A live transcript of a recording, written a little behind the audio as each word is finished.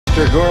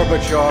Mr.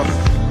 Gorbachev,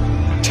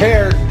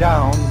 tear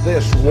down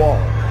this wall.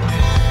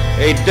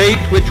 A date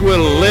which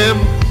will live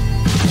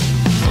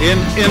in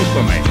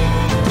infamy.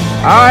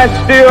 I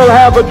still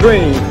have a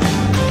dream.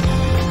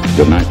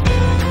 Good night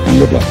and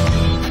good luck.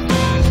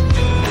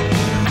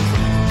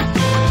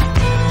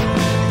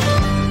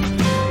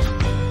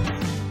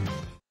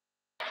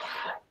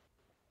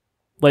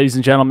 Ladies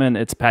and gentlemen,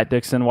 it's Pat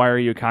Dixon. Why are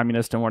you a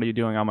communist and what are you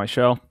doing on my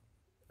show?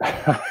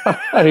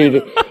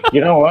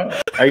 You know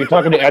what? Are you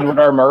talking to Edward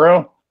R.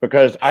 Murrow?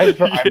 Because I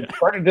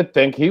started to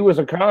think he was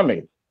a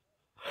commie.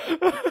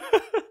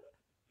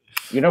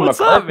 You know, What's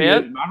McCarthy,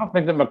 up, man? I don't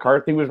think that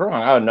McCarthy was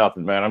wrong. Oh,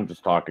 nothing, man. I'm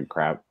just talking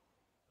crap.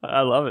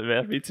 I love it,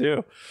 man. Me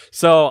too.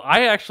 So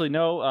I actually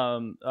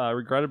know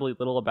regrettably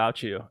little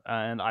about you,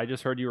 and I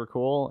just heard you were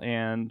cool,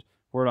 and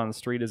word on the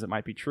street is it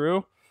might be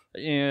true.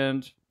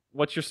 And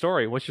what's your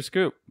story? What's your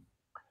scoop?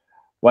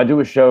 Well, I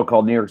do a show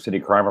called New York City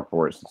Crime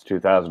Report since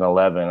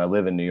 2011. I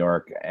live in New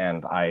York,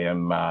 and I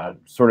am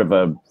sort of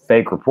a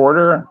fake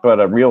reporter, but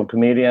a real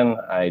comedian.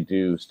 I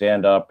do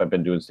stand-up. I've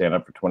been doing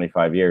stand-up for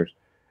 25 years.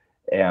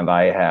 And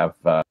I have,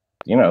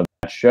 you know,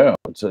 that show.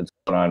 It's going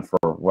on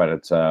for, what,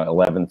 it's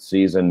 11th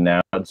season now.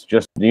 It's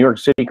just New York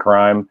City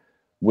crime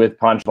with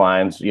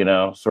punchlines, you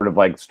know, sort of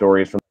like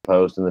stories from the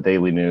Post and the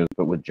Daily News,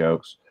 but with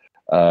jokes,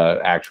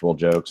 actual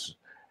jokes.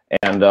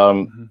 And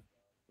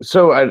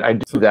so I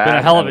do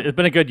that. It's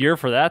been a good year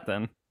for that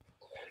then.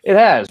 It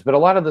has, but a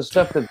lot of the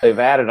stuff that they've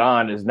added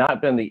on has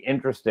not been the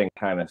interesting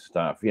kind of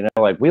stuff. You know,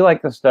 like we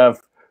like the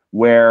stuff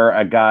where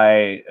a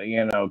guy,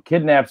 you know,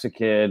 kidnaps a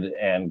kid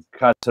and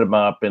cuts him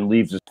up and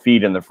leaves his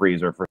feet in the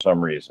freezer for some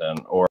reason.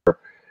 Or,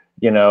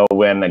 you know,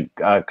 when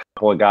a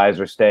couple of guys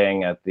are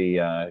staying at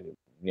the,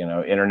 you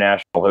know,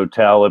 International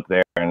Hotel up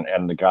there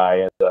and the guy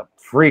ends up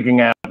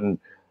freaking out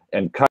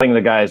and cutting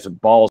the guy's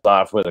balls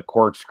off with a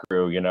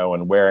corkscrew, you know,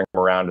 and wearing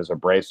them around as a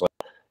bracelet.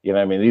 You know,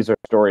 I mean, these are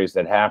stories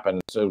that happen.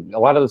 So a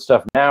lot of the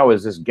stuff now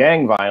is this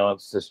gang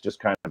violence that's just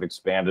kind of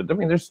expanded. I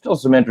mean, there's still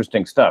some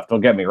interesting stuff. Don't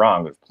get me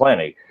wrong. There's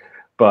plenty.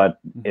 But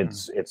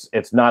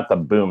it's not the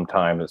boom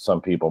time that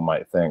some people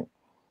might think.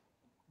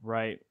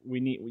 Right. We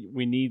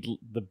need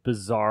the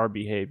bizarre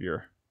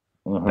behavior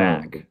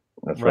back.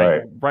 That's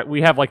right. Right.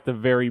 We have like the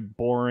very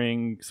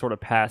boring sort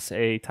of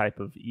passe type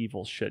of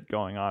evil shit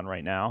going on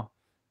right now.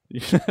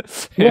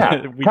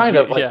 Yeah, we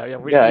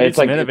need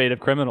some innovative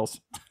criminals.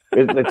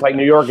 It's like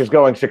New York is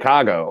going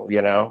Chicago,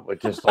 you know,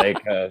 with just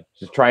like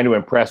just trying to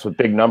impress with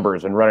big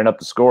numbers and running up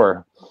the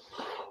score.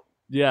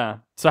 Yeah.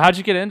 So how'd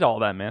you get into all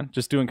that, man?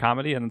 Just doing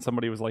comedy, and then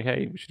somebody was like,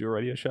 "Hey, we should do a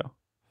radio show."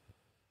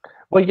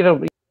 Well, you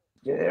know,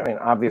 I mean,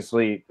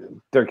 obviously,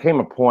 there came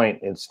a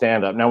point in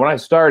stand-up. Now, when I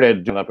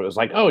started doing up, it was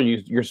like, "Oh,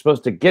 you're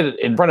supposed to get it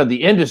in front of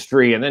the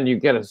industry, and then you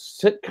get a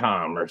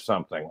sitcom or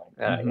something like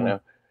that," you know.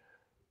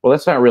 Well,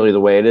 that's not really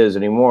the way it is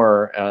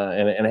anymore,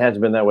 and it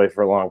hasn't been that way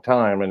for a long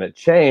time. And it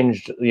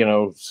changed, you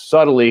know,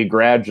 subtly,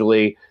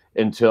 gradually,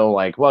 until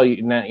like, well,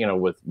 you know,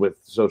 with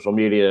social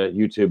media,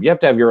 YouTube, you have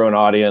to have your own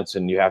audience,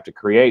 and you have to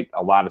create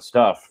a lot of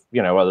stuff,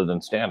 you know, other than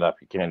stand-up.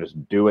 You can't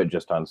just do it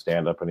just on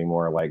stand-up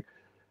anymore. Like,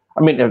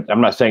 I mean,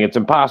 I'm not saying it's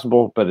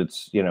impossible, but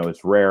it's, you know,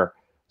 it's rare.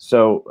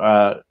 So,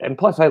 and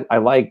plus, I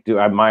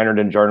minored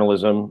in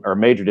journalism, or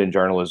majored in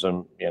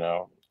journalism, you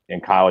know. In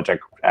college, I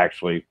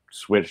actually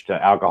switched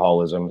to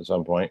alcoholism at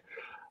some point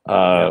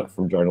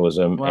from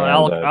journalism.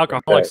 Well,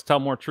 alcoholics tell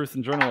more truth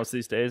than journalists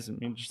these days. I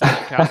mean, just like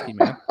Bukowski,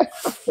 man.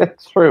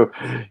 It's true.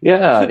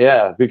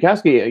 Yeah.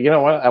 Bukowski, you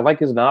know what? I like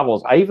his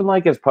novels. I even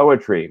like his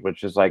poetry,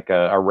 which is like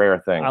a rare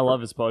thing. I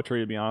love his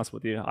poetry, to be honest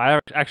with you.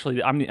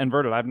 I'm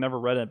inverted. I've never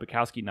read a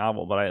Bukowski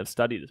novel, but I have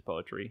studied his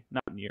poetry.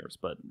 Not in years,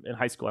 but in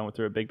high school, I went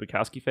through a big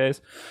Bukowski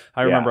phase.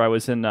 I remember I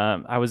was in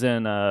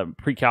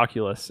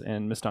pre-calculus,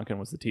 and Miss Duncan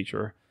was the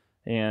teacher.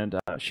 And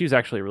she was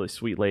actually a really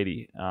sweet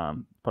lady,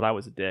 but I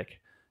was a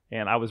dick.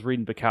 And I was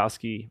reading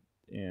Bukowski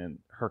in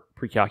her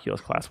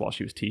pre-calculus class while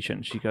she was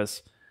teaching. She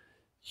goes,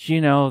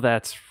 "You know,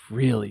 that's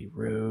really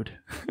rude."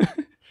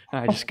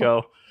 I just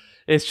go,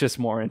 "It's just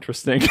more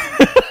interesting." And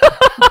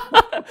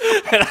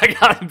I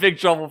got in big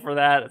trouble for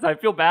that. I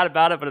feel bad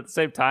about it, but at the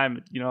same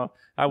time, you know,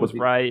 I was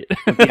right.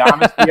 The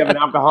honesty of an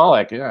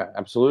alcoholic. Yeah,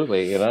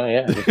 absolutely. You know,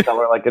 yeah, just tell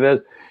her like it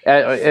is.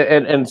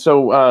 And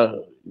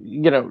so,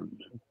 you know,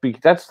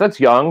 that's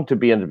young to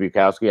be into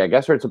Bukowski, I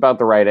guess, or it's about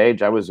the right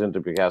age. I was into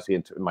Bukowski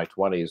in my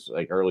 20s,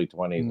 like early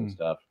 20s and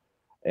stuff.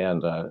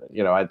 And,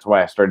 you know, that's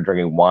why I started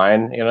drinking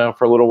wine, you know,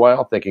 for a little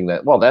while, thinking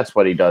that, well, that's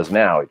what he does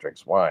now. He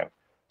drinks wine.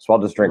 So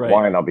I'll just drink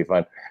wine. I'll be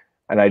fine.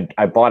 And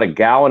I bought a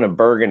gallon of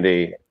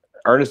Burgundy,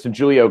 Ernest and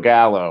Julio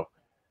Gallo,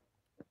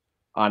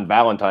 on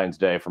Valentine's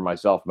Day for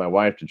myself and my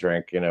wife to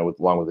drink, you know,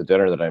 along with the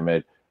dinner that I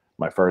made,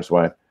 my first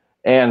wife.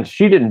 And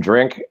she didn't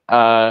drink,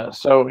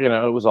 so, you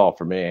know, it was all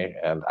for me.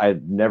 And I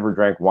never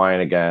drank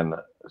wine again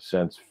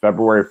since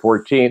February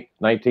 14th,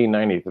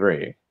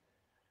 1993.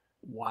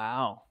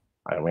 Wow.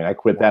 I mean, I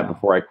quit that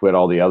before I quit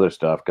all the other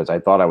stuff because I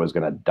thought I was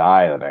going to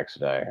die the next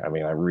day. I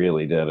mean, I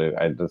really did.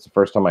 That's the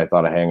first time I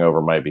thought a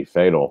hangover might be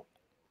fatal.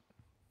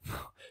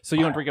 So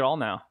you don't drink at all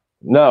now?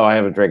 No, I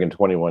haven't drank in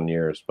 21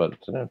 years, but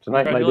tonight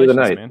might be the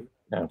night. Man.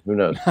 Yeah, who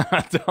knows?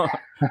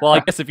 Well,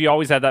 I guess if you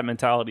always have that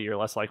mentality, you're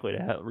less likely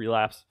to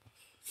relapse.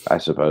 I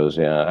suppose,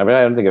 yeah. I mean,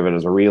 I don't think of it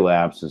as a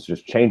relapse. It's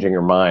just changing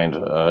your mind.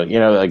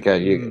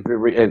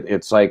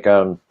 It's like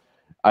I'm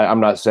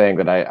not saying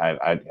that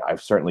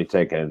I've certainly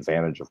taken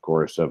advantage, of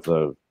course, of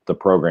the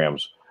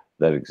programs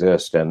that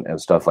exist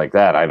and stuff like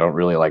that. I don't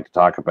really like to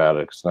talk about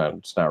it.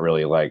 It's not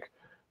really like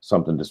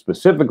something to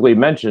specifically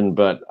mention,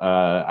 but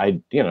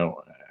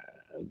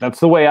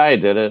that's the way I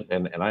did it,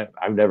 and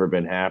I've never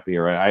been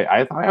happier.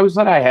 I always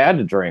thought I had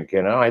to drink.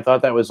 I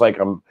thought that was like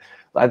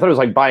I thought it was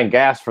like buying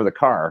gas for the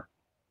car.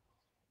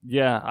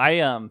 Yeah,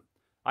 I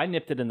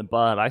nipped it in the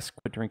bud. I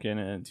quit drinking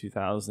in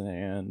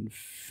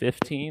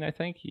 2015, I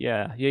think.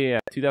 Yeah,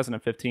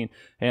 2015.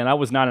 And I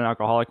was not an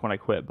alcoholic when I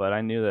quit, but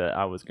I knew that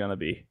I was gonna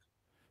be.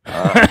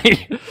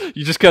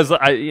 Just because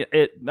I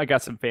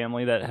got some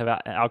family that have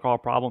alcohol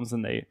problems,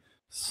 and they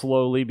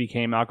slowly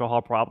became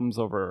alcohol problems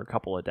over a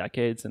couple of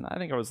decades. And I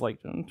think I was like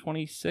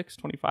 26,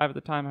 25 at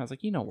the time. I was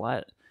like, you know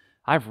what?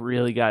 I've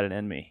really got it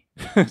in me.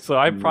 So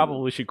I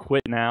probably should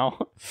quit now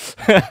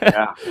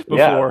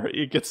before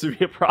it gets to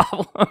be a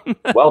problem.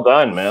 Well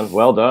done, man.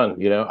 Well done.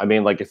 I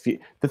mean, like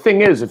the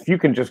thing is, if you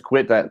can just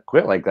quit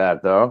like that,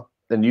 though,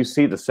 then you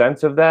see the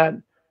sense of that.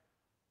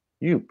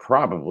 You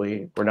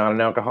probably were not an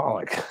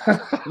alcoholic.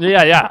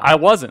 Yeah, I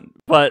wasn't.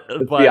 But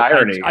the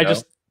irony.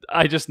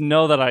 I just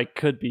know that I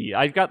could be.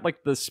 I've got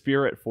like the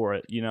spirit for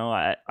it.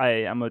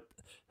 I'm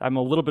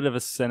a little bit of a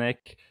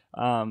cynic.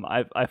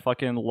 I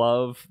fucking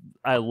love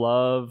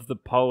the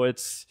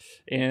poets,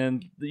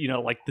 and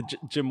like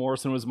Jim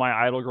Morrison was my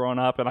idol growing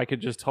up, and I could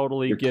just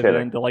totally give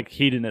in to like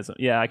hedonism.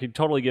 Yeah, I could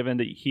totally give in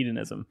to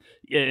hedonism.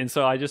 And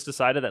so I just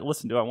decided that,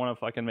 listen, do I want to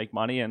fucking make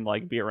money and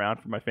like be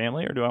around for my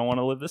family, or do I want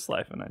to live this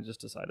life? And I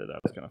just decided I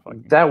was gonna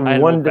fucking that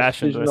one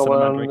decision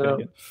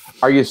alone.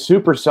 Are you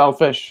super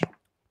selfish?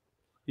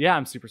 Yeah,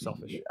 I'm super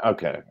selfish.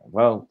 Okay,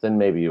 well then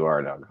maybe you are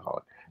an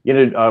alcoholic.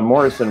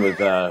 Morrison was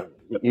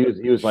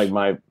he was like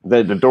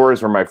the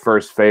Doors were my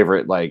first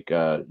favorite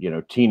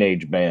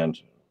teenage band.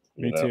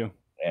 Me too.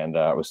 And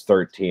I was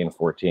 13,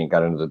 14,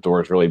 got into the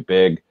Doors really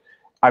big.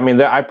 I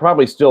mean, I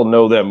probably still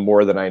know them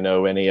more than I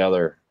know any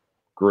other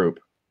group.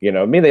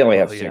 I mean, they only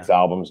have 6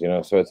 albums,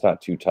 so it's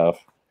not too tough.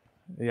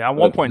 Yeah, at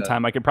one point in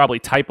time, I could probably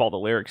type all the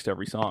lyrics to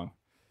every song.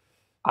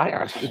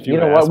 You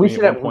know what?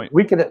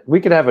 We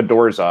could have a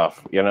Doors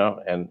off,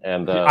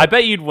 and I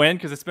bet you'd win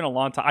because it's been a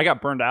long time. I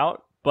got burned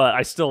out, but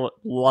I still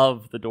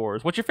love the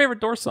Doors. What's your favorite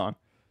Doors song?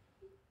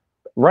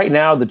 Right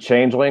now, The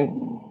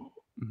Changeling.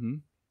 Mm-hmm.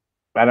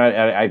 And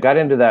I got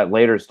into that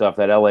later stuff,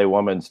 that LA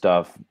Woman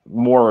stuff,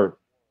 more,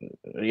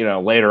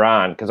 later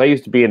on, because I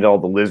used to be into all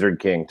the Lizard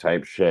King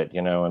type shit,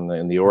 in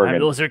the organ.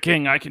 I'm Lizard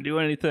King, I can do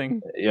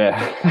anything.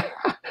 Yeah.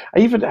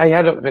 I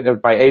had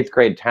my 8th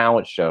grade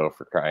talent show,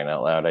 for crying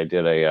out loud. I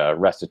did a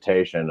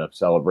recitation of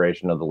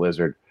Celebration of the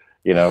Lizard,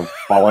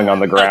 falling on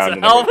the ground.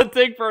 That's a hell of a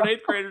thing for an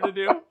 8th grader to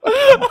do.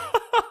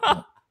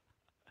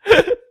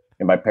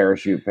 In my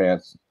parachute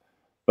pants.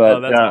 But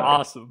that's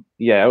awesome.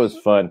 Yeah, it was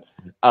fun.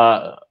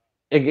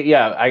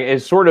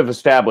 It sort of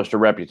established a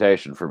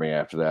reputation for me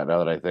after that, now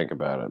that I think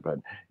about it.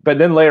 But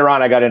then later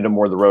on, I got into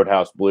more of the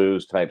Roadhouse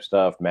Blues type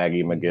stuff,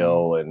 Maggie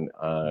McGill, and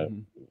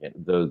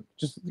the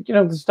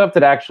stuff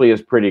that actually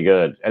is pretty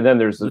good. And then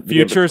there's the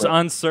future's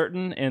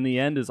uncertain, and the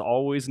end is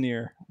always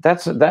near.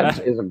 That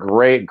is a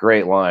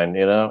great line.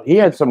 He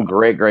had some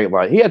great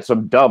lines. He had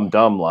some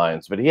dumb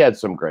lines, but he had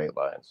some great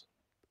lines.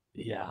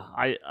 Yeah,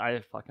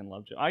 I fucking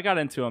loved it. I got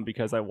into him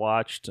because I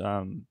watched.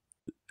 I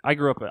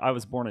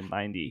was born in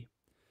 '90.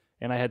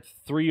 And I had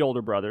 3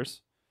 older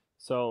brothers,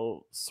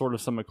 so sort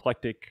of some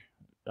eclectic,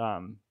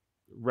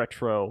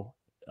 retro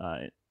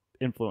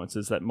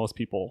influences that most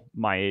people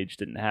my age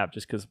didn't have.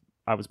 Just because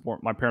I was born,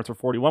 my parents were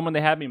 41 when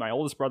they had me. My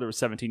oldest brother was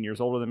 17 years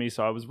older than me,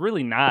 so I was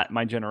really not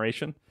my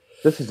generation.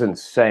 This is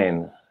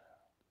insane.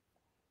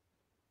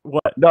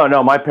 What?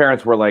 No, my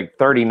parents were like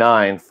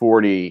 39,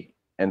 40,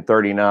 and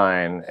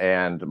 39,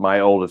 and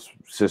my oldest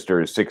sister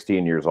is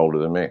 16 years older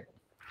than me.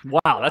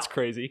 Wow, that's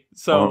crazy.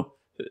 So.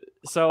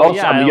 So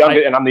yeah,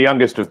 I'm the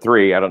youngest of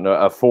 3. I don't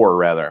know, 4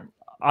 rather.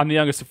 I'm the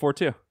youngest of 4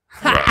 too.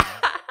 Yeah.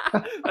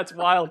 That's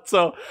wild.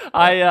 So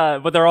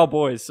but they're all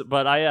boys.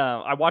 But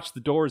I watched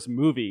the Doors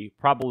movie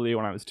probably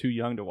when I was too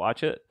young to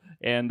watch it,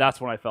 and that's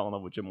when I fell in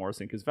love with Jim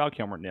Morrison because Val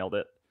Kilmer nailed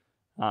it.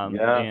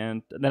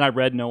 And then I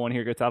read No One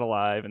Here Gets Out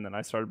Alive, and then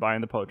I started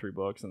buying the poetry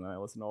books, and then I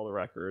listened to all the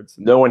records.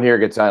 No One Here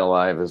Gets Out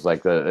Alive is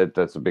like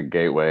that's a big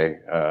gateway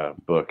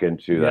book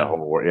into that whole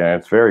war. Yeah,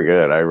 it's very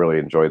good. I really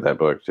enjoyed that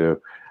book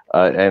too.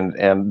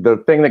 And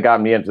the thing that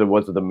got me into it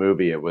wasn't the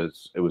movie. It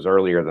was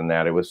earlier than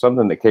that. It was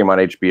something that came on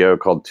HBO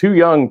called Too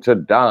Young to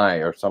Die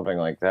or something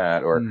like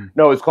that. Or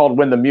no, it's called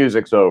When the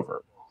Music's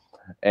Over.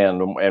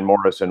 And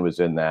Morrison was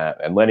in that,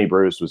 and Lenny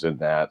Bruce was in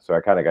that. So I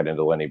kind of got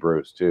into Lenny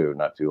Bruce too,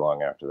 not too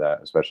long after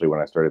that, especially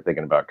when I started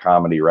thinking about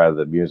comedy rather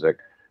than music,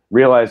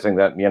 realizing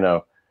that,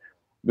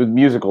 with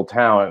musical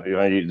talent,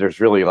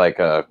 there's really like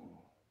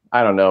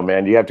I don't know,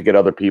 man, you have to get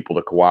other people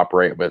to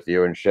cooperate with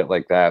you and shit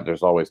like that.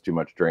 There's always too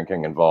much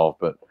drinking involved,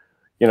 but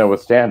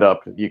with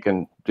stand-up, you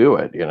can do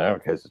it,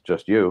 because it's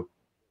just you.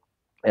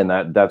 and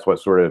that's what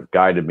sort of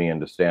guided me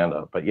into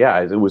stand-up. But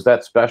yeah, it was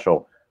that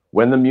special.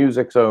 When the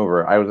music's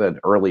over, I was at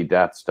early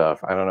death stuff.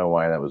 I don't know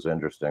why that was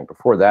interesting.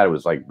 Before that, it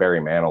was like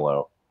Barry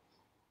Manilow.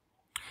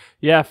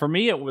 Yeah, for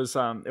me, it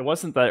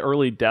wasn't the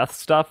early death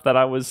stuff that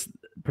I was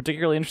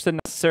particularly interested in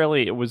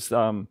necessarily. It was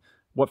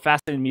what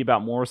fascinated me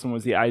about Morrison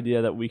was the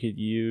idea that we could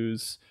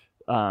use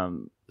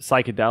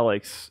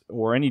psychedelics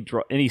or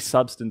any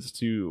substance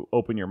to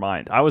open your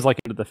mind. I was like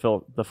into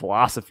the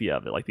philosophy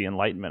of it, like the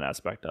enlightenment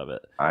aspect of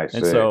it. I see.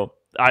 And so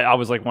I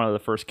was like one of the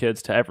first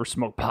kids to ever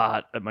smoke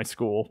pot at my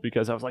school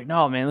because I was like,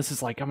 no, man, this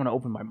is like, I'm going to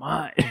open my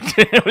mind.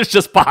 It was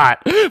just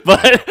pot.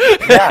 But,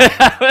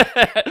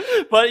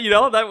 but you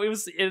know,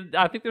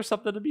 I think there's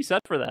something to be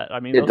said for that. I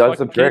mean, it does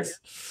the trick.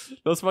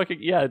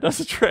 It does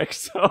the trick.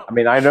 So, I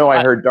mean, I know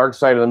I heard Dark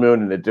Side of the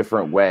Moon in a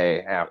different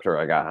way after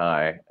I got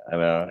high. I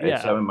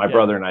know. My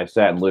brother and I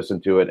sat and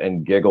listened to it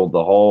and giggled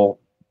the whole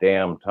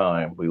damn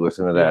time. We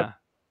listened to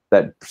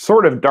that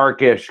sort of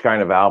darkish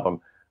kind of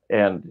album.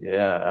 And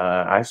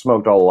I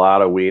smoked a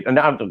lot of weed. And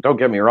now, don't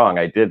get me wrong,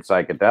 I did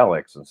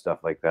psychedelics and stuff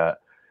like that.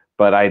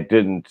 But I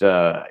didn't,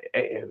 I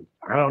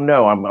don't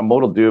know. I'm a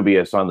little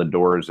dubious on the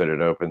doors that it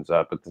opens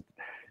up.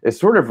 It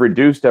sort of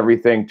reduced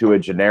everything to a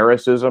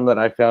genericism that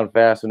I found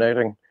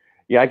fascinating.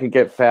 Yeah, I could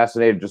get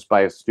fascinated just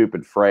by a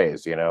stupid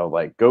phrase, you know,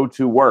 like go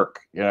to work.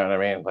 You know what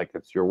I mean? Like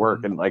it's your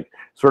work. And like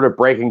sort of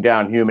breaking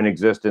down human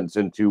existence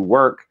into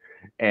work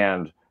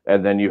and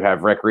then you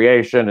have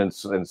recreation and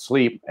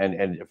sleep.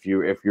 And if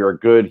you're a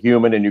good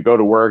human and you go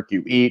to work,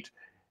 you eat,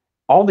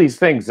 all these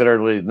things that are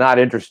really not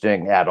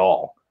interesting at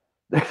all,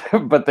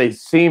 but they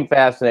seem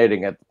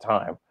fascinating at the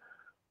time.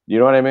 You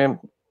know what I mean?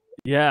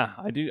 Yeah,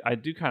 I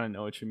do kind of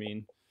know what you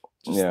mean.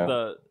 Just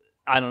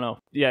I don't know.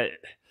 Yeah.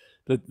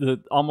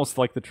 The almost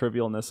like the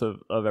trivialness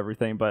of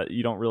everything, but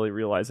you don't really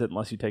realize it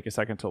unless you take a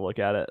second to look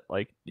at it.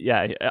 Like,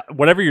 yeah,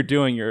 whatever you're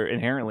doing, you're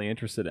inherently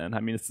interested in. I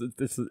mean, it's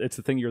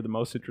the thing you're the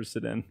most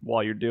interested in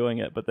while you're doing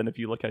it. But then if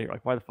you look at it, you're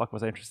like, why the fuck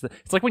was I interested?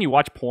 It's like when you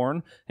watch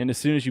porn, and as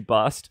soon as you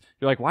bust,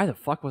 you're like, why the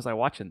fuck was I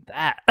watching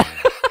that?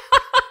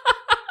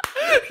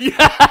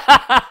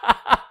 Yeah.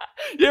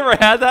 You ever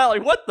had that?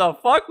 Like, what the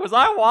fuck was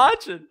I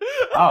watching?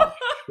 Oh,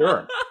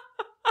 sure.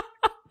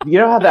 You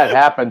know how that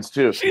happens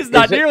too. She's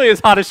not nearly as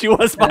hot as she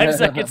was 5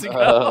 seconds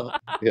ago.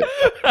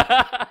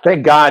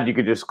 Thank God you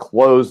could just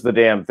close the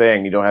damn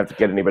thing. You don't have to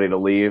get anybody to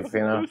leave. You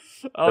know.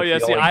 Oh yeah,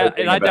 see,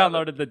 I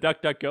downloaded the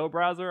DuckDuckGo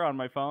browser on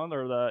my phone,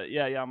 or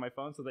on my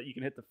phone, so that you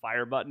can hit the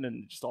fire button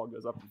and it just all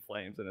goes up in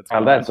flames. And it's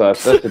that's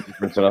us. That's the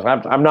difference in us.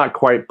 I'm not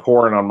quite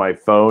porn on my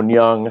phone,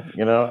 young.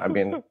 You know, I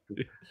mean,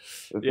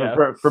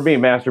 for me,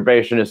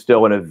 masturbation is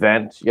still an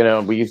event. You know,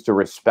 we used to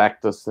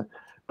respect this,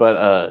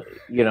 but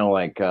you know,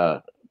 like.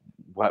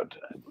 What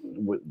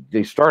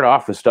they start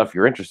off with stuff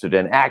you're interested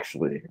in,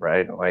 actually,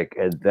 right? Like,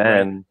 and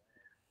then,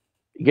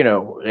 you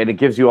know, and it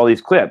gives you all these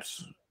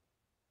clips,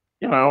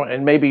 you know,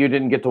 and maybe you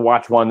didn't get to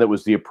watch one that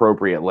was the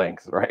appropriate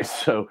length, right?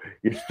 So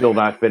you're still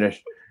not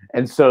finished.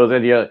 And so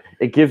then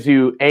it gives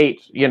you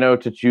 8, you know,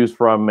 to choose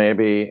from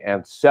maybe,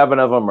 and 7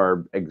 of them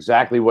are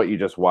exactly what you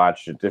just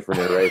watched at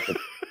different iterations.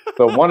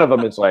 So one of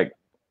them is like,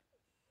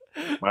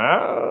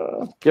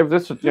 give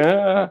this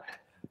a,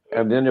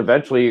 and then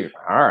eventually,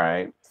 all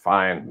right.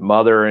 Fine,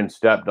 mother and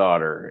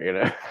stepdaughter, you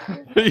know.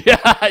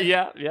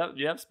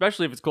 Yeah.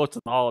 Especially if it's close to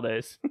the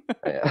holidays.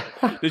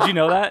 Did you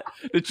know that?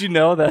 Did you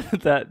know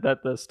that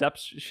the step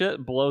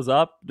shit blows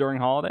up during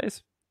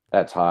holidays?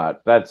 That's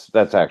hot. That's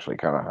actually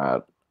kind of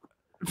hot.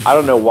 I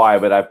don't know why,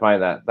 but I find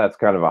that's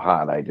kind of a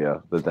hot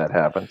idea that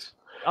happens.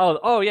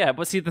 Oh yeah.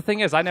 But see, the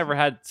thing is, I never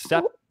had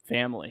step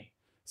family,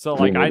 so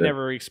like I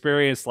never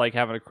experienced like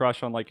having a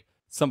crush on like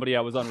somebody I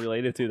was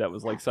unrelated to that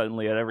was like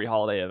suddenly at every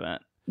holiday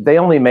event. They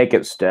only make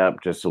it step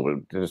just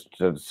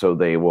so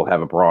they will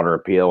have a broader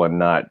appeal and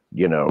not,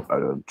 you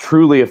know,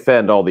 truly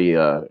offend all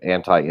the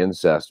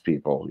anti-incest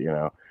people, you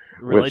know.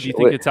 Really? Do you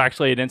think it's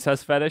actually an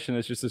incest fetish and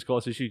it's just as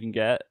close as you can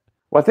get?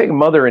 Well, I think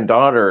mother and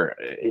daughter,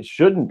 it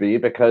shouldn't be,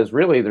 because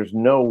really there's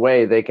no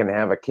way they can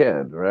have a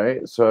kid,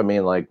 right? So, I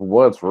mean, like,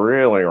 what's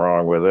really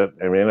wrong with it?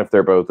 I mean, if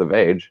they're both of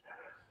age.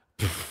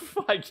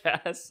 I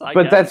guess.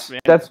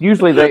 That's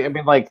usually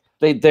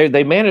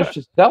they manage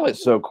to sell it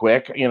so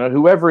quick. You know,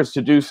 whoever is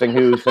seducing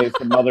say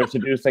the mother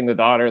seducing the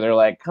daughter, they're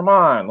like, "Come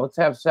on, let's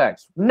have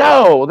sex."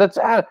 No,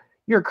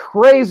 you're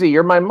crazy.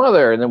 You're my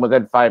mother. And then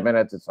within 5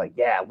 minutes, it's like,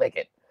 yeah, lick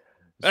it.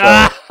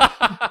 So,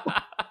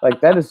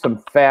 like that is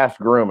some fast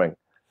grooming.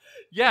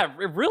 Yeah,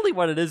 really,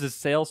 what it is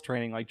sales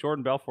training. Like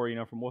Jordan Belfort, you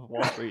know, from Wolf of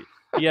Wall Street.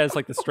 He has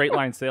like the straight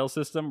line sales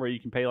system where you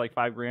can pay like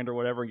 $5,000 or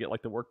whatever and get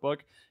like the workbook.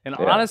 And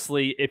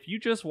honestly, if you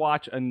just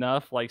watch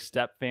enough like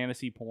step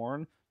fantasy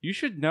porn, you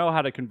should know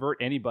how to convert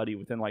anybody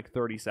within like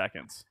 30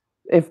 seconds.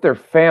 If they're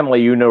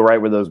family, you know right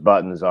where those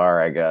buttons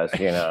are, I guess.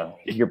 You know,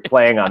 you're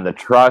playing on the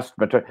trust,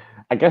 but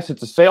I guess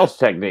it's a sales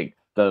technique.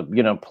 The,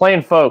 you know,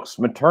 plain folks,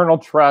 maternal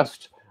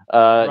trust, you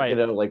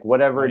know, like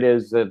whatever it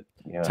is that,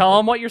 you know. Tell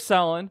them what you're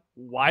selling,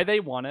 why they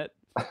want it,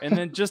 and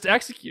then just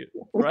execute,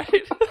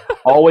 right?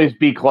 Always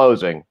be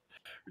closing.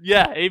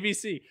 Yeah,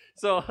 ABC.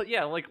 So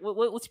yeah, like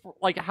let's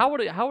like how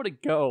would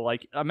it go?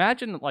 Like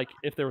imagine like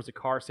if there was a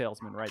car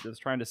salesman, right, that's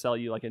trying to sell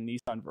you like a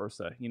Nissan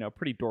Versa,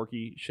 pretty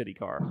dorky, shitty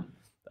car.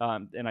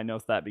 And I know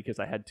that because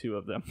I had two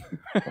of them.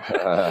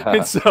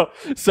 And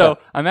so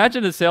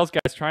imagine the sales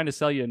guy's trying to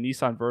sell you a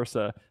Nissan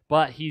Versa,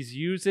 but he's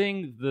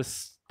using the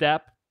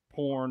step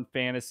porn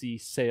fantasy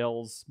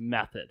sales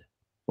method.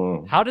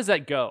 How does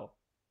that go?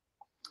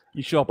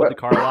 You show up at the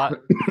car lot.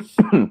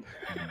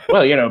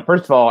 Well,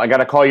 first of all, I got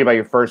to call you by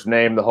your first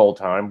name the whole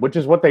time, which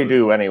is what they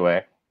do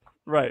anyway.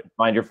 Right.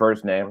 Find your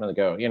first name and they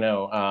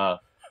go,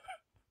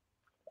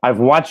 I've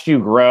watched you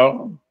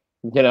grow.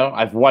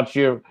 I've watched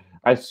you.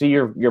 I see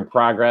your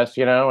progress,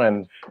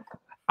 and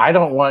I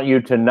don't want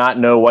you to not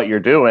know what you're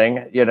doing,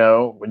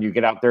 when you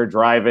get out there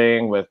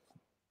driving with,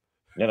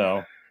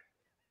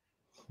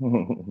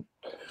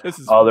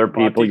 other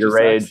people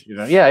your age,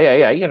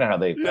 yeah. You know how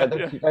they,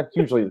 that's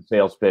usually the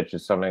sales pitch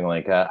is something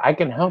like, I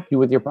can help you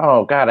with your,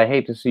 oh God, I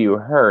hate to see you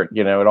hurt.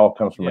 It all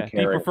comes from a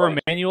caring. Do you prefer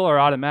manual or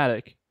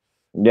automatic?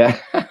 Yeah.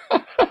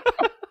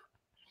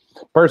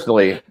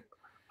 Personally,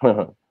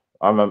 I'm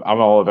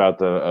all about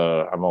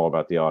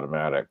the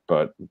automatic,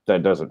 but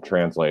that doesn't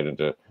translate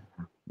into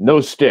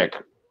no stick.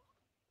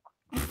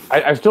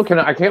 I still can't.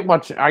 I can't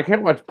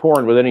watch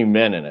porn with any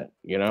men in it.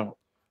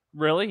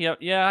 Really?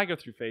 Yeah. I go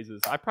through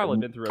phases. I've probably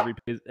been through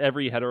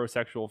every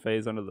heterosexual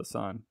phase under the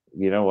sun.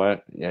 You know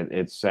what?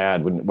 It's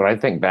sad when I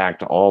think back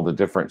to all the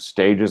different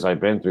stages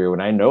I've been through,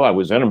 and I know I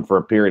was in them for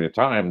a period of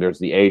time. There's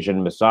the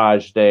Asian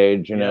massage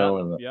stage, and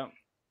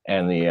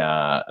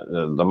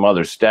the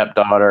mother's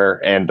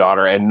stepdaughter and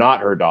daughter, and not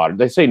her daughter.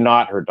 They say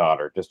not her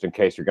daughter, just in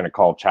case you're going to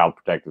call Child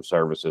Protective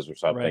Services or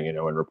something, right.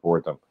 And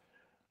report them.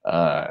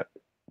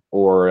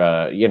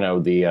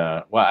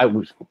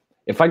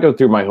 If I go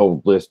through my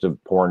whole list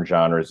of porn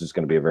genres, it's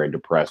going to be a very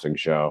depressing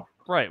show.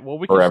 Right. Well,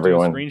 we can just do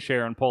a screen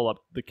share and pull up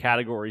the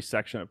category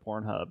section of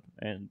Pornhub,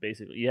 and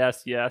basically,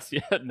 yes,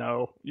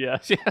 no,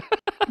 yes, yeah.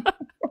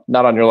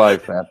 Not on your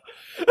life, man.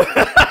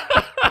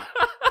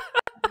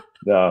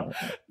 No,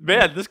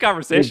 man, this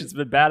conversation's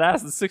been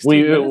badass in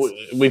 16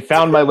 minutes. We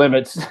found my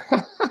limits.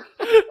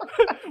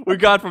 We've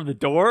gone from the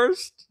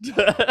Doors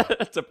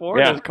to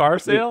porn to car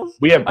sales.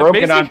 We have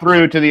broken on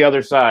through to the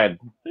other side.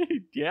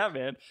 Yeah,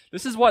 man.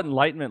 This is what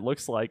enlightenment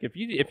looks like. If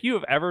you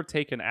have ever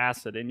taken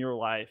acid in your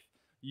life,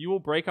 you will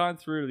break on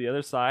through to the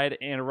other side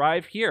and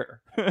arrive here.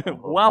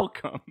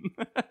 Welcome.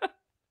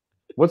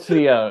 What's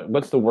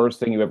the worst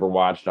thing you ever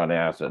watched on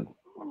acid?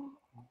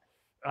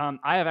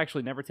 I have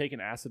actually never taken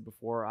acid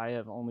before. I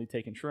have only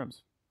taken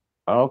shrooms.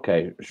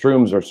 Okay.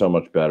 Shrooms are so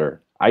much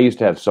better. I used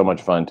to have so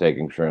much fun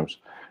taking shrooms.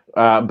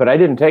 But I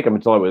didn't take them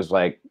until I was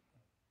like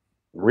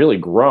really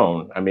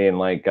grown. I mean,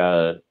 like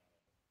I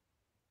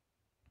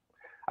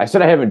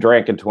said, I haven't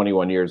drank in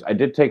 21 years. I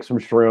did take some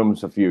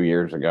shrooms a few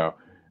years ago.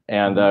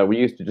 And we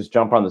used to just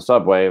jump on the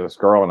subway, this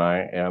girl and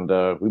I, and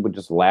we would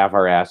just laugh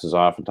our asses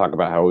off and talk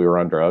about how we were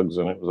on drugs.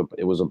 And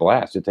it was a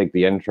blast to take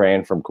the N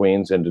train from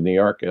Queens into New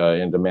York,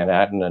 into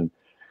Manhattan, and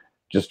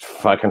just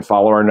fucking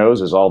follow our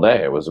noses all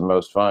day. It was the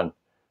most fun.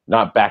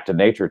 Not back to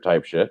nature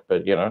type shit,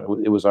 but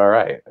it was all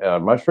right.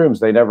 Mushrooms,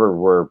 they never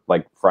were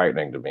like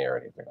frightening to me or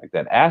anything like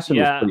that. Acid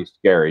was pretty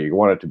scary. You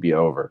want it to be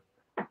over.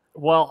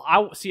 Well, I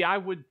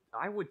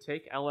would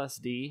take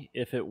LSD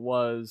if it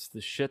was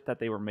the shit that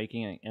they were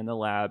making in the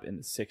lab in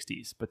the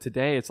 60s. But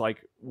today it's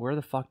like, where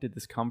the fuck did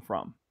this come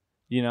from?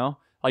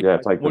 Like,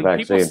 it's like when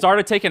people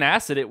started taking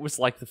acid, it was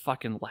like the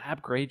fucking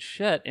lab grade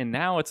shit. And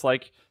now it's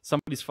like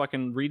somebody's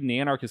fucking reading the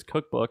Anarchist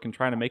cookbook and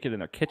trying to make it in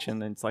their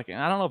kitchen. And it's like,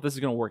 I don't know if this is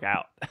going to work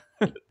out.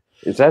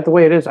 Is that the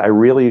way it is? I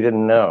really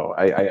didn't know.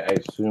 I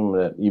assume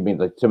that you mean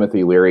like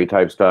Timothy Leary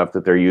type stuff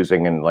that they're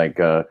using in like,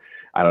 I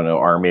don't know,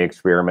 army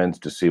experiments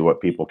to see what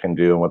people can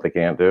do and what they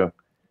can't do.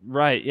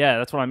 Right. Yeah,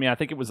 that's what I mean. I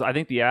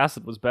think the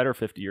acid was better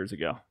 50 years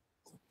ago.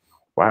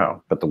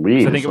 Wow. But the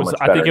weed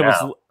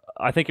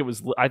I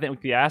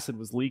think the acid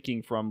was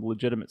leaking from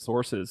legitimate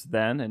sources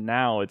then, and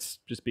now it's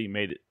just being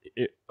made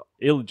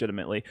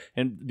illegitimately.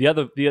 And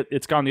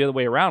it's gone the other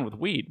way around with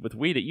weed. With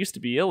weed, it used to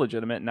be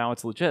illegitimate, now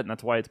it's legit, and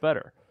that's why it's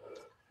better.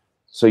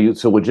 So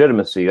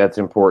legitimacy, that's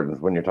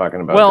important when you're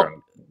talking about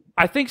drugs.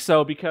 I think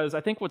so, because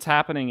I think what's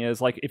happening is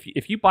like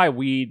if you buy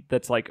weed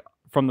that's like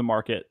from the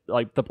market,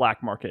 like the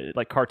black market,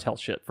 like cartel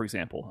shit, for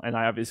example. And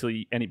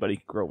obviously anybody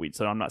can grow weed,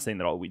 so I'm not saying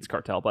that all weed's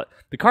cartel, but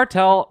the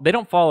cartel, they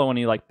don't follow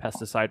any like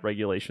pesticide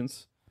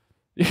regulations.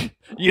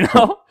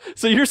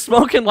 So you're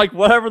smoking like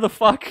whatever the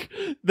fuck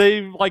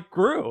they like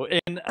grew.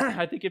 And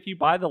I think if you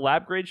buy the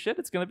lab grade shit,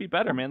 it's going to be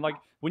better, man. Like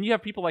when you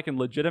have people that can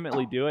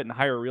legitimately do it and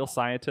hire real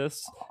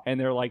scientists, and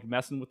they're like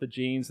messing with the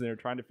genes and they're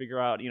trying to figure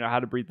out, how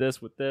to breed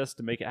this with this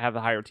to make it have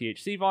a higher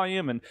THC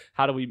volume, and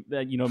how do we,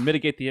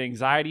 mitigate the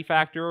anxiety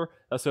factor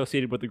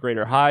associated with the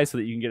greater high so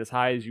that you can get as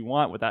high as you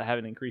want without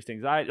having increased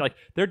anxiety. Like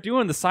they're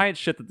doing the science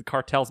shit that the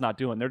cartel's not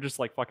doing. They're just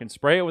like fucking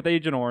spray it with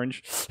Agent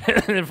Orange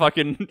and then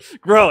fucking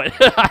grow it.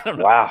 I don't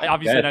know. Wow.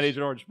 Obviously not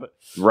Agent Orange, but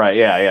right.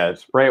 Yeah.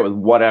 Spray it with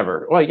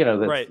whatever. Well,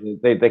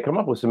 right. They come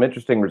up with some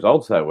interesting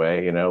results that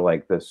way,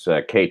 like this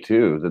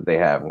K2 that they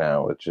have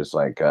now. It's just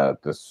like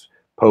this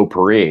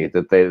potpourri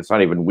that it's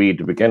not even weed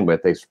to begin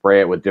with. They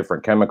spray it with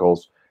different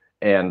chemicals,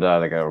 and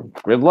they go,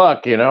 good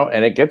luck,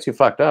 and it gets you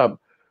fucked up.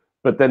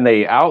 But then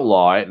they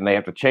outlaw it and they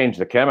have to change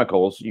the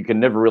chemicals. You can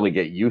never really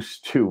get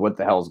used to what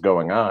the hell's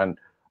going on.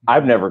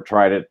 I've never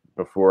tried it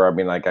before. I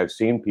mean, like, I've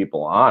seen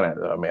people on it.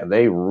 Oh, man,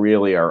 they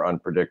really are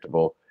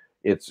unpredictable.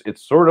 It's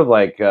sort of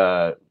like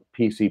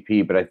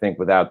PCP, but I think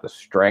without the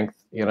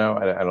strength, I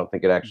don't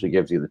think it actually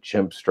gives you the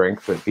chimp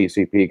strength that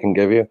PCP can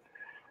give you.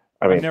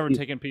 I've never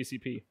taken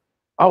PCP.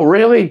 Oh,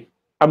 really?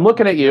 I'm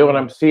looking at you and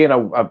I'm seeing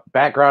a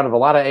background of a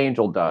lot of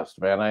angel dust,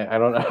 man. I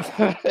don't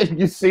know.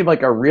 You seem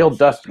like a real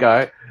dust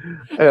guy.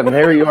 And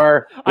there you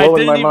are. I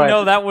didn't even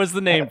know that was the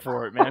name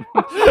for it, man.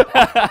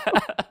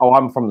 Oh,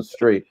 I'm from the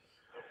street.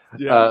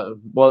 Yeah.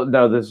 Well,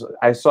 no,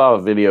 I saw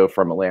a video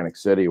from Atlantic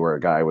City where a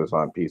guy was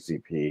on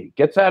PCP,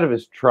 gets out of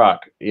his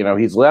truck.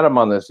 He's led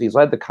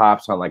the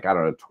cops on, like, I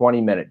don't know,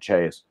 20-minute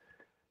chase,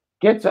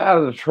 gets out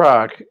of the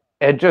truck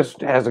and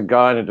just has a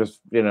gun and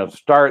just,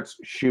 starts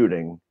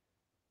shooting.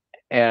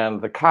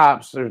 And the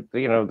cops,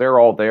 they're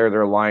all there.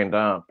 They're lined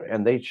up,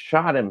 and they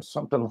shot him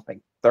something like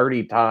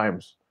 30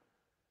 times.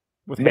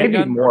 With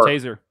maybe more. Or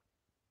taser?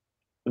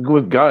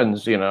 With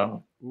guns,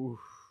 Oof.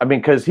 I mean,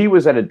 because he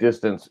was at a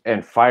distance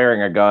and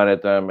firing a gun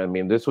at them. I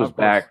mean, this was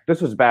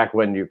back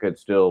when you could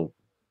still,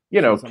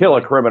 kill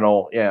a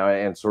criminal,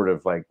 and sort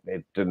of like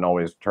it didn't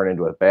always turn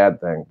into a bad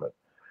thing. But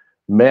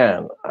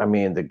man, I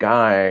mean, the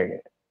guy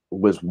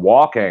was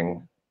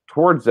walking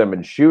towards them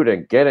and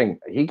shooting,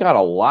 he got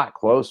a lot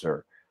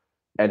closer.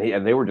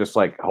 And they were just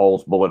like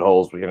bullet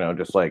holes,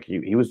 just like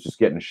he was just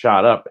getting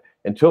shot up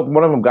until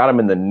one of them got him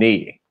in the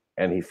knee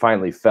and he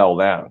finally fell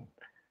down.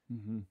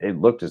 Mm-hmm.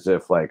 It looked as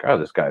if like, oh,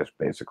 this guy's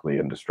basically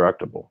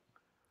indestructible.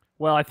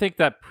 Well, I think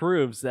that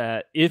proves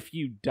that if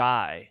you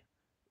die,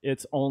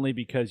 it's only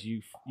because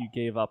you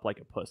gave up like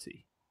a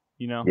pussy,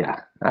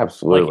 Yeah,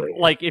 absolutely.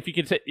 Like if you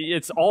could say,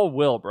 it's all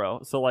will,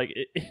 bro. So like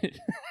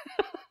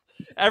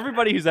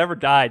everybody who's ever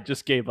died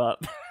just gave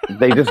up.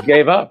 They just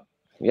gave up.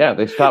 Yeah,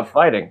 they stopped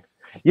fighting.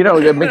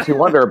 It makes you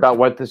wonder about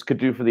what this could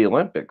do for the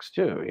Olympics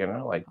too.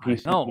 Like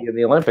PCP in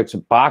the Olympics,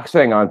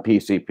 boxing on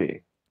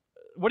PCP.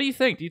 What do you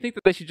think? Do you think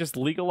that they should just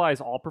legalize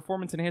all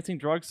performance-enhancing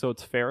drugs so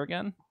it's fair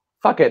again?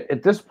 Fuck it.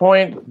 At this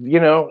point,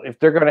 if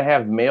they're going to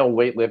have male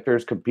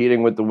weightlifters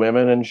competing with the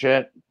women and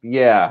shit,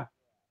 yeah,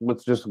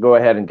 let's just go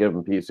ahead and give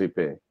them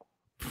PCP.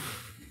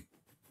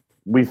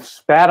 We've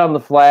spat on the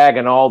flag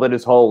and all that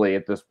is holy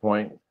at this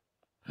point.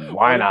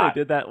 Why not?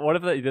 They did that? What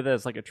if they did that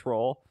as like a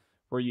troll?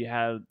 Where you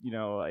had,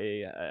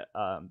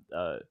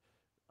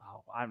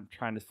 I'm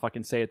trying to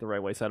fucking say it the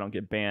right way so I don't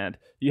get banned.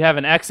 You have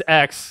an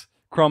XX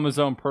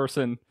chromosome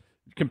person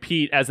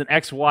compete as an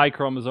XY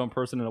chromosome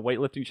person in a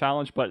weightlifting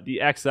challenge, but the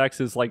XX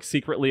is like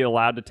secretly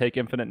allowed to take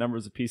infinite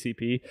numbers of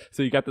PCP.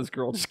 So you got this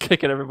girl just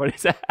kicking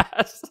everybody's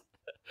ass.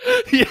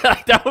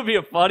 Yeah, that would be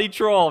a funny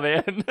troll,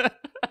 man.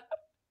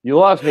 You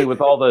lost me with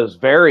all those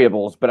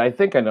variables, but I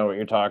think I know what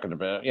you're talking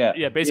about. Yeah.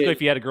 Yeah, basically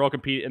if you had a girl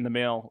compete in the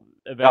male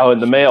event. Oh, in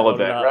the male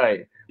event,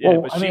 right. Yeah,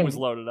 well, but she was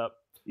loaded up.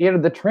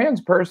 The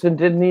trans person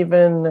didn't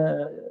even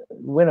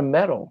win a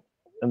medal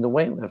in the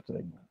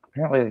weightlifting.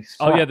 Apparently they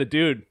sucked. Oh, yeah, the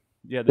dude.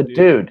 Yeah, the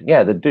dude.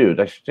 Yeah, the dude.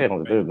 I should say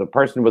the dude. The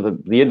person with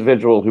the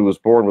individual who was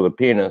born with a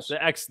penis. The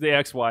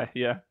XY,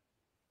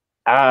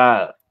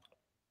 yeah.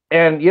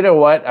 And you know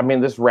what? I mean,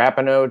 this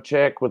Rapinoe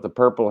chick with the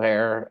purple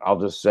hair, I'll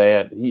just say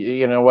it.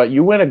 You know what?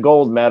 You win a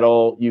gold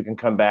medal, you can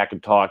come back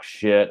and talk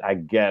shit, I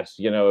guess.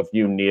 If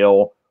you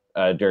kneel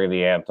during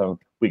the anthem,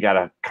 we got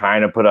to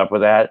kind of put up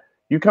with that.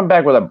 You come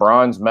back with a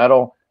bronze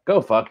medal,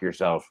 go fuck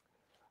yourself.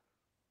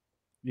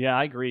 Yeah,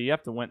 I agree. You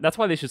have to win. That's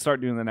why they should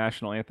start doing the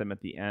national anthem at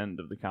the end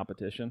of the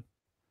competition.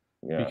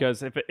 Yeah.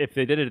 Because if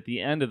they did it at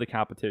the end of the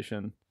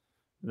competition,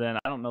 then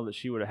I don't know that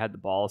she would have had the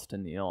balls to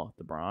kneel at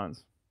the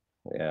bronze.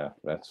 Yeah,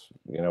 that's,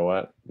 you know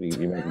what?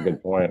 You make a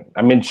good point.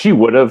 I mean, she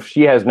would have.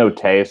 She has no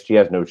taste. She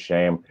has no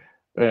shame.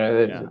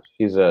 Yeah.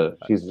 She's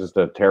just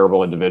a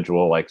terrible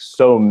individual, like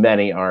so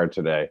many are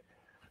today.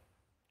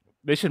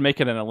 They should make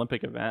it an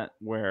Olympic event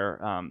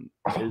where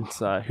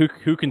it's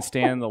who can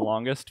stand the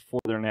longest for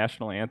their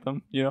national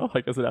anthem,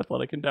 like as an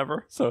athletic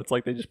endeavor. So it's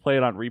like they just play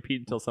it on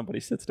repeat until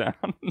somebody sits down.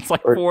 It's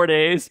like 4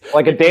 days.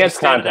 Like a dance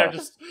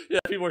contest.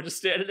 People are just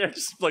standing there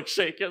just like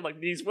shaking like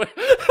these.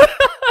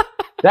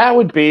 That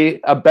would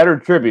be a better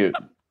tribute.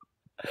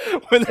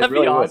 Wouldn't that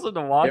be awesome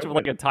to watch with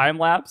like a time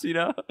lapse,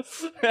 So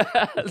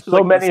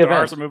like many the stars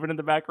events are moving in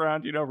the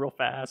background, real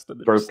fast.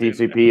 And throw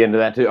PCP into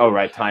that too. Oh,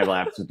 right. Time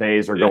lapse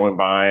days are going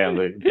by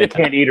and they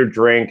can't eat or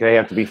drink. They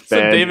have to be fed.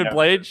 Some David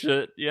Blaine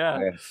shit.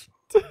 Yeah.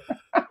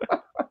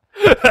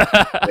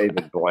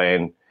 David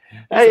Blaine.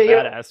 He's a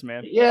badass,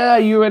 man. Yeah,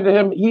 you into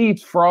him? He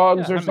eats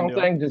frogs or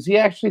something. Does he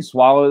actually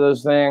swallow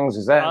those things?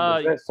 Is that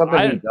something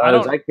he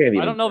does? I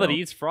don't know that he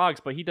eats frogs,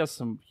 but he does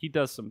some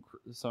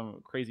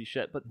crazy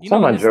shit. But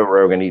on Joe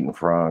Rogan eating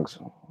frogs.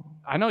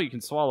 I know you can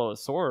swallow a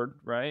sword,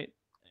 right?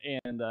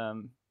 And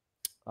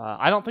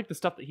I don't think the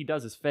stuff that he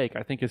does is fake.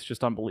 I think it's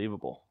just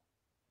unbelievable.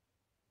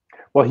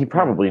 Well, he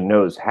probably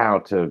knows how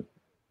to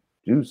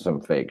do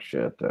some fake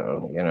shit,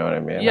 though. You know what I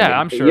mean? Yeah,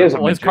 I'm sure.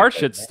 His car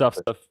shit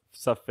stuff's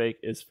stuff fake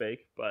is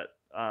fake, but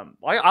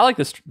I like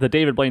the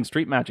David Blaine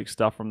street magic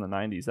stuff from the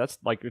 90s. That's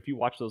like, if you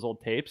watch those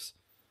old tapes,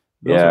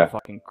 those are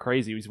fucking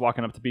crazy. He's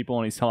walking up to people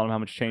and he's telling them how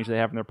much change they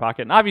have in their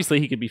pocket. And obviously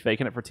he could be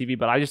faking it for TV,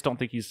 but I just don't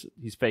think he's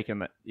faking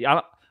that.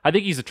 I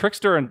think he's a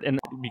trickster and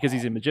because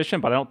he's a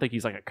magician, but I don't think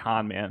he's like a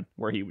con man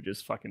where he would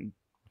just fucking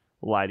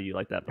lie to you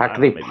like that. How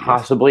could he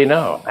possibly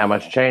know how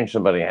much change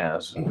somebody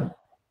has?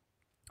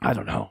 I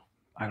don't know.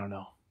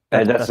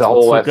 And that's the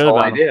whole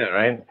idea,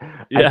 right?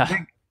 Yeah. I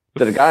think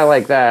that a guy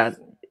like that,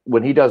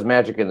 when he does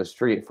magic in the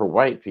street for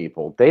white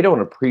people, they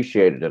don't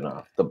appreciate it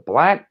enough. The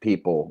black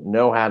people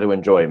know how to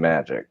enjoy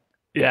magic.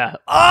 Yeah.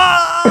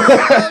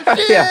 Oh,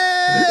 shit! Yeah.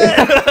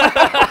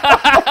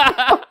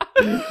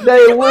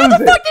 They lose Why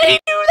the it. fuck did he do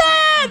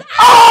that?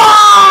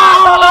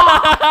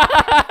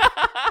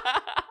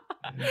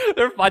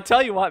 Oh! I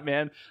tell you what,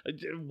 man.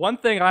 One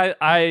thing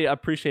I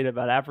appreciate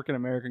about African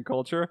American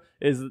culture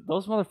is that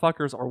those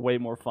motherfuckers are way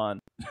more fun.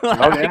 Oh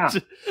yeah,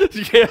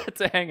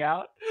 to hang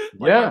out.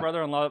 Like yeah.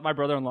 My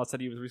brother-in-law said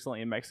he was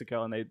recently in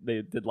Mexico and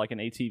they did like an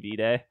ATV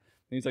day.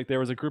 And he's like, there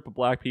was a group of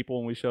black people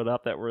when we showed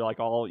up that were like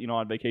all,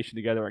 on vacation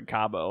together in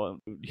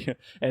Cabo,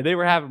 and they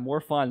were having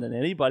more fun than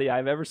anybody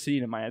I've ever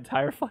seen in my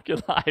entire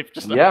fucking life.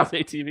 Just on those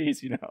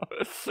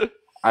ATVs,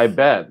 I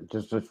bet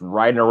just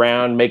riding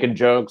around, making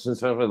jokes and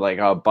stuff, like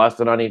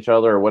busting on each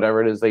other or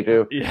whatever it is they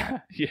do. Yeah.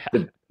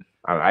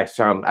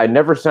 I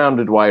never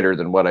sounded whiter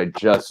than what I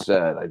just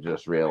said. I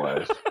just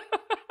realized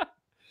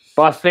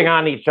busting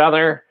on each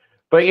other,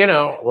 but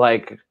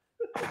like.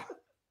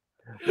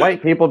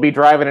 White people be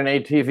driving an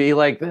ATV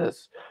like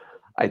this.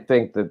 I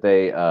think that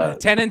they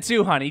 10 and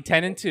 2, honey,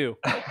 10 and 2.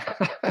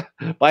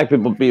 Black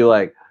people be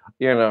like,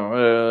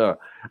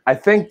 I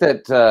think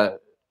that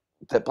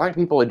that black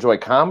people enjoy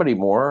comedy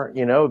more.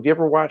 Have you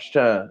ever watched?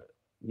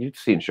 You've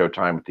seen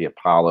Showtime at the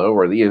Apollo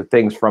or the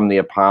things from the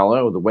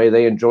Apollo. The way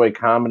they enjoy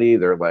comedy,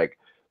 they're like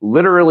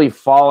literally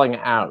falling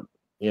out,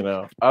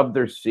 of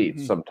their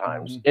seats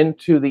sometimes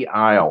into the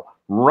aisle,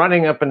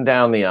 running up and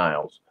down the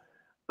aisles.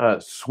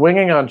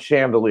 Swinging on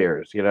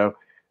chandeliers,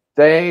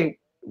 they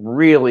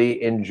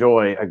really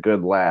enjoy a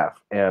good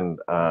laugh. And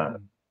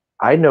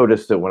I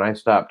noticed that when I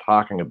stopped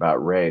talking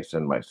about race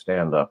in my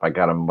stand-up, I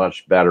got a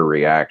much better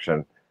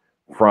reaction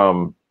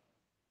from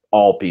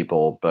all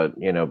people, but,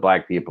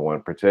 black people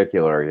in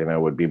particular,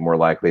 would be more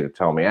likely to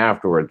tell me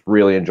afterwards,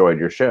 really enjoyed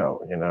your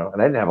show, and I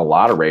didn't have a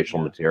lot of racial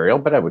material,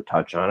 but I would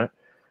touch on it.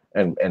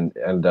 And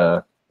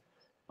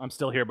I'm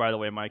still here, by the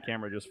way. My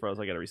camera just froze.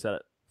 I got to reset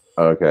it.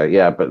 Okay,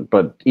 yeah,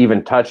 but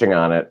even touching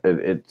on it,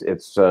 it's it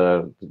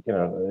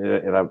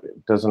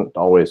doesn't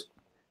always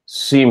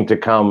seem to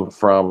come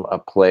from a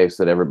place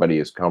that everybody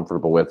is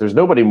comfortable with. There's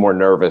nobody more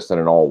nervous than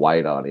an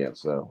all-white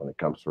audience, though, when it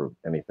comes to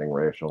anything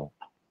racial.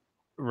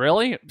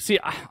 Really? See,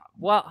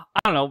 well, I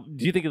don't know.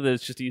 Do you think that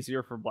it's just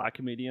easier for black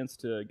comedians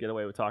to get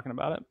away with talking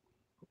about it?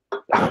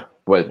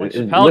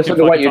 Listen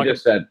to what you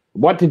just said.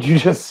 What did you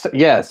just say?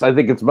 Yes, I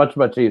think it's much,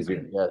 much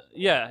easier.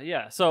 Yes.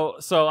 Yeah. So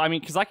I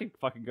mean, because I could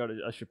fucking go to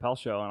a Chappelle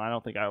show and I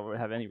don't think I would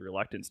have any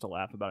reluctance to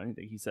laugh about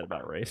anything he said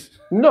about race.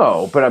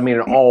 No, but I mean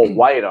an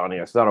all-white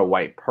audience, not a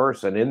white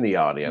person in the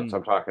audience.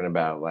 I'm talking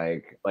about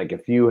like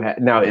if you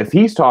now if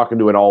he's talking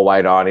to an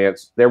all-white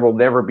audience, there will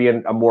never be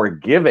a more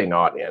giving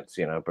audience,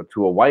 But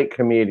to a white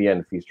comedian,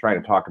 if he's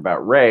trying to talk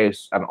about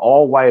race, an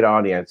all-white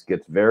audience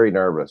gets very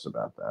nervous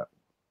about that.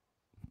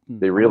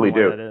 They really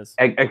do.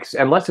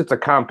 Unless it's a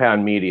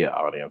Compound Media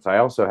audience. I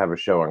also have a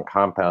show on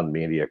Compound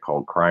Media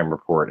called Crime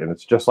Report, and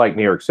it's just like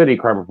New York City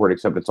Crime Report,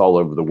 except it's all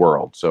over the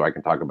world. So I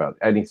can talk about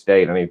any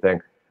state,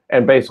 anything.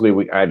 And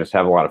basically, I just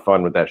have a lot of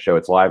fun with that show.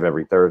 It's live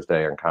every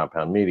Thursday on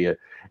Compound Media.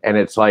 And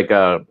it's like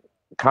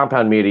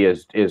Compound Media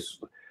is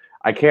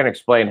I can't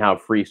explain how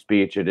free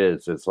speech it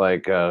is. It's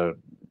like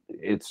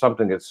it's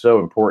something that's so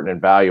important and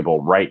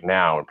valuable right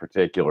now in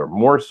particular,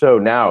 more so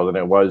now than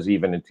it was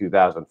even in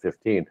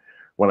 2015.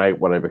 When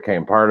I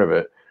became part of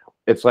it,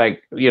 it's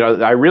like,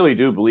 I really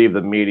do believe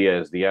the media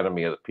is the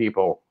enemy of the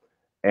people,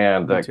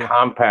 and the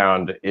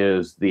compound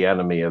is the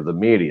enemy of the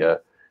media.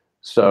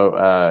 So,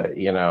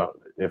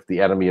 if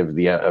the enemy of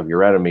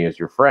your enemy is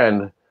your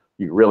friend,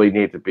 you really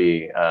need to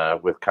be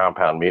with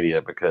Compound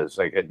Media, because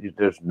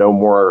there's no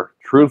more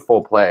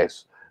truthful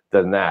place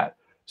than that.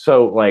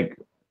 So, like,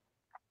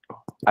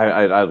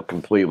 I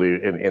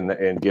completely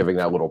in giving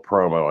that little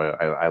promo,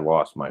 I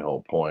lost my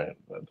whole point.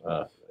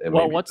 But,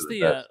 what's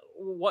the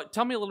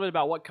tell me a little bit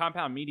about what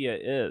Compound Media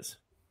is.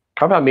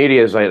 Compound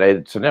Media is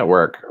it's a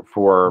network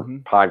for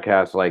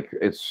podcasts. Like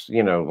it's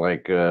in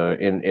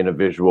a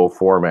visual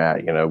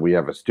format. We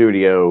have a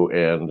studio,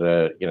 and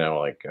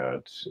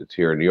it's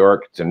here in New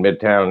York. It's in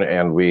Midtown,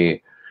 and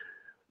we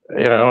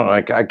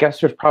I guess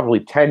there's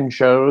probably 10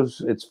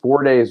 shows. It's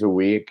 4 days a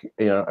week.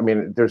 I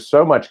mean, there's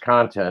so much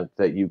content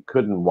that you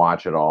couldn't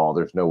watch it all.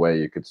 There's no way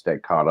you could stay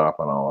caught up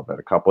on all of it.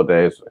 A couple of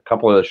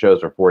the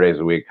shows are 4 days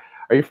a week.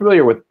 Are you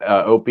familiar with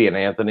Opie and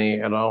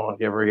Anthony at all?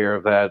 You ever hear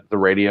of that? The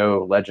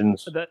radio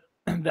legends?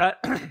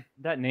 That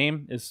that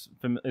name is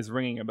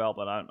ringing a bell,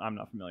 but I'm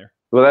not familiar.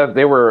 Well,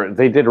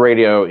 they did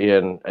radio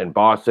in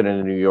Boston and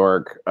in New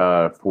York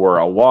for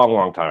a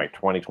long time, like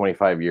 20,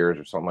 25 years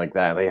or something like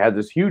that. They had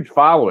this huge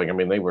following. I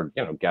mean, they were,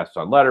 guests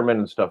on Letterman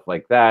and stuff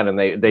like that, and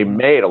they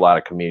made a lot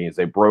of comedians.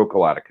 They broke a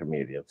lot of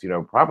comedians,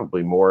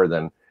 probably more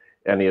than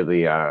any of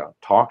the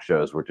talk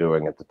shows were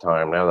doing at the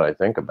time. Now that I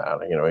think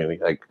about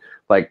it,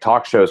 like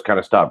talk shows kind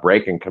of stopped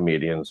breaking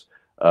comedians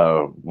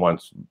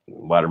once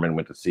Letterman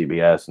went to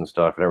CBS and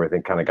stuff, and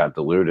everything kind of got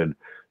diluted.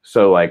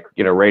 So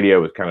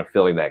radio was kind of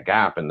filling that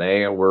gap, and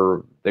they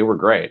were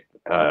great.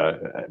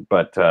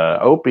 But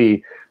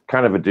Opie,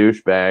 kind of a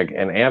douchebag,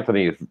 and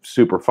Anthony is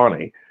super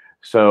funny.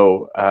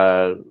 So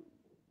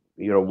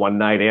one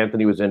night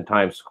Anthony was in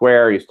Times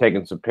Square. He's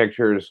taking some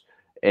pictures,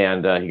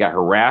 and he got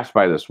harassed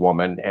by this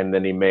woman, and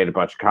then he made a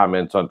bunch of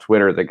comments on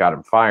Twitter that got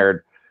him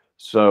fired.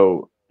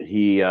 So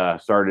he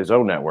started his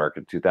own network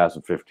in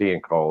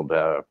 2015 called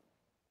the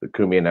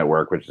Cumia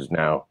Network, which is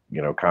now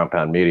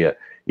Compound Media.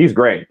 He's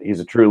great. He's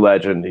a true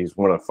legend. He's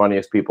one of the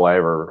funniest people I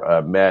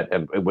ever met.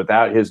 And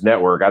without his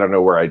network, I don't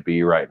know where I'd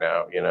be right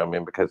now.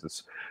 Because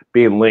it's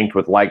being linked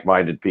with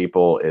like-minded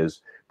people.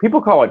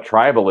 People call it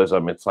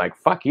tribalism. It's like,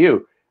 fuck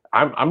you.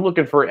 I'm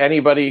looking for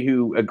anybody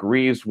who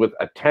agrees with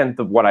a tenth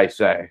of what I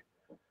say.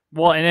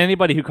 Well, and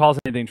anybody who calls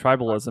anything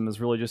tribalism is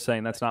really just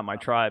saying that's not my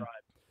tribe.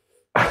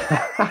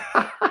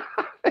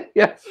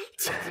 Yes.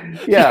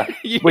 Yeah.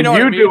 When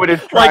you do it,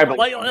 it's tribal.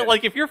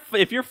 Like if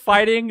you're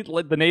fighting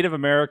the Native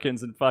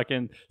Americans in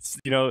fucking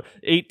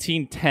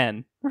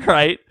 1810,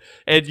 right?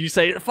 And you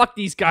say fuck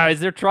these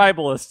guys, they're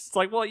tribalists. It's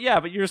like, well, yeah,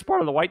 but you're just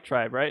part of the white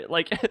tribe, right?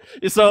 Like,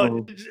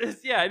 so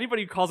yeah,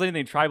 anybody who calls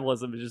anything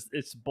tribalism is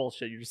it's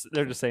bullshit.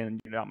 They're just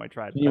saying you're not my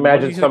tribe. Can you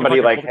imagine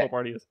somebody like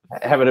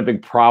having a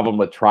big problem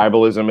with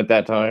tribalism at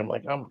that time?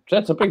 Like,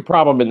 that's a big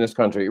problem in this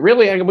country.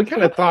 Really, we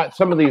kind of thought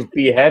some of these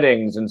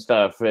beheadings and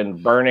stuff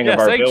and burning of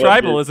our villages.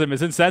 Tribalism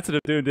is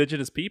insensitive to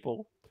indigenous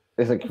people.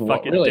 It's like,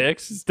 fucking really?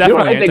 Dicks. It's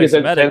definitely I think it's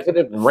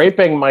insensitive.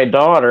 Raping my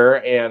daughter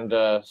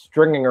and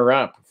stringing her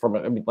up from.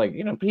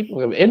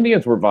 People.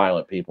 Indians were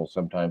violent people.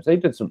 Sometimes they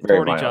did some very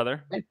toward violent. Each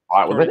other. They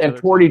fought with it and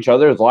toward each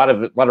other. There's a lot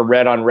of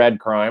red on red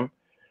crime,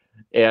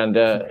 and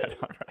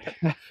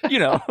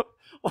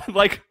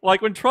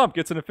like when Trump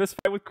gets in a fist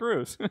fight with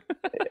Cruz.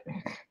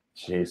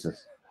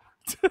 Jesus.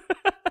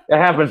 It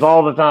happens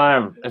all the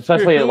time,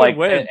 especially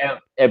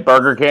at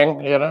Burger King.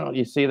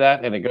 You see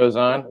that, and it goes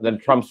on. Then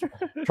Trump's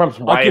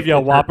wife. I'll give you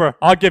a Whopper.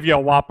 I'll give you a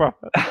Whopper.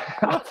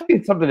 I'll tell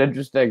you something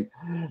interesting,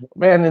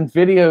 man. In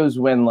videos,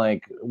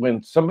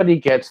 when somebody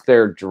gets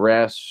their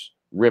dress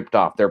ripped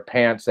off, their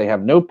pants, they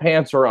have no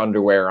pants or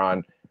underwear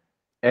on,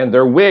 and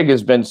their wig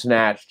has been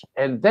snatched,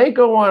 and they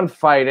go on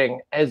fighting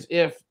as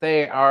if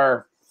they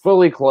are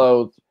fully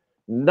clothed.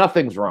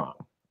 Nothing's wrong.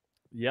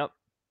 Yep.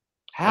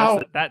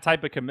 How that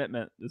type of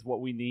commitment is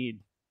what we need.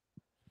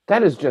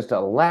 That is just a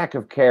lack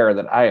of care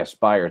that I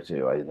aspire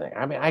to. I think.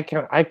 I mean, I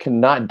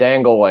cannot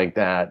dangle like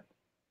that.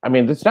 I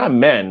mean, it's not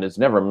men. It's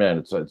never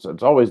men.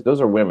 It's always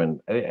those are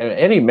women.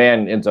 Any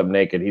man ends up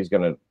naked, he's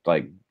gonna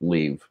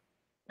leave.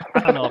 I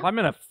don't know if I'm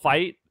in a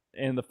fight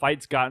and the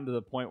fight's gotten to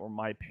the point where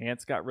my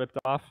pants got ripped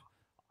off.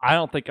 I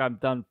don't think I'm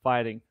done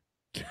fighting.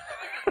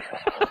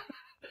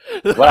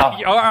 Well,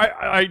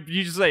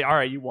 you just say, all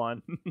right, you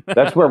won.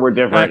 That's where we're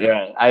different.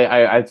 Yeah,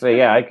 I'd say,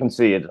 yeah, I can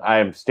see it.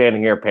 I'm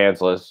standing here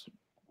pantsless.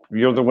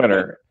 You're the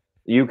winner.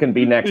 You can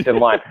be next in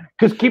line.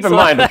 Because keep in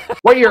mind,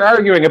 what you're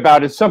arguing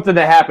about is something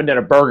that happened at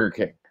a Burger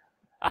King.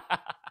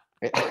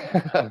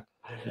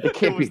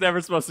 It was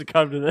never supposed to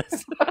come to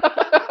this.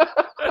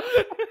 I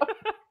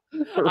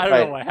don't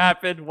know what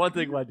happened. One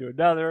thing led to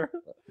another.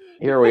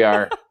 Here we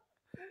are.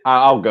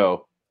 I'll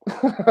go.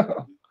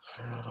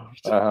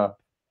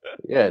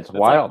 Yeah, it's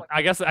wild.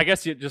 I guess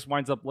it just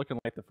winds up looking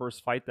like the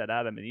first fight that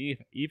Adam and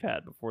Eve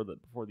had before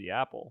the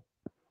apple.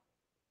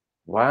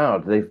 Wow,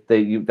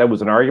 that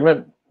was an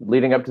argument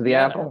leading up to the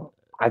apple?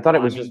 I thought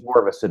it was just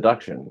more of a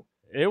seduction.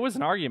 It was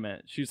an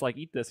argument. She's like,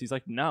 "Eat this." He's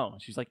like, "No."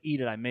 She's like, "Eat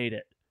it. I made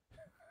it."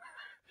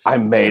 I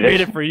made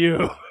it for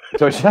you.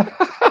 So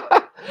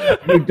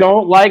you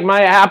don't like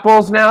my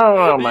apples now?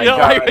 Oh my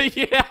god!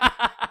 Yeah.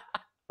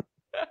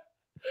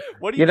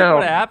 What do you think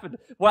would have happened?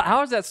 Well,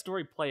 how does that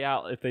story play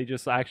out if they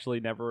just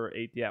actually never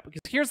ate the apple?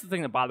 Because here's the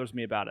thing that bothers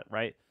me about it,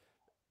 right?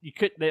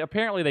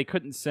 Apparently they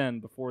couldn't sin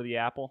before the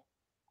apple.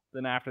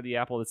 Then after the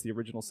apple, that's the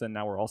original sin.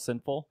 Now we're all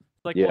sinful.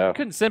 Well, if you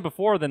couldn't sin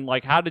before, then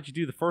how did you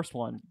do the first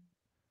one?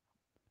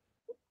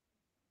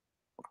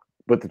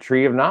 With the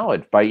tree of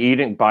knowledge,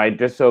 by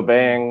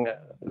disobeying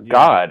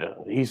God.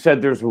 He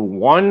said there's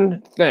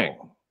one thing,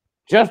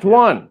 just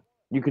one.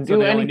 You can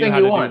do anything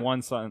you want.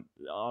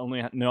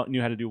 Only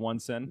knew how to do one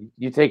sin.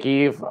 You take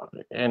Eve,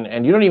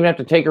 and you don't even have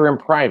to take her in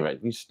private.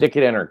 You stick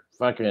it in her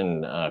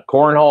fucking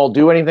cornhole.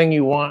 Do anything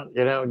you want.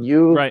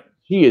 Right.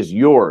 She is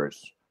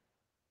yours.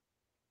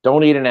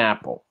 Don't eat an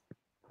apple.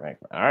 Right.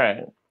 All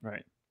right.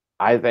 Right.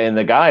 And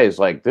the guy is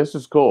like, this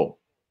is cool.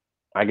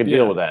 I can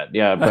deal with that.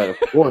 Yeah, but of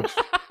course.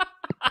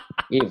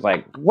 He's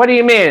like, what do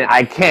you mean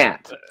I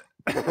can't?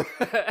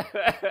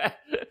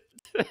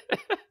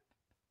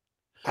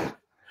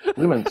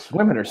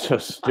 Women are so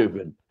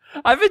stupid.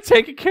 I've been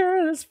taking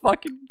care of this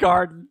fucking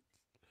garden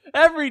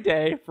every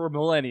day for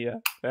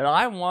millennia, and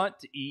I want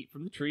to eat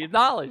from the tree of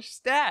knowledge.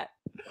 Stat.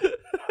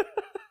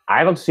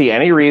 I don't see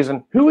any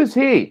reason. Who is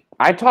he?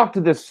 I talked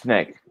to this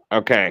snake.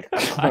 Okay.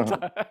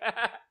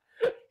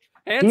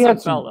 He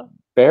had fella. some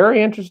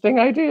very interesting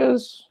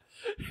ideas.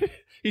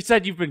 He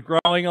said you've been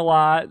growing a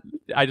lot.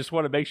 I just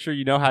want to make sure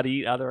you know how to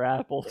eat other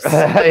apples.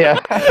 Yeah.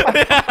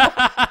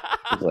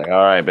 He's like,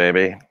 all right,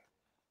 baby.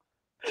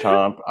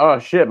 Chomp. Oh,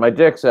 shit, my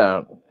dick's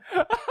out.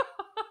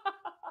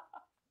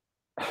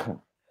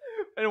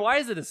 And why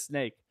is it a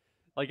snake?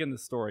 Like in the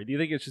story. Do you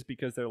think it's just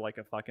because they're like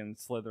a fucking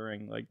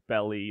slithering like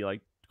belly,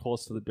 like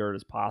close to the dirt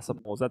as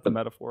possible? Is that the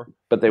metaphor?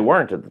 But they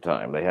weren't at the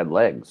time. They had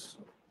legs.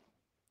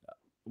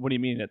 What do you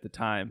mean at the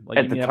time? Like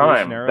at the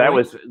time,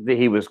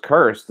 he was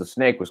cursed. The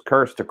snake was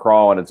cursed to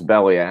crawl on its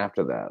belly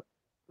after that.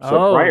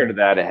 So prior to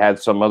that, it had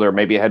some other.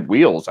 Maybe it had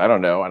wheels. I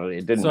don't know.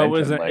 It didn't. So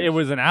it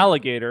was an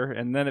alligator,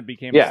 and then it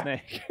became a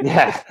snake.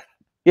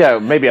 Yeah.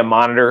 Maybe a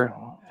monitor,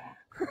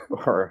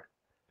 or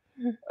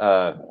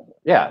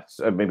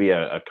maybe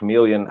a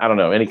chameleon. I don't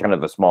know. Any kind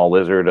of a small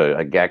lizard,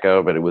 a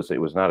gecko, but it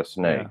was not a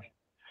snake. Yeah.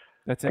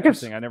 That's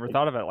interesting. I never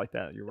thought of it like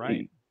that. You're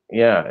right.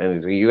 Yeah,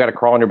 and you got to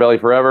crawl on your belly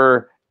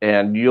forever.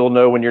 And you'll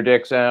know when your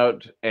dick's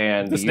out.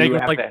 And the snake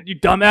was like, "You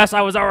dumbass!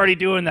 I was already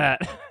doing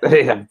that."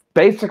 Yeah,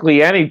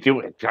 basically,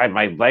 God,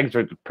 my legs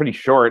are pretty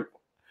short.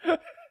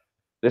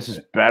 This is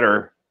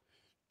better.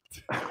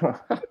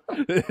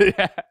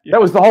 Yeah. That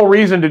was the whole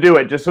reason to do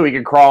it, just so he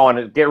could crawl on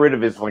it, get rid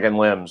of his fucking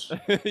limbs.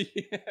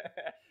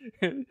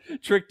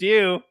 Tricked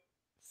you.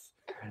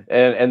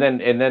 And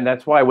then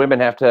that's why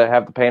women have to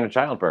have the pain of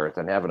childbirth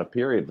and having a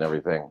period and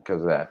everything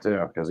because of that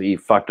too. Because he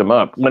fucked them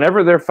up.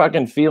 Whenever they're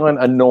fucking feeling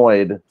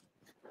annoyed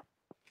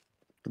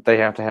that they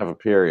have to have a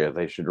period,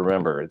 they should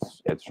remember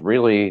it's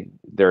really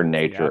their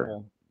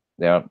nature.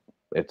 Yeah,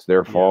 it's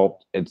their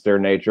fault. It's their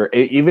nature.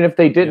 Even if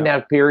they didn't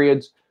have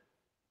periods,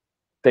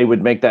 they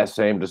would make that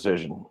same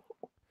decision.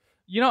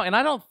 And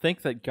I don't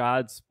think that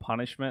God's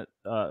punishment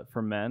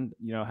for men,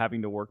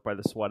 having to work by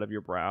the sweat of your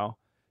brow,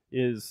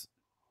 is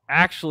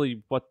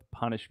actually what the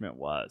punishment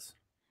was.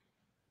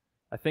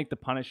 I think the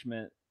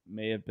punishment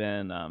may have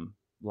been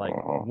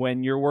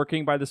when you're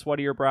working by the sweat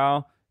of your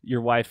brow,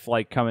 your wife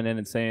like coming in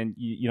and saying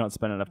you don't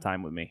spend enough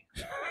time with me.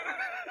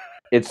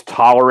 It's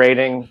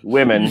tolerating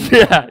women.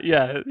 Yeah.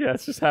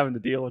 It's just having to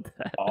deal with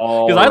that.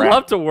 Because I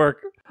love to work.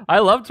 I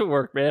love to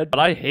work, man, but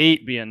I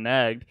hate being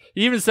nagged.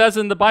 He even says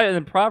in the Bible,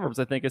 in Proverbs,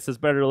 I think it says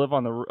better to live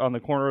on the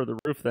corner of the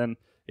roof than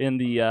in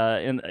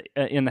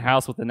the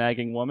house with a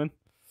nagging woman.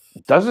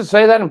 Does it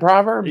say that in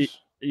Proverbs?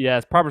 Yeah,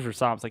 it's Proverbs or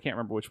Psalms. I can't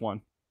remember which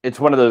one. It's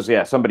one of those.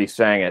 Yeah, somebody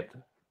sang it.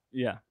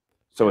 Yeah.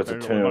 So it's a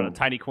tune. On a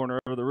tiny corner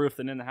over the roof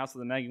than in the house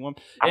with a nagging woman.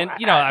 And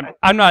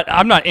I'm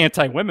not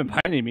anti-women by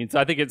any means.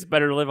 I think it's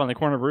better to live on the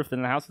corner of the roof than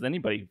in the house with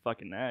anybody who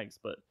fucking nags.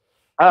 But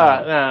no.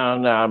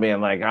 I mean,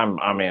 like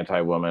I'm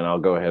anti-woman. I'll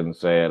go ahead and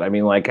say it. I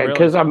mean, like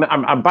because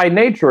I'm by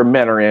nature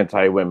men are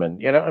anti-women.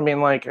 I mean,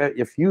 like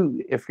if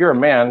you're a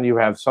man, you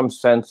have some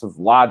sense of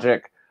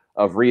logic,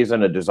 of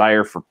reason, a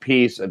desire for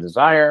peace, a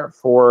desire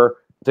for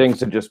things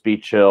to just be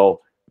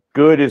chill.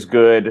 Good is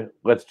good.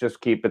 Let's just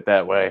keep it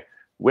that way.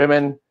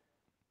 Women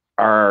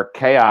are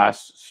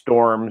chaos,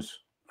 storms,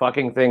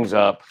 fucking things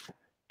up,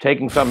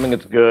 taking something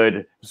that's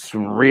good,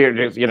 52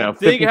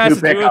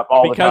 pickup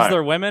all the time. Because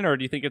they're women, or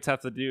do you think it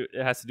has to do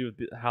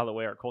with how the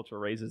way our culture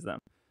raises them?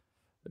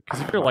 Because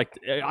if you're like,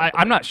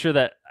 I'm not sure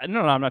that.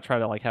 No, I'm not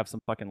trying to like have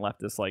some fucking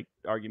leftist like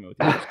argument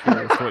with you. I'm just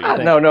curious what you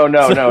think.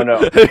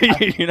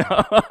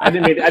 No. I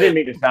didn't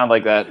mean to sound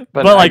like that.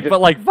 But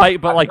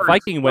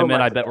Viking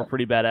women, I bet were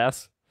pretty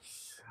badass.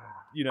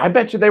 I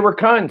bet you they were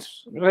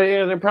cunts.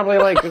 They're probably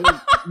like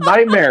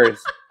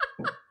nightmares.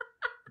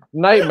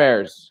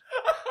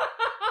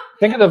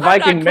 Think of the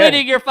Viking men.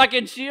 Cleaning your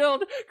fucking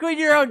shield. Clean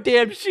your own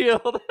damn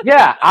shield.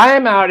 Yeah, I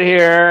am out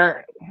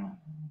here.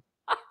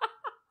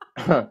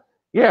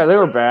 Yeah, they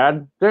were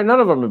bad. None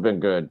of them have been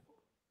good.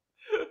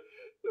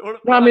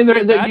 No, I mean,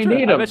 you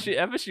need them.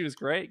 I bet she was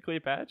great.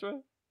 Cleopatra,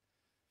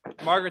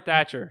 Margaret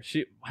Thatcher.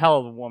 Hell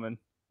of a woman.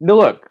 No,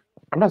 look.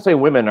 I'm not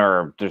saying women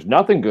there's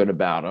nothing good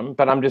about them,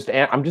 but I'm just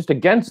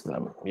against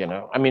them,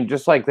 I mean,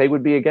 just like they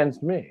would be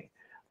against me.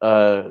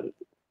 If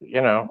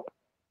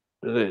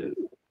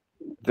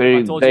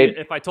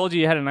I told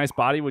you you had a nice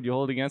body, would you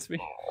hold it against me?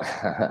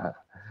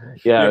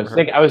 Yeah,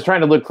 I was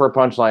trying to look for a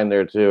punchline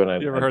there too.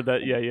 And you ever heard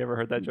that? Yeah, you ever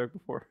heard that joke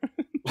before?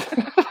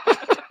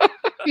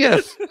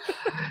 Yes.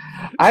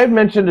 I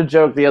mentioned a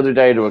joke the other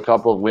day to a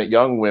couple of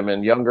younger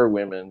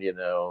women,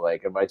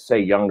 like if I say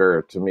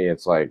younger, to me,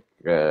 it's like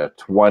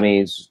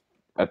 20s.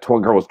 A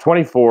girl was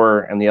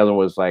 24 and the other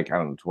was like, I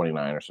don't know,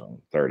 29 or something,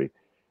 30.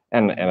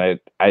 And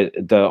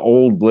the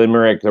old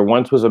limerick, there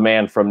once was a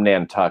man from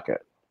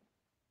Nantucket.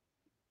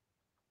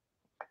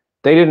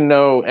 They didn't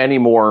know any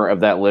more of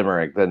that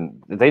limerick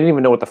than they didn't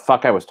even know what the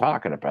fuck I was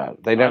talking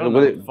about. They never know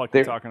what the fuck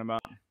you're talking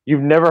about.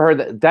 You've never heard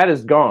that. That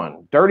is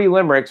gone. Dirty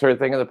limericks are a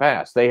thing of the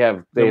past.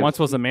 There once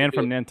was a man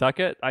from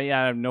Nantucket. I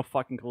have no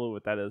fucking clue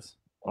what that is.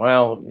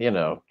 Well,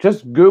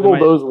 just Google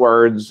those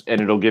words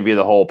and it'll give you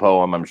the whole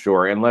poem, I'm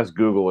sure. Unless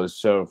Google is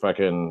so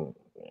fucking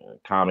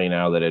commie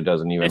now that it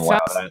doesn't even allow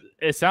that.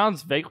 It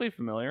sounds vaguely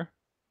familiar.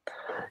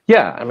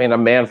 Yeah, I mean, a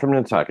man from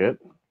Nantucket.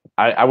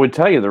 I would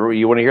tell you,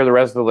 you want to hear the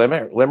rest of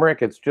the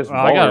limerick? It's just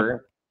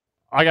vulgar.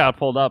 I got it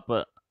pulled up,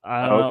 but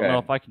I don't know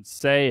if I can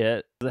say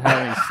it. Does it have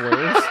any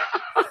slurs?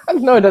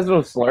 No, it doesn't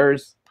have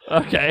slurs.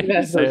 Okay,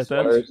 you say it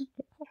then.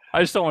 I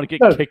just don't want to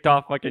get kicked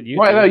off like a YouTube.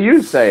 Why, no,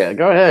 you say it.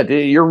 Go ahead.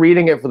 You're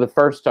reading it for the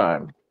first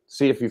time.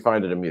 See if you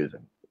find it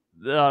amusing.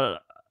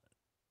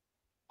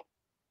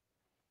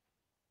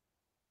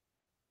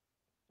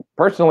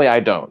 Personally, I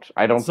don't.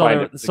 I don't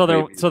find it. So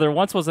there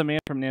once was a man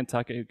from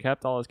Nantucket who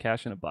kept all his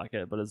cash in a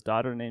bucket, but his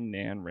daughter named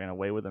Nan ran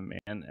away with a man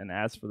and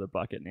asked for the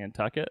bucket.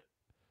 Nantucket.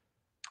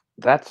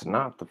 That's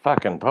not the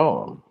fucking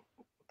poem.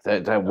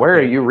 Where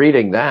are you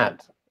reading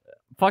that?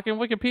 Fucking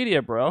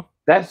Wikipedia, bro.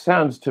 That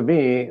sounds to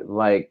me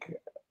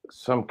like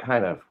some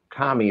kind of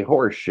commie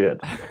horse shit.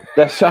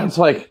 That sounds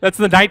like that's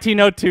the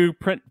 1902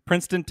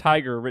 Princeton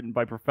Tiger, written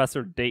by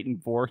Professor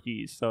Dayton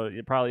Voorhees. So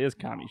it probably is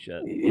commie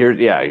shit.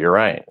 You're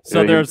right.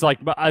 So there's like,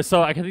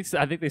 so I think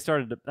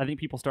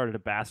people started to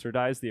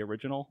bastardize the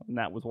original, and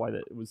that was why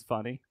it was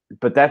funny.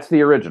 But that's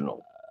the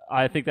original.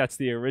 I think that's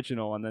the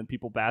original, and then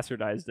people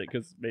bastardized it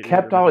because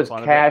kept all his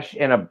cash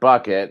in a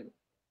bucket,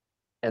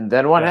 and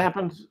then what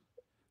happens?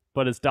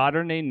 But his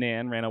daughter named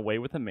Nan ran away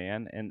with a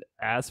man and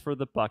asked for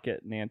the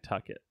bucket.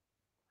 Nantucket.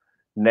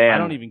 Nan, I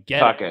don't even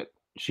get it.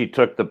 She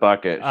took the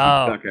bucket.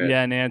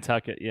 Yeah,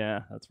 Nantucket.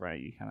 Yeah, that's right.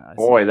 You kind of.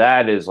 Boy,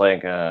 that is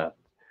like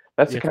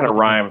that's the kind of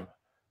rhyme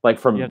like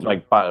from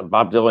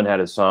Bob Dylan had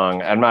his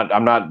song. I'm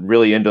not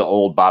really into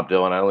old Bob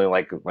Dylan. I only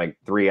like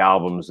 3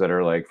 albums that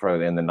are like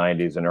from in the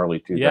 90s and early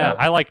 2000s. Yeah,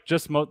 I like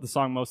just the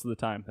song most of the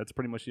time. That's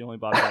pretty much the only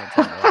Bob Dylan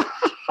song I like.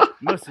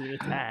 Most of the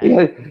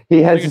time.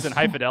 He has it's in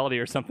High Fidelity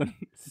or something.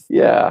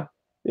 Yeah.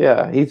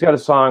 He's got a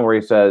song where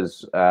he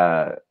says,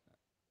 I'm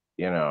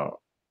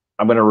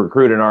going to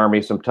recruit an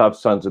army, some tough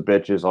sons of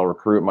bitches. I'll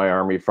recruit my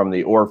army from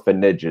the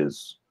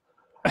orphanages.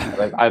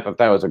 I thought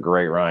that was a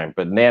great rhyme.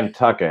 But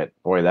Nantucket,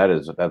 boy,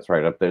 that's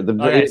right up there.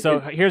 Okay, so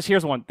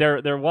here's one.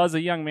 There was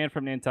a young man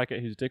from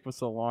Nantucket whose dick was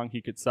so long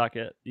he could suck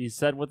it. He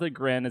said with a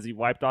grin as he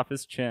wiped off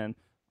his chin,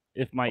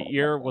 "If my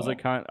ear was a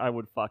cunt, I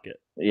would fuck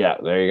it." Yeah,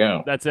 there you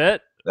go. That's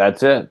it.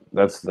 That's it.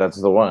 That's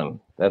the one.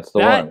 That's the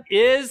one. That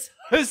is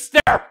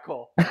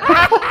hysterical.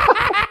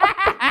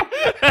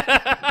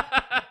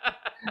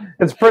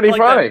 It's pretty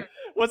funny.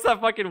 What's that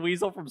fucking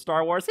weasel from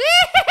Star Wars?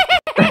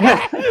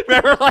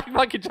 Remember, like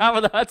fucking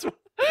Jabba the Hutt?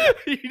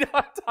 You know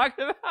what I'm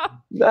talking about?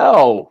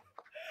 No.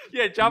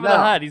 Yeah, Jabba the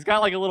Hutt. He's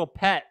got like a little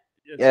pet.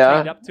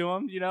 Chained up to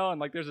him, and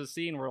like there's a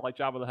scene where like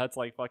Jabba the Hutt's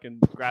like fucking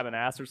grabbing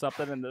ass or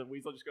something, and the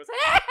weasel just goes.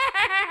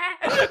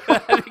 I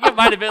think it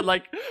might have been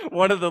like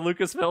one of the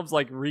Lucasfilms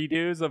like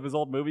redos of his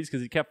old movies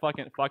because he kept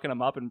fucking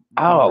him up and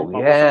going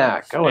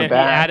back. He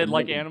added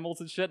like animals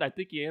and shit. I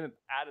think he added.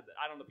 I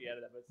don't know if he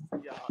added that,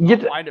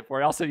 but I'll find it for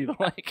you. I'll send you the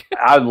link.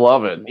 I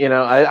love it.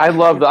 I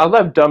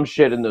love dumb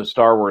shit in those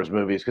Star Wars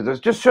movies because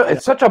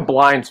it's such a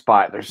blind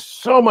spot. There's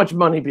so much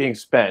money being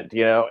spent,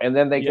 and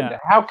then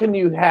how can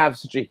you have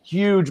such a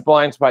huge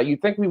blind spot? You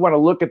think we want to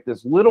look at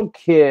this little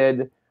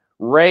kid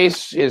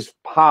race his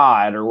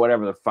pod or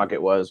whatever the fuck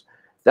it was.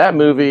 That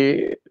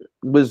movie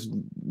was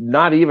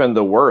not even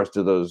the worst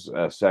of those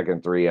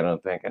second 3, I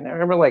don't think. And I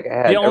remember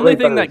the only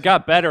thing that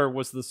got better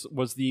was the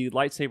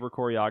lightsaber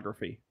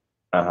choreography.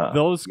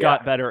 Those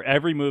got better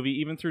every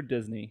movie, even through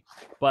Disney.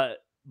 But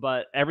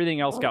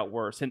everything else got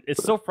worse, and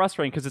it's so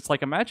frustrating because it's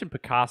like imagine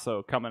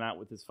Picasso coming out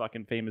with his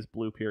fucking famous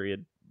blue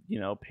period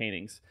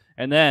paintings,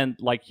 and then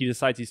like he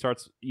decides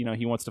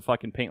he wants to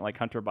fucking paint like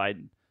Hunter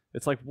Biden.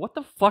 It's like, what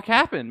the fuck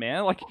happened,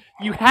 man? Like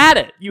you had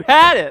it.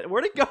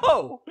 Where'd it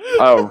go?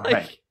 Oh, like,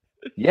 right.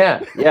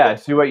 Yeah, I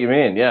see what you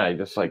mean. Yeah, you're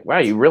just like, wow,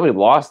 you really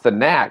lost the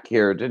knack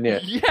here, didn't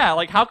you? Yeah,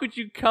 like how could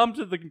you come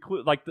to the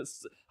conclusion like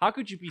this? How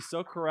could you be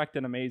so correct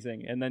and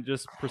amazing and then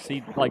just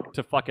proceed like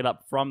to fuck it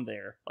up from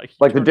there?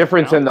 Like the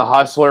difference in The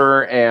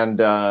Hustler and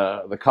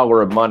The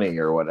Color of Money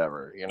or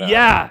whatever,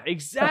 Yeah,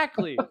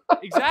 exactly.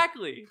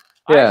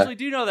 I actually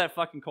do know that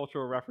fucking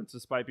cultural reference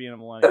despite being a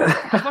millennial.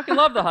 I fucking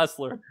love The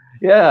Hustler.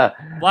 Yeah.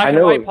 Black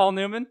and white Paul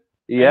Newman.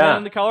 Yeah. And then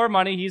in The Color of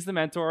Money, he's the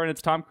mentor and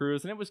it's Tom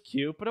Cruise and it was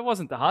cute, but it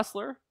wasn't The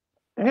Hustler.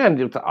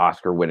 And it's an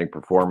Oscar-winning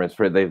performance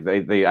for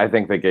I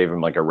think they gave him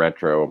like a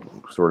retro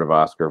sort of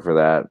Oscar for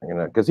that,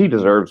 because he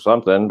deserves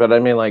something. But I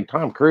mean, like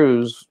Tom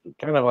Cruise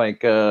kind of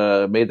like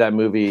made that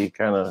movie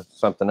kind of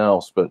something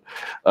else. But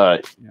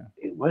and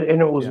it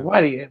was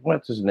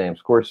what's his name?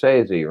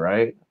 Scorsese,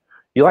 right?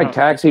 You like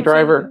Taxi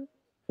Driver?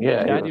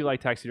 Yeah, I do like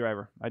Taxi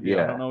Driver. I do.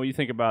 Yeah. I don't know what you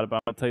think about it,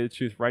 but I'll tell you the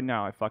truth right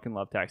now. I fucking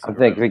love Taxi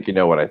Driver. I think you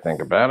know what I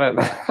think about it.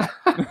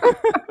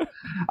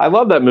 I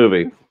love that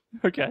movie.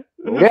 Okay.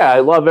 Yeah,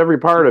 I love every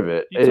part of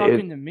it. You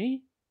talking to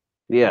me?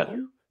 Yeah.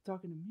 You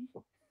talking to me?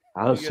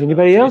 I don't see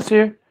anybody else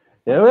here.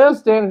 Nobody else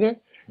standing here.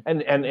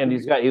 And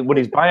he's got when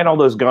he's buying all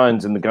those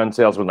guns, and the gun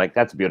salesman like,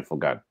 that's a beautiful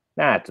gun.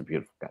 Nah, it's a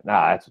beautiful gun.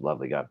 Nah, that's a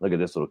lovely gun. Look at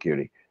this little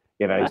cutie.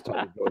 He's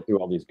going through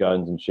all these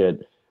guns and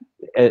shit.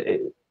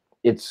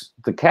 it's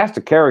the cast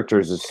of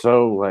characters is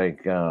so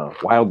like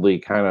wildly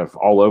kind of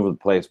all over the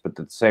place, but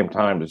at the same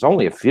time, there's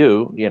only a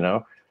few, you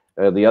know.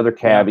 The other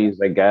cabbies,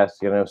 I guess,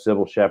 you know,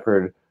 Sybil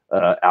Shepherd,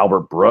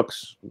 Albert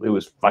Brooks, who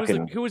was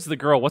fucking. Who was the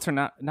girl? What's her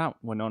not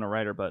Winona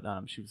Ryder, but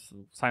she was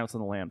Silence of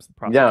the Lambs.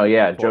 No,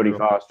 yeah, Jodie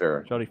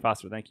Foster. Jodie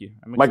Foster, thank you.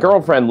 My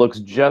girlfriend looks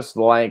just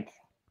like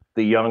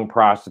the young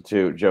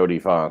prostitute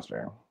Jodie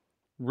Foster.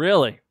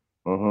 Really?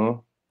 Mm-hmm.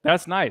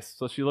 That's nice.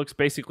 So she looks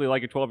basically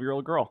like a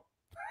 12-year-old girl.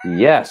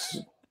 Yes.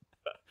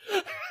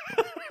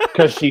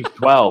 Because she's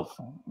 12.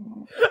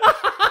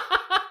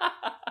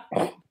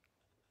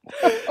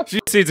 She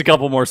needs a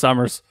couple more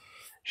summers.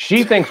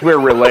 She thinks we're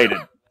related.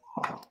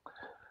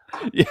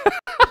 Yeah.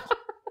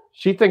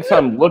 She thinks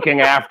I'm looking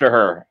after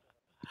her.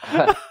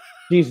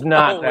 She's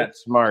not that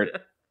smart.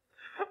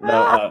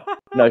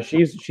 No,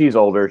 she's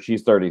older.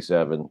 She's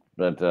 37,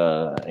 but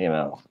you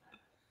know,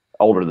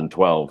 older than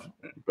 12,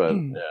 but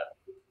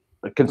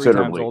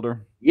considerably 3 times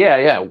older.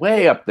 Yeah,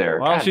 way up there.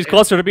 Well, God, she's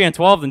closer to being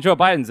 12 than Joe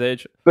Biden's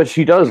age. But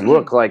she does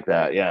look like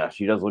that. Yeah,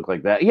 she does look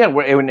like that. Yeah,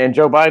 and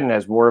Joe Biden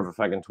has more of a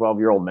fucking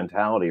 12-year-old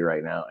mentality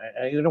right now.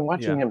 And, you know,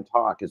 watching him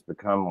talk has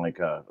become like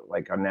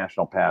a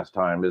national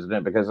pastime, isn't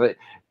it? Because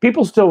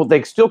people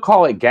still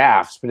call it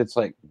gaffes, but it's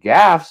like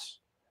gaffes.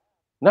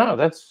 No,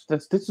 this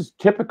is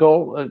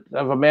typical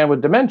of a man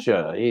with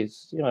dementia.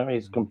 He's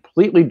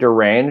completely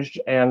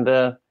deranged, and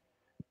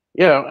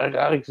you know,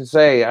 I like to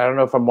say, I don't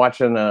know if I'm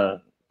watching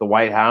the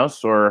White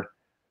House or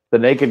The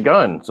Naked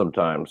Gun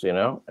sometimes, you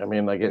know? I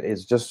mean, like,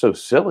 it's just so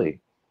silly.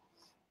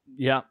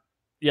 Yeah.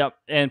 Yep.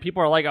 And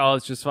people are like, oh,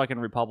 it's just fucking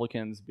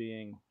Republicans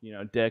being, you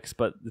know, dicks.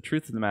 But the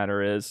truth of the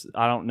matter is,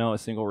 I don't know a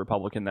single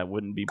Republican that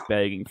wouldn't be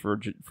begging for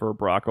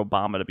Barack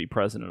Obama to be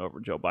president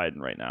over Joe Biden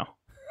right now.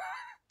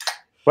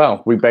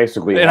 Well, we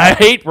basically... And I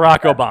hate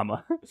Barack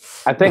Obama.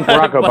 I think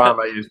Barack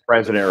Obama is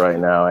president right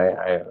now.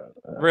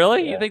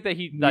 Really? Yeah. You think that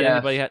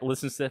anybody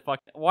listens to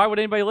Why would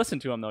anybody listen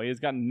to him, though?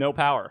 He's got no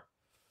power.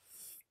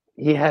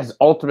 He has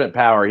ultimate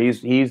power.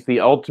 He's the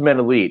ultimate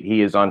elite.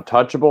 He is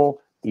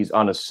untouchable. He's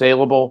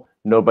unassailable.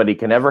 Nobody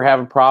can ever have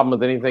a problem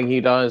with anything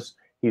he does.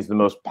 He's the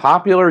most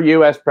popular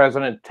U.S.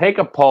 president. Take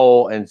a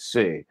poll and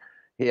see.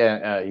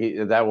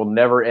 That will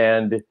never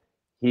end.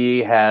 He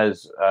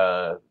has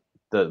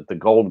the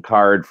gold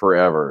card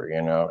forever,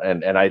 you know.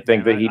 And I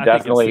think that he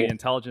definitely... think it's the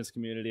intelligence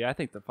community. I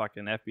think the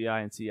fucking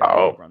FBI and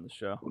CIA run the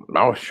show.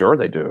 Oh, sure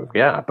they do.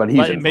 Yeah, but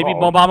maybe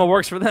Obama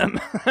works for them.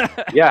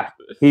 Yeah,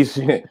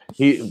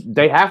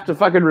 they have to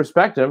fucking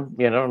respect him,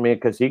 you know what I mean,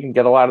 because he can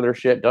get a lot of their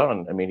shit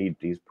done. I mean,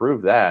 he's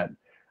proved that.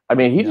 I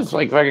mean, he just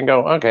like fucking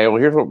go, okay,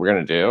 well, here's what we're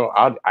gonna do.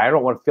 I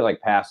don't want to feel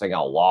like passing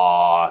a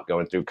law,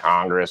 going through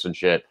Congress and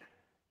shit.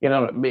 You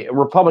know,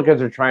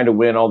 Republicans are trying to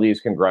win all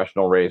these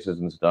congressional races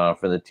and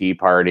stuff, and the Tea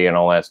Party and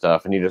all that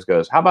stuff. And he just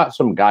goes, how about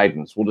some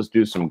guidance? We'll just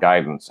do some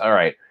guidance. All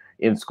right,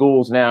 in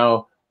schools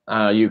now,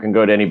 you can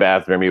go to any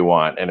bathroom you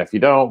want, and if you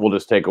don't, we'll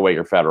just take away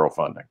your federal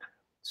funding.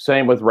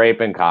 Same with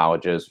rape in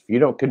colleges. If you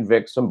don't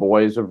convict some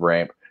boys of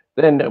rape,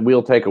 then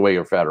we'll take away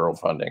your federal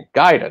funding.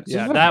 Guidance.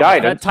 Yeah,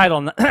 that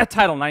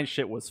Title IX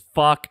shit was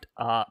fucked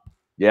up.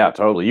 Yeah,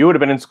 totally. You would have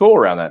been in school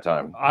around that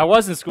time. I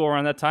was in school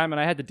around that time, and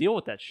I had to deal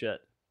with that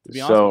shit. To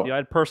be honest with you, I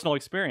had personal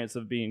experience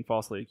of being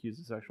falsely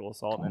accused of sexual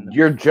assault. And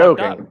you're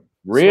joking.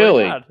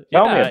 Really?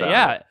 Tell me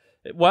about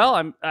it.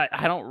 Well,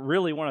 I don't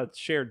really want to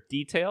share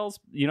details,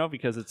 you know,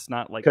 because it's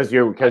not like because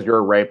you're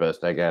a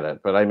rapist. I get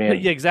it, but I mean,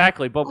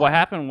 exactly. But what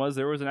happened was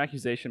there was an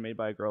accusation made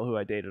by a girl who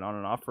I dated on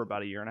and off for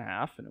about 1.5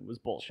 years, and it was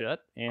bullshit.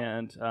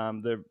 And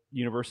the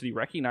university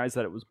recognized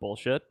that it was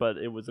bullshit, but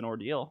it was an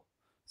ordeal.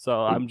 So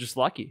I'm just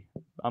lucky.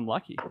 I'm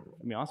lucky.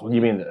 To be honest with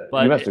you. You mean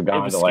you must have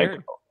gone to like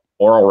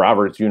Oral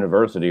Roberts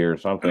University or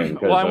something?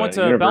 Well, I went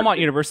to Belmont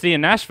University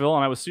in Nashville,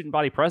 and I was student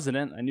body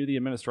president. I knew the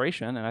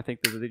administration, and I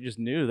think that they just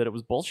knew that it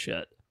was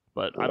bullshit.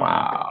 But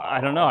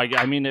I don't know.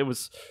 I mean,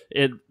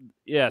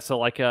 yeah. So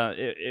like,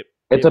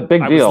 it's a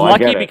big deal.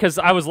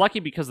 I was lucky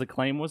because the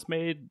claim was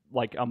made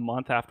like a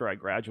month after I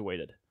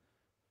graduated.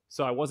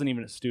 So I wasn't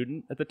even a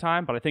student at the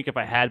time. But I think if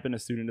I had been a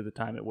student at the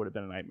time, it would have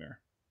been a nightmare.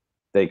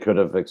 They could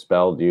have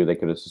expelled you. They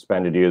could have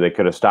suspended you. They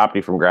could have stopped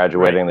you from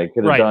graduating. Right. They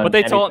could have done. But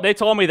they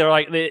told me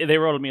they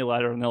wrote me a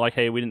letter and they're like,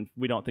 hey, we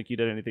don't think you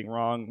did anything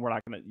wrong. We're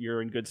not gonna.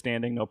 You're in good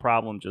standing. No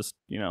problem. Just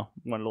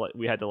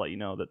we had to let you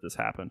know that this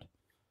happened.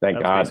 Thank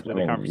God. The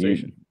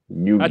conversation.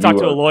 I talked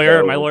to a lawyer,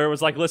 and my lawyer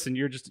was like, "Listen,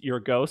 you're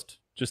a ghost.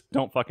 Just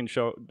don't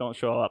show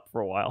up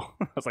for a while."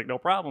 I was like, "No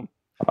problem."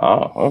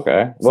 Oh,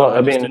 okay. So well,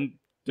 I mean,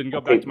 didn't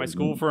go back to my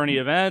school for any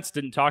events.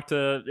 Didn't talk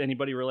to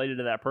anybody related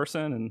to that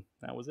person, and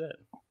that was it.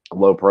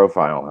 Low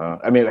profile, huh?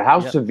 I mean, how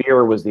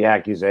severe was the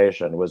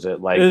accusation? Was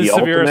it like the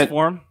severest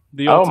form?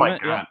 The ultimate? Oh my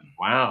God! Yeah.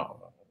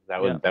 Wow,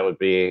 that would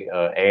be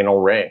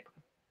anal rape.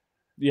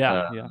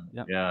 Yeah.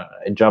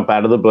 Jump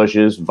out of the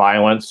bushes,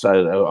 violence,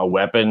 a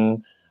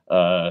weapon.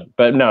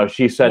 But no,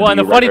 she said. Well, and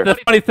the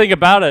funny thing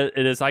about it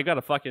is, I got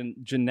a fucking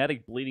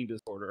genetic bleeding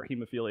disorder,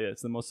 hemophilia.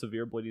 It's the most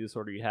severe bleeding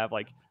disorder you have.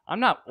 Like, I'm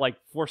not like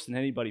forcing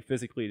anybody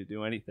physically to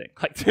do anything.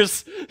 Like,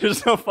 there's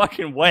no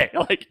fucking way.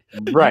 Like,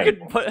 right?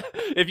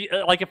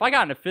 If I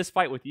got in a fist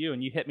fight with you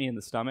and you hit me in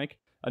the stomach,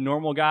 a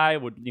normal guy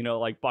would,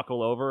 like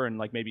buckle over and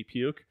like maybe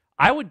puke.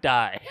 I would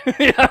die.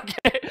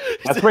 Okay.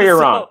 That's where you're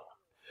wrong.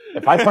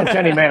 If I punch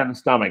any man in the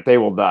stomach, they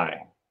will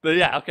die. But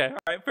yeah, okay, all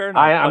right, fair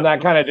enough. I'm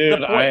that kind of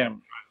dude. I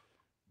am.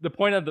 The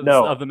point of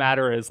the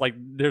matter is like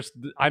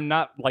I'm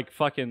not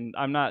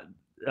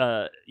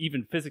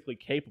even physically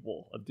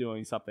capable of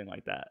doing something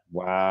like that.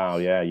 Wow,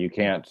 yeah, you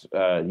can't.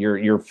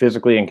 You're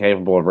physically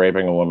incapable of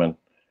raping a woman.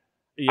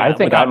 Yeah, I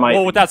think I might.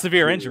 Well, without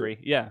severe injury,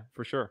 yeah,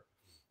 for sure.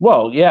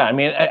 Well, yeah, I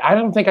mean, I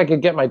don't think I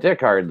could get my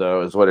dick hard,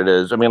 though, is what it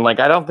is. I mean, like,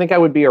 I don't think I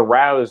would be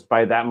aroused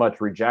by that much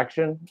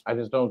rejection. I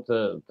just don't,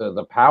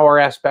 the power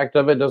aspect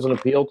of it doesn't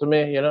appeal to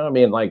me, I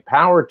mean, like,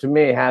 power to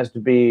me has to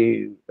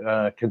be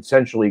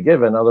consensually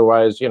given.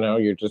 Otherwise,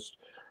 you're just,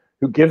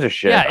 who gives a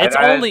shit? Yeah,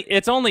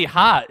 it's only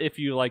hot if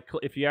you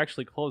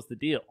actually close the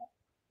deal.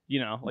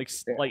 Like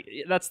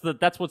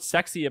that's what's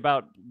sexy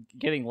about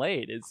getting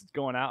laid, is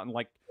going out and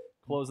like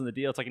closing the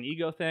deal. It's like an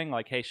ego thing,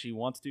 like, hey, she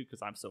wants to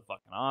because I'm so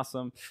fucking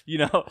awesome.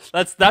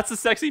 That's the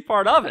sexy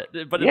part of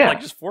it. But like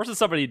just forcing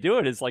somebody to do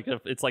it is like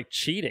it's like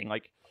cheating.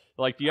 Like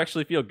do you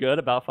actually feel good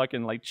about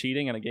fucking like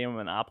cheating in a game of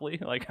Monopoly?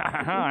 Like,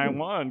 I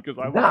won because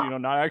I was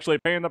not actually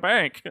paying the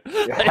bank.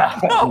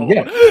 Like, no.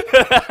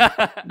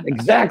 Yeah.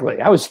 Exactly.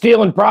 I was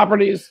stealing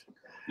properties.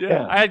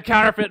 Yeah. I had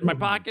counterfeit in my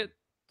pocket.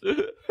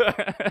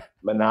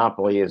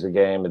 Monopoly is a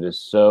game that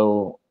is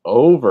so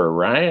over,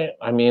 right?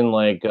 I mean,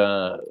 like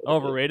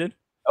overrated.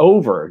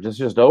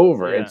 Just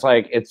over. Yeah.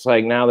 It's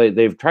like now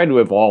they've tried to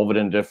evolve it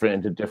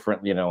into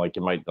different,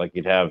 like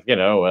you'd have,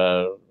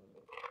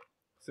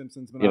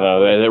 Simpsons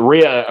Monopoly.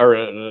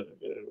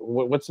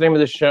 What's the name of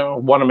this show?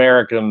 One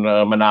American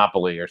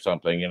Monopoly or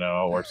something,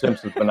 or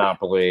Simpsons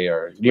Monopoly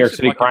or New York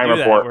City Crime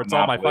Report. Where it's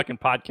all my fucking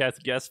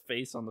podcast guest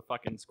face on the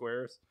fucking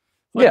squares.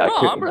 Like, yeah,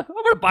 I'm gonna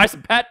buy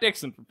some Pat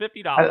Dixon for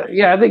 $50.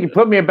 Yeah, I think you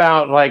put me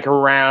about like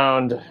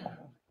around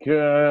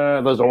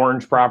those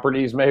orange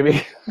properties,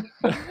 maybe.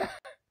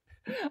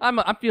 I'm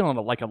feeling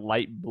like a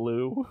light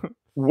blue.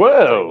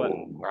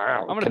 Whoa!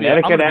 Wow. I'm gonna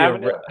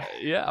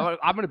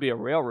be a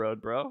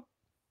railroad, bro.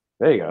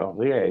 There you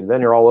go. Yeah, then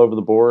you're all over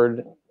the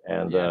board,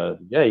 and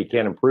you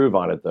can't improve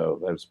on it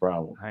though. That's the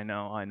problem. I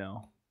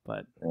know,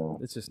 but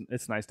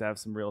it's nice to have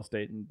some real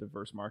estate in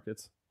diverse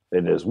markets.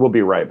 It is. We'll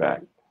be right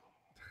back.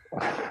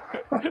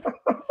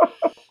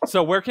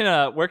 So where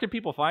can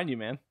people find you,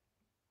 man?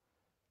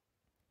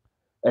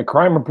 At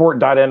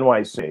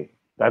crimereport.nyc.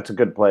 That's a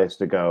good place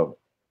to go.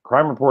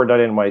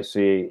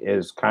 crimereport.nyc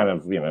is kind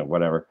of,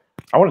 whatever.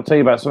 I want to tell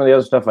you about some of the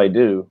other stuff I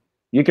do.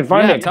 You can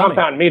find me at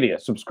Compound Media.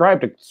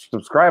 Subscribe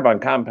on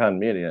Compound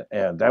Media,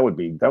 and that would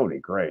be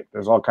great.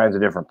 There's all kinds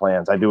of different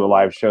plans. I do a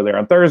live show there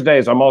on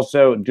Thursdays. I'm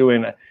also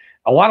doing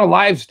a lot of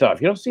live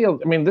stuff. You don't see,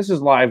 this is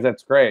live.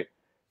 That's great.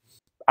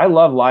 I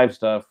love live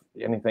stuff.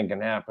 Anything can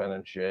happen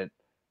and shit.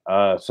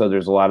 So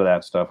there's a lot of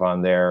that stuff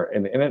on there,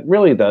 and it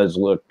really does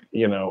look,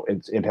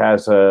 it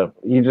has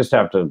you just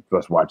have to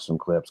just watch some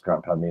clips.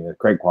 Compound Media,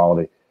 great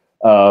quality.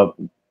 I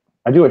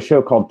do a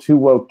show called Too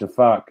Woke to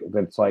Fuck.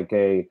 That's like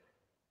a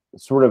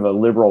sort of a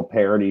liberal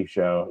parody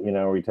show,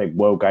 where you take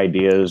woke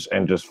ideas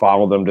and just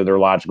follow them to their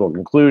logical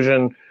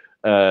conclusion.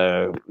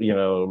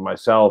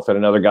 Myself and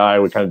another guy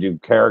would kind of do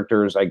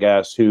characters, I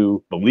guess,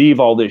 who believe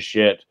all this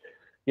shit,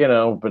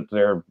 but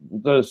they're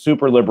the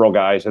super liberal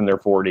guys in their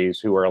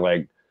 40s who are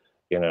like,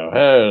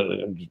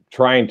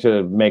 trying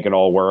to make it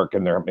all work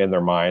in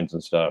their minds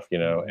and stuff,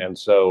 And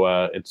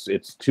so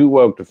it's Too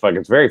Woke to Fuck.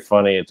 It's very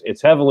funny.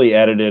 It's heavily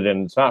edited,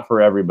 and it's not for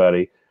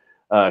everybody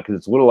because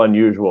it's a little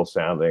unusual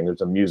sounding.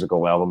 There's a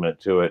musical element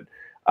to it,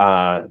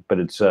 but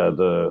it's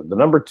the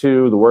number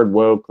 2, the word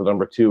woke, the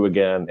number 2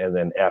 again, and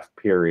then F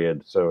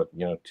period. So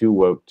Too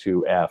Woke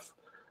to F,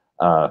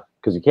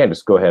 because you can't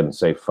just go ahead and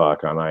say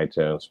fuck on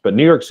iTunes. But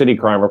New York City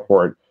Crime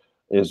Report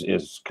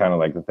is kind of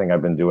like the thing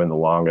I've been doing the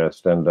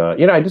longest. And,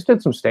 I just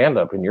did some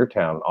stand-up in your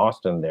town,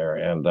 Austin there.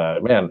 And,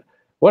 man,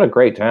 what a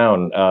great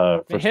town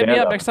for stand-up. Hit me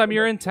up next time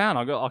you're in town.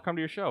 I'll come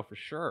to your show for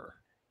sure.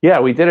 Yeah,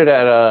 we did it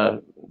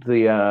at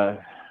the...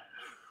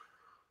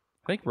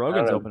 I think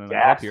Rogan's opening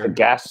up here.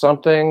 Gas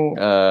company.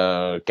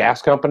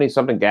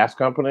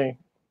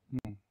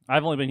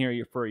 I've only been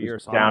here for a year,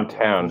 so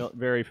downtown. I'm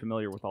very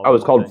familiar with all. Oh,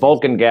 it's called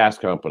Vulcan Gas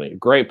Company.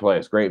 Great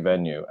place, great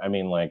venue. I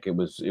mean, like it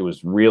was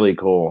really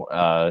cool.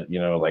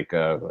 Like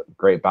a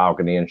great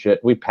balcony and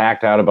shit. We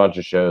packed out a bunch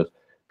of shows.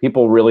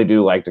 People really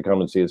do like to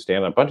come and see the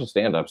stand-up. A bunch of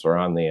stand-ups are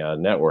on the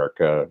network.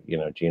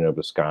 Gino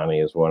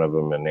Biscani is one of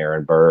them, and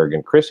Aaron Berg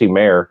and Chrissy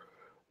Mayer,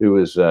 who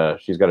is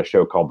she's got a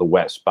show called The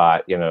Wet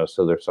Spot.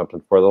 So there's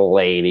something for the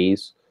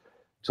ladies.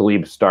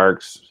 Talib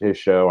Starks, his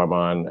show I'm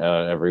on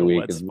every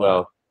week as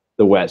well.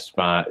 The Wet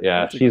Spot,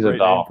 yeah, she's a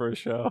doll for a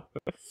show.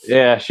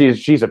 Yeah,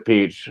 she's a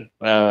peach,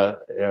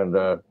 and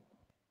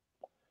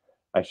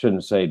I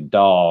shouldn't say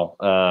doll.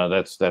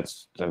 That's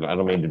I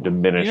don't mean to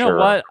diminish her.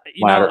 What?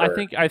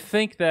 I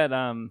think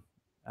that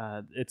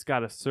it's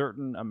got a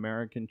certain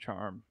American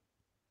charm.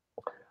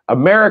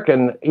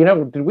 American,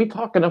 did we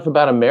talk enough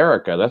about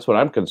America? That's what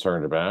I'm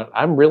concerned about.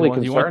 I'm really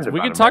concerned about. We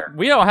can talk.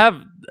 We don't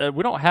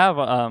have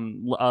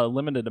a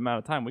limited amount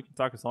of time. We can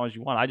talk as long as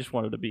you want. I just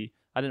wanted to be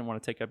I didn't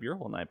want to take up your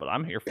whole night, but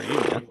I'm here for you,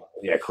 man.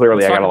 Yeah,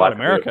 clearly Let's I got a lot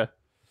about America.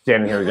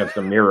 Standing here against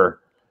a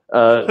mirror.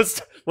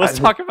 Let's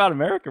talk about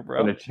America,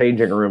 bro. In a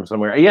changing room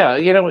somewhere. Yeah,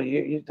 you know,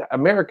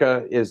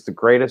 America is the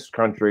greatest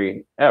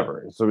country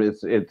ever. So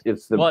it's the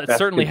well, it best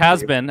certainly country.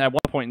 has been at one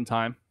point in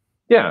time.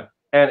 Yeah,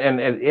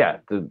 and yeah,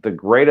 the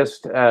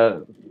greatest.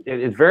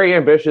 It's very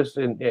ambitious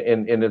in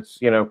its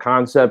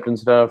concept and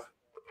stuff.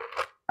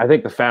 I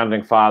think the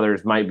founding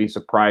fathers might be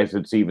surprised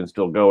it's even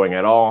still going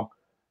at all.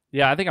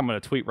 Yeah, I think I'm going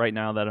to tweet right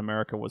now that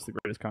America was the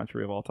greatest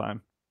country of all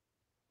time.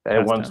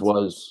 It once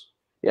was.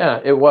 Yeah,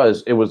 it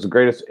was. It was the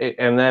greatest.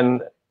 And then,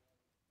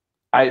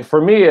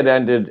 for me, it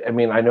ended. I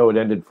mean, I know it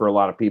ended for a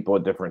lot of people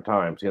at different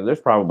times.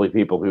 There's probably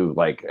people who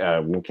like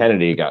when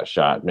Kennedy got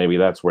shot. Maybe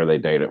that's where they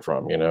date it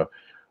from.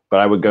 But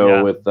I would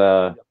go with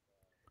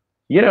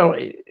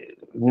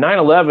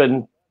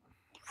 9/11.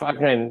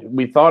 Fucking,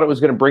 we thought it was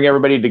going to bring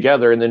everybody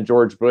together, and then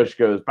George Bush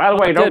goes, by the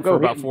way, don't go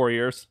for about 4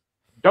 years.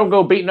 Don't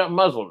go beating up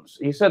Muslims.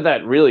 He said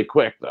that really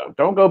quick, though.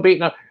 Don't go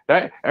beating up.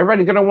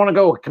 Everybody's going to want to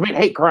go commit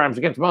hate crimes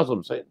against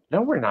Muslims.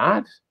 No, we're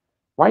not.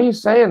 Why are you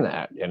saying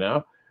that?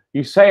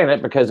 You're saying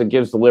it because it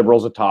gives the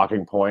liberals a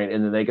talking point,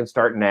 and then they can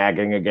start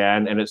nagging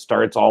again, and it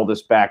starts all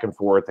this back and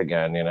forth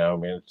again. I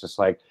mean, it's just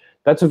like,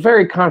 that's a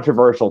very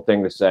controversial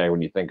thing to say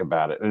when you think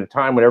about it. At a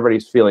time when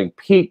everybody's feeling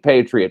peak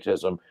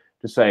patriotism,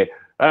 to say,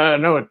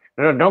 no,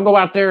 don't go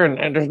out there,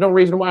 and there's no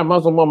reason why a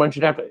Muslim woman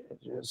should have to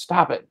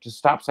stop it. Just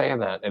stop saying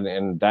that.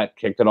 And that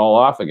kicked it all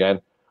off again.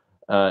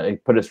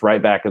 It put us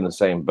right back in the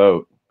same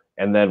boat.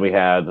 And then we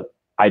had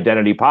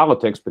identity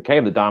politics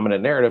became the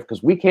dominant narrative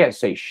because we can't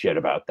say shit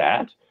about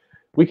that.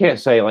 We can't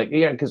say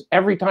because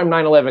every time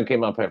 9/11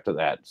 came up after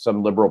that,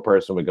 some liberal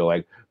person would go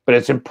like, but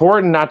it's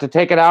important not to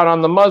take it out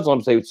on the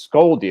Muslims. They would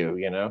scold you,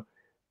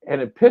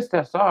 and it pissed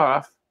us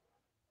off.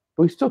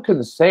 We still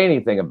couldn't say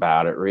anything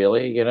about it,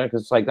 really,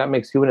 because it's like that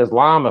makes you an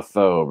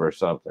Islamophobe or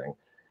something.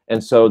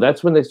 And so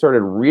that's when they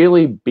started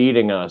really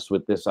beating us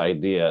with this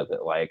idea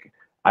that like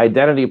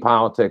identity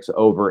politics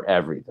over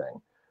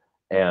everything.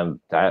 And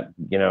that,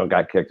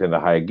 got kicked into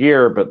high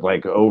gear. But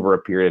like over a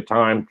period of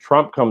time,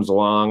 Trump comes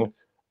along,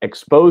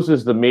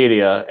 exposes the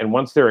media, and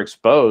once they're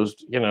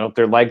exposed,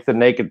 they're like the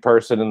naked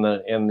person in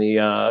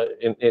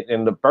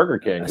the Burger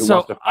King who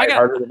wants to fight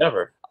harder than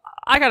ever.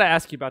 I got to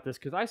ask you about this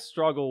because I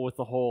struggle with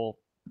the whole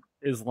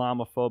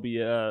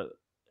Islamophobia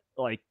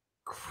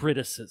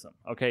criticism.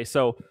 Okay,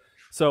 so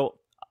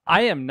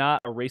I am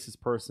not a racist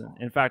person.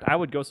 In fact, I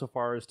would go so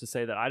far as to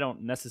say that I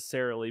don't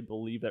necessarily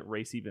believe that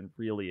race even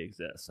really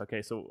exists.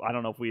 Okay, so I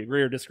don't know if we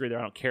agree or disagree there.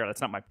 I don't care.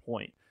 That's not my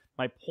point.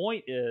 My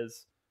point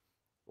is,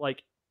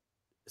 like,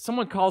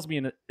 someone calls me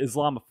an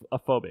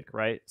Islamophobic,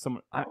 right?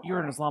 You're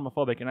an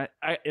Islamophobic,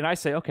 and I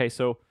say, okay,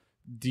 so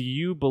do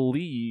you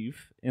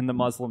believe in the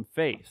Muslim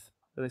faith?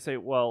 And they say,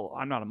 well,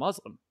 I'm not a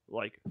Muslim.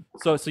 Like,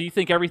 so you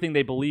think everything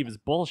they believe is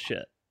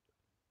bullshit?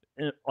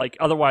 And, like,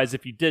 otherwise,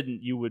 if you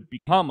didn't, you would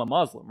become a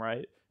Muslim,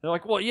 right? They're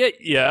like, well,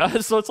 yeah.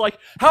 So it's like,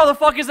 how the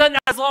fuck is that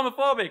not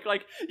Islamophobic?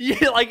 Like,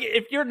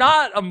 if you're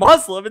not a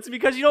Muslim, it's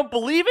because you don't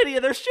believe any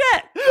of their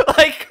shit.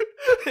 Like,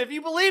 if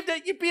you believed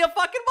it, you'd be a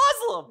fucking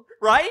Muslim,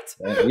 right?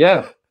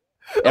 Yeah.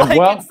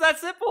 Like, it's that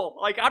simple.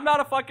 Like, I'm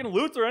not a fucking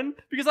Lutheran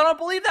because I don't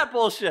believe that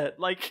bullshit.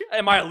 Like,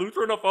 am I a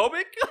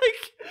Lutheranophobic?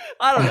 Like,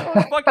 I don't know.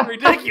 It's fucking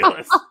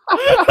ridiculous.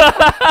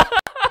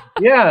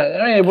 Yeah,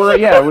 I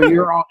mean,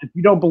 you're all, if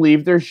you don't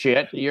believe their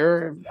shit,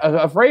 you're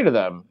afraid of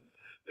them.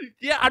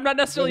 Yeah, I'm not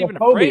necessarily even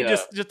afraid,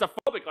 just a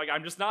phobic. Like,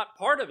 I'm just not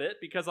part of it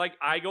because, like,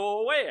 I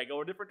go away. I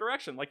go a different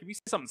direction. Like, if you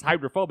say something's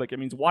hydrophobic, it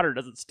means water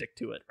doesn't stick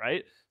to it,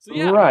 right? So,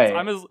 yeah, right.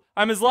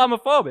 I'm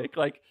Islamophobic.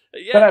 Like,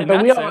 yeah, in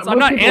that sense. I'm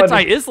not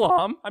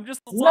anti-Islam. I'm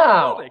just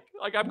Islamophobic.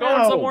 Like, I'm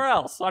going somewhere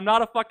else. I'm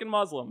not a fucking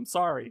Muslim.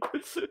 Sorry.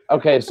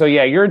 Okay, so,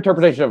 yeah, your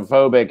interpretation of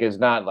phobic is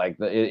not like,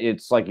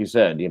 it's like you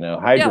said,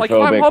 hydrophobic. Yeah, like,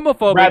 if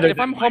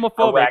I'm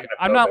homophobic,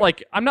 I'm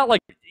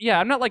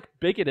not like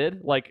bigoted.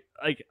 Like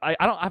I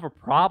don't have a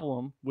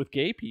problem with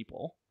gay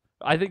people.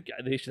 I think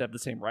they should have the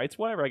same rights.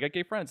 Whatever. I got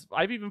gay friends.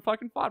 I've even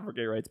fucking fought for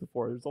gay rights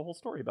before. There's a whole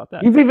story about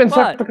that. You've even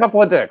sucked a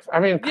couple of dicks. I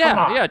mean, come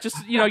on. Yeah.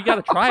 Just you got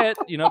to try it,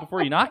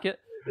 before you knock it.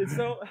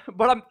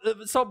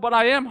 But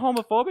I am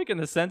homophobic in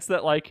the sense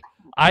that like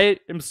I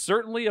am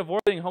certainly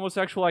avoiding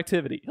homosexual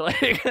activity.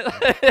 Like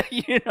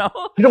you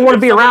don't want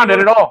to be around it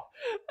at all.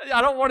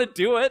 I don't want to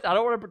do it. I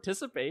don't want to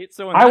participate.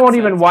 So I won't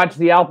even watch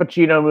the Al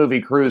Pacino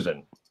movie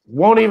Cruising.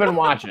 Won't even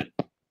watch it.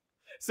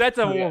 Scent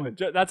of a woman.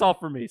 That's all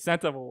for me.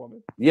 Scent of a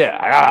woman.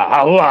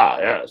 Yeah.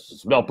 Yes.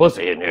 Smell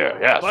pussy in here.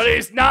 Yes. But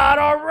he's not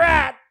a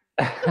rat.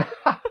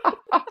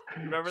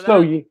 Remember that?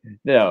 So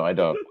no, I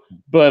don't.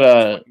 But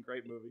a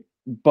great movie.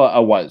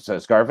 But what? So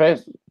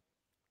Scarface?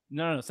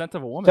 No. Scent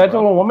of a Woman. Scent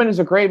of a Woman is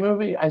a great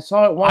movie. I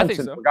saw it once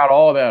and forgot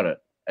all about it.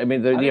 I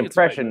mean, the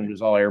impression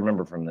is all I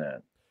remember from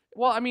that.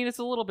 Well, I mean, it's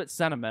a little bit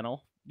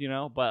sentimental,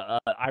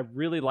 but I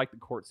really like the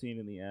court scene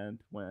in the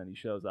end when he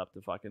shows up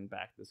to fucking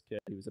back this kid.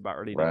 He was about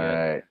ready to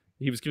get.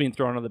 He was getting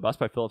thrown under the bus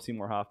by Philip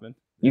Seymour Hoffman.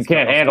 You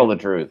can't handle the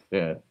truth.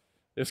 Yeah.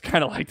 It's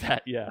kind of like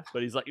that, yeah.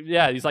 But he's like,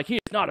 he's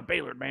not a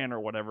Baylor man or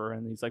whatever,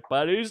 and he's like,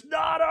 but he's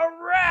not a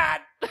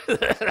rat.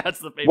 That's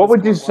the famous. What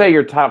would you say line.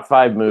 your top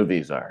 5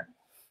 movies are?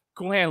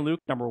 Cool Hand Luke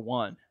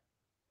 #1.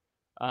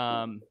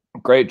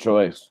 Great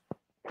choice.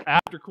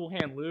 After Cool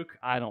Hand Luke,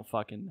 I don't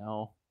fucking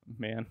know,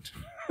 man.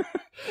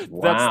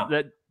 Wow.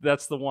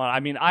 That's the one.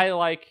 I mean, I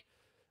like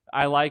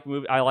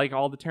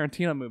all the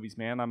Tarantino movies,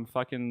 man. I'm a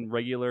fucking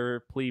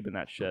regular plebe in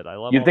that shit. I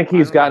love. You think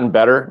he's gotten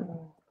better?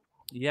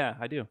 Yeah,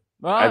 I do.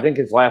 Well, I think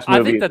his last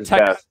movie is his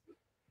best.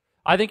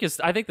 I think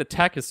the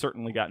tech has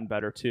certainly gotten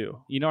better too.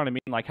 You know what I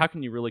mean? Like, how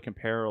can you really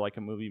compare like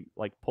a movie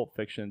like Pulp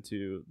Fiction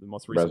to the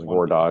most recent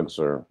Reservoir Dogs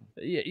or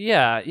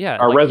yeah,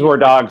 or like, Reservoir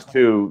Dogs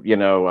to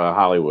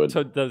Hollywood.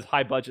 So the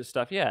high budget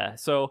stuff, yeah.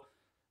 So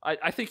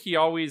I think he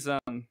always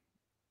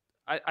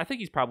I think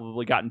he's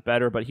probably gotten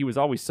better, but he was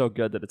always so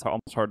good that it's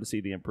almost hard to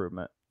see the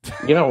improvement.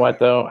 You know what,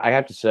 though? I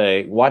have to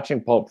say,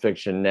 watching Pulp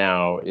Fiction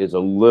now is a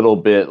little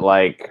bit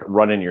like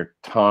running your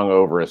tongue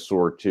over a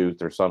sore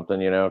tooth or something,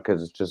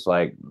 because it's just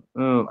like,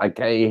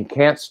 you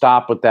can't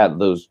stop with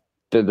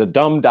the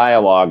dumb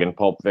dialogue in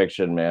Pulp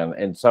Fiction, man.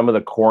 And some of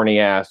the corny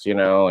ass,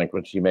 like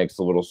when she makes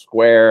the little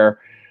square.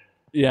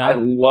 Yeah. I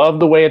love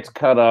the way it's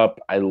cut up.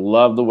 I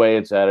love the way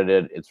it's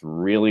edited. It's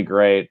really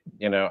great.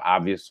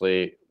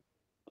 Obviously,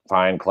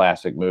 fine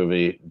classic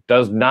movie.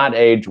 Does not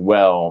age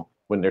well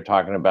when they're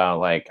talking about,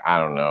 like, I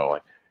don't know,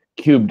 like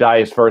cube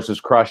dice versus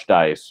crushed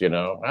dice,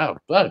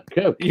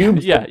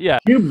 cubes. Yeah.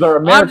 Cubes are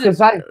America's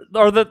dice.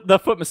 Or the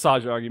foot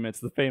massage argument's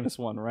the famous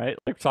one, right?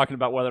 Like talking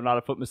about whether or not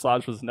a foot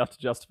massage was enough to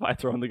justify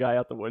throwing the guy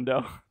out the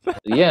window.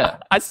 Yeah.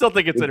 I still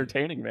think it's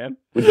entertaining, man.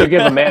 Would you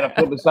give a man a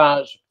foot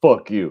massage?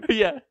 Fuck you.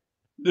 Yeah.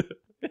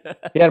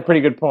 He had a pretty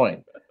good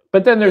point.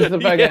 But then there's the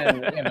fucking,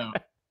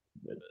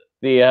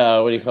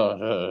 the what do you call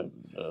it?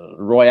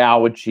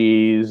 Royale with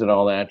cheese and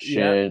all that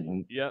shit.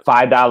 And $5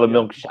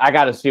 milkshake. I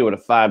got to see what a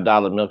 $5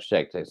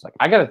 milkshake tastes like.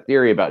 I got a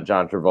theory about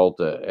John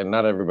Travolta, and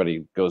not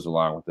everybody goes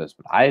along with this,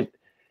 but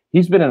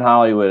he's been in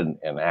Hollywood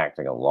and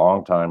acting a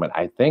long time, and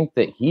I think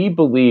that he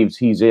believes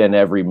he's in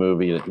every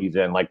movie that he's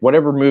in. Like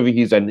whatever movie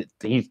he's in,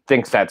 he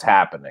thinks that's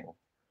happening.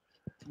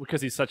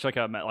 Because he's such like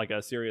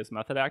a serious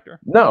method actor?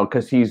 No,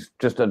 because he's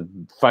just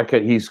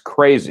he's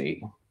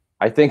crazy.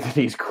 I think that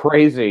he's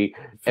crazy.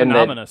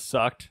 Phenomena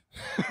sucked.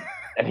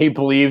 And he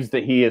believes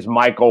that he is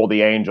Michael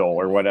the Angel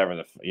or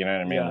whatever. You know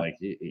what I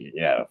mean?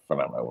 Yeah. Like,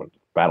 Phenomena,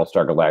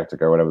 Battlestar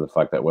Galactica or whatever the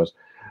fuck that was.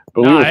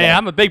 But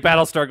I'm a big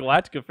Battlestar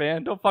Galactica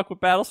fan. Don't fuck with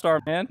Battlestar,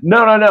 man.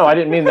 No. I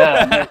didn't mean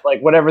that. I meant,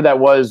 like, whatever that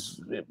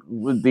was, it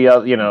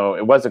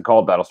wasn't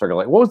called Battlestar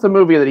Galactica. What was the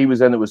movie that he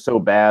was in that was so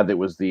bad that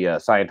was the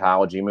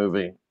Scientology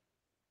movie?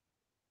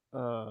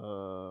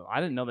 I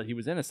didn't know that he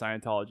was in a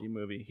Scientology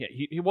movie.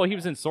 He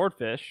was in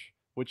Swordfish.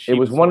 Which it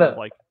was one of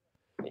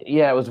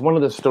it was one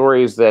of the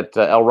stories that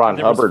L. Ron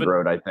Hubbard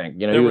wrote. I think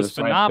there was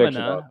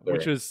Phenomena,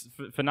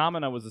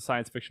 Phenomena was a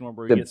science fiction one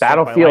where he gets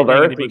Battlefield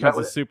Earth because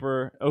it's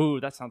super. Oh,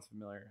 that sounds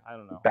familiar. I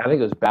don't know. I think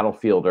it was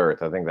Battlefield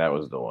Earth. I think that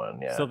was the one.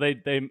 Yeah. So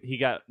he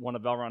got one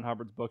of L. Ron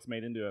Hubbard's books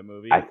made into a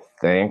movie. I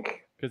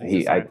think because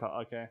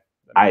okay.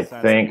 I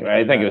think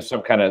it was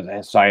some kind of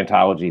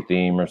Scientology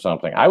theme or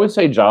something. I would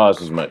say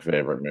Jaws is my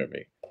favorite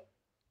movie. I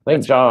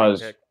think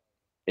Jaws.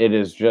 It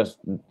is just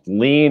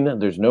lean.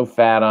 There's no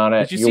fat on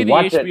it. Did you see the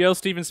HBO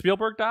Steven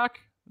Spielberg doc?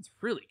 It's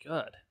really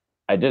good.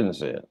 I didn't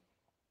see it.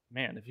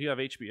 Man, if you have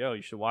HBO,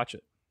 you should watch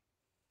it.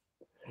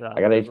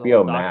 I got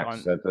HBO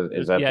Max.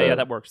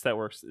 That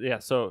works. Yeah,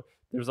 so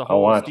there's a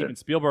whole Steven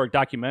Spielberg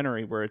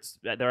documentary where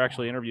they're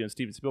actually interviewing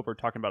Steven Spielberg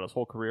talking about his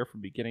whole career from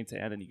beginning to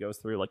end, and he goes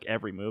through like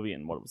every movie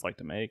and what it was like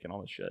to make and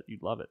all this shit.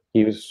 You'd love it.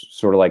 He was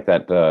sort of like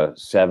that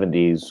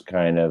 70s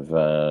kind of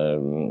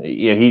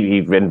he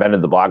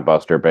invented the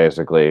blockbuster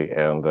basically,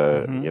 and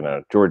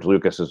George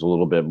Lucas is a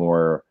little bit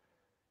more,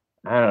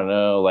 I don't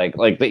know, like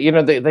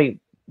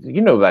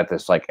that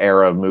this like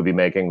era of movie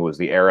making was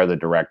the era of the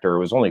director. It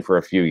was only for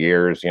a few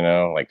years,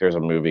 like there's a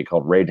movie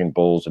called Raging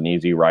Bulls and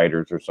Easy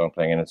Riders or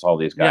something, and it's all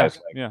these guys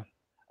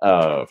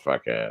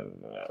fucking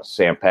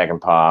Sam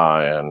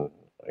Peckinpah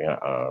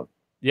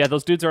and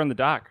those dudes are in the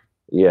doc.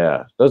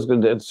 Yeah,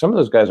 some of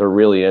those guys are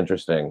really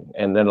interesting,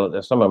 and then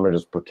some of them are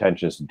just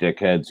pretentious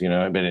dickheads,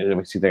 But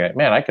we see the guy,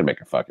 man, I could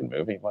make a fucking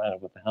movie.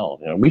 What the hell?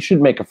 We should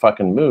make a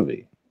fucking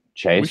movie.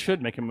 Chase. We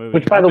should make a movie.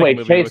 Which, by the way,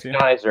 Chase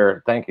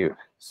Geiser, thank you,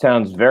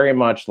 sounds very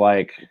much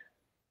like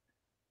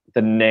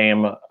the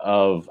name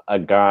of a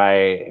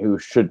guy who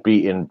should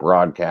be in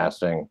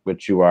broadcasting,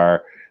 which you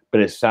are,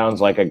 but it sounds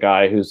like a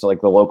guy who's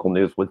like the local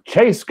news with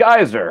Chase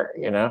Geiser,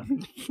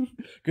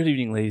 Good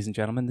evening, ladies and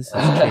gentlemen. This is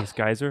Chase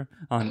Geiser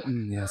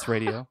on Yes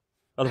Radio,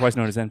 otherwise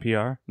known as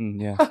NPR.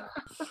 Yes.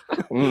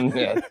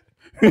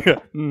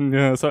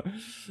 Yes. So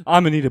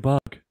I'm Anita Bug,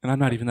 and I'm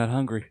not even that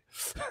hungry.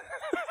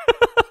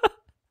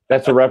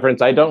 That's a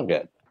reference I don't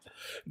get.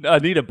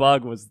 Anita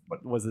Bug was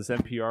this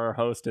NPR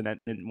host, and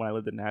when I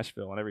lived in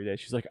Nashville, and every day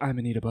she's like, "I'm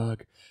Anita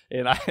Bug,"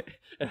 and I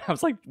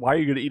was like, "Why are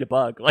you gonna eat a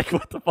bug? Like,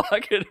 what the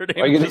fuck?" And her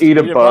name are you gonna eat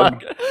a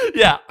bug?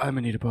 Yeah, I'm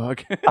Anita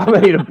Bug. I'm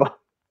Anita Bug.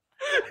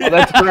 Oh,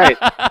 that's great.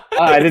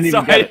 I didn't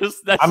even get it.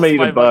 I'm gonna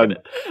eat a bug.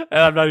 And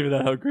I'm not even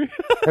that hungry.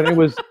 Her name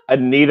was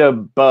Anita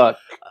Buck.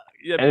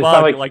 Yeah, and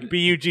Bug, like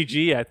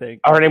B-U-G-G, I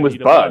think. Her name was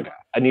Bug.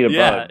 Anita Bug.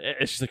 Yeah,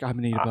 and she's like, I'm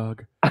gonna eat a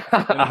bug.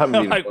 I'm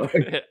gonna eat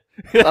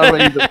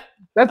a bug.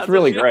 That's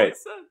really great.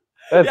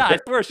 I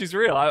swear she's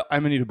real.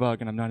 I'm gonna eat a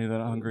bug, and I'm not even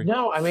that hungry.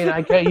 No, I mean,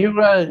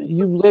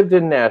 you lived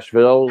in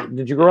Nashville.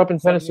 Did you grow up in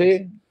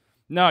Tennessee?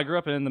 No, I grew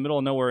up in the middle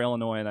of nowhere,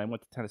 Illinois, and I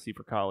went to Tennessee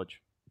for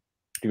college.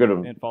 You go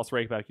to and false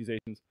rape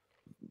accusations.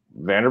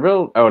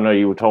 Vanderbilt? Oh no,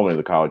 you told me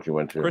the college you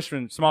went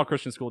to. Small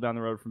Christian school down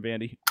the road from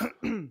Vandy.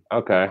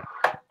 Okay,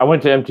 I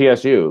went to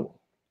MTSU.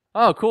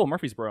 Oh, cool,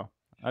 Murfreesboro.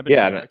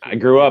 I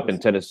grew up in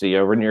Tennessee,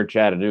 over near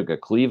Chattanooga,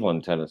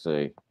 Cleveland,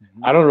 Tennessee.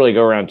 I don't really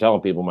go around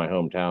telling people my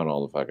hometown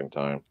all the fucking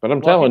time, but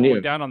I'm telling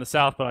you. Down on the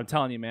South, but I'm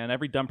telling you, man,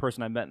 every dumb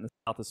person I met in the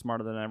South is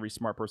smarter than every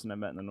smart person I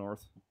met in the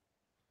North.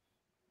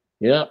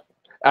 Yeah,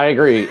 I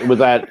agree with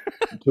that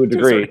to a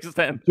degree.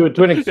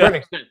 To an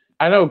extent.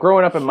 I know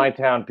growing up in my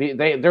town,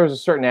 there was a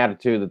certain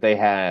attitude that they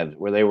had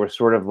where they were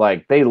sort of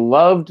like, they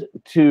loved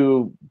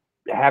to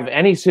have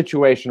any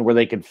situation where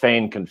they could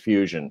feign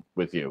confusion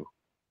with you.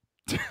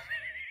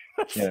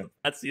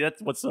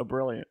 That's what's so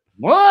brilliant.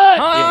 What?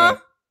 Huh?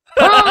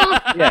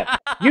 Yeah.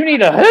 You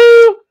need a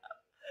who?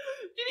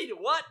 You need a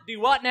what? Do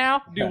what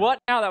now? Do what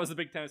now? That was the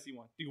big Tennessee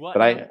one. Do what?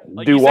 But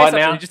now? Do what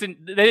now? They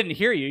didn't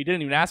hear you. You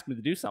didn't even ask them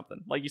to do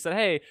something. Like you said,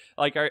 hey,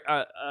 like,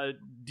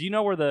 do you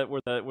know where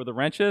the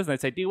wrench is? And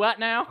they say, do what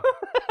now?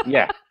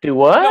 Yeah. Do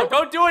what? No,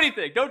 don't do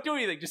anything. Don't do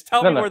anything. Just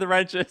tell me where the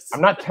wrench is.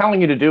 I'm not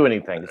telling you to do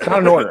anything. It's not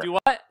an order. Do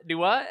what? Do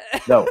what?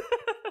 No.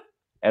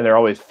 And they're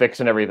always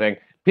fixing everything.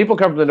 People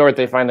come from the North.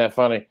 They find that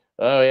funny.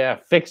 Oh yeah,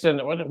 fixing.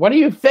 What are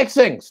you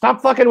fixing?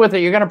 Stop fucking with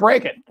it. You're gonna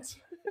break it.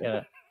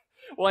 Yeah.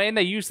 Well, and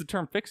they use the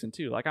term fixing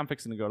too. Like, I'm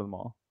fixing to go to the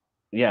mall.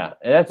 Yeah,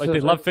 that's like they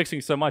love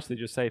fixing so much they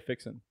just say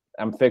fixing.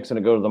 I'm fixing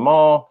to go to the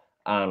mall.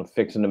 I'm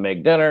fixing to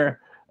make dinner.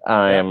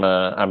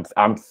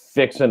 I'm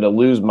fixing to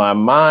lose my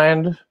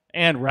mind.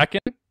 And reckon.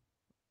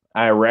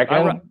 I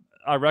reckon.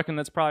 I reckon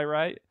that's probably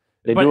right.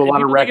 They do a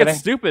lot of reckoning. It's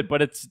stupid,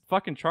 but it's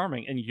fucking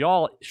charming. And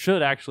y'all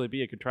should actually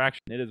be a contraction.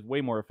 It is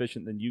way more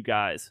efficient than you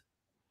guys.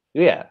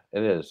 Yeah,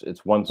 it is.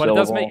 It's one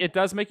syllable. But it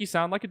does make you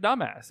sound like a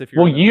dumbass. If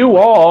you're you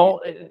all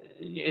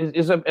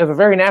is a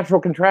very natural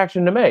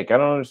contraction to make. I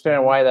don't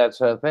understand why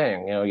that's a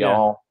thing. You know,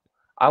 y'all.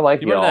 I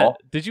like y'all.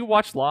 Did you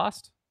watch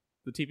Lost,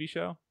 the TV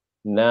show?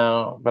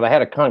 No, but I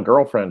had a cunt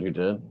girlfriend who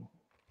did.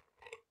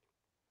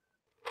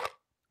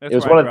 It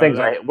was one of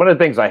the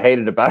things I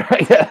hated about her.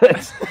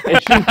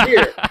 And she's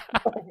here.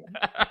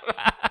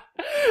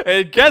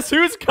 And guess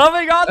who's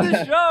coming on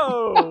the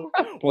show?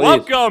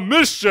 Welcome,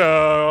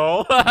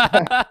 Michelle.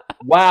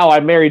 Wow, I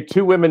married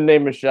 2 women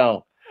named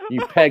Michelle.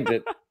 You pegged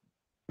it.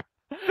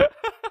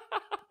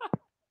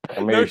 I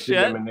married 2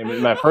 women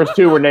named, my first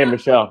 2 were named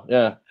Michelle.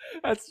 Yeah,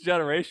 that's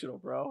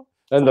generational, bro.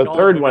 And the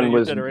third one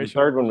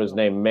was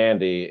named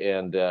Mandy,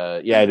 and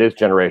yeah, it is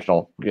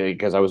generational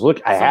because I was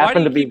looking. I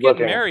happened to be looking. Why do you keep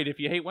getting married if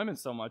you hate women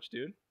so much,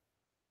 dude?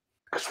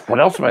 What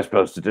else am I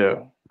supposed to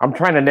do? I'm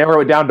trying to narrow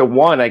it down to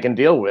one I can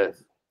deal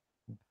with.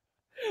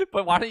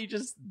 But why don't you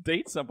just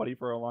date somebody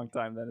for a long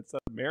time then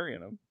instead of marrying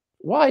them?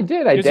 Well, I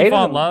did. I dated. You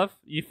fall in love.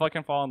 You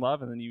fucking fall in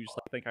love, and then you just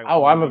think.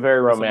 I'm a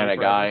very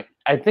romantic guy.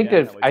 I think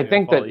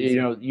that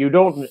you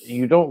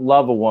don't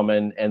love a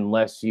woman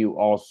unless you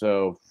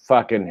also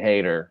fucking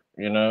hate her.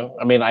 You know,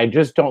 I mean, I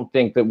just don't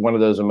think that one of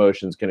those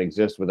emotions can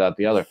exist without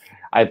the other.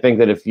 I think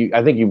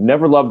you've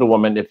never loved a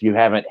woman if you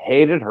haven't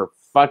hated her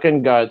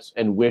fucking guts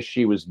and wish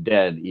she was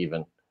dead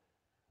even.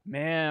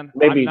 Man,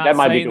 maybe that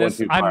might be going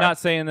too far. I'm not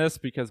saying this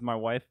because my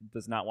wife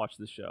does not watch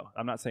this show.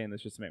 I'm not saying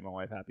this just to make my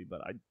wife happy,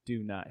 but I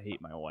do not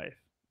hate my wife.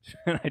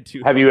 I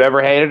do. Have you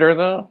ever hated her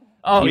though?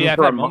 Oh yeah, I've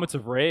had moments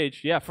of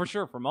rage. Yeah, for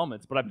sure, for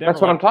moments. But I've never.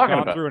 That's what I'm talking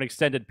about. Through an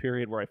extended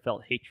period where I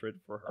felt hatred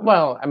for her.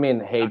 Well, I mean,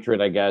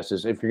 hatred, I guess,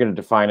 is if you're going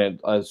to define it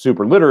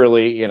super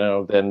literally, you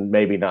know, then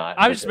maybe not.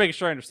 I'm just making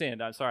sure I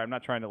understand. I'm sorry, I'm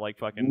not trying to like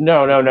fucking.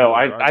 No.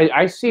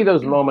 I see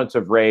those moments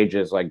of rage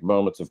as like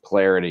moments of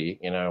clarity,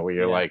 you know, where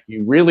you're like,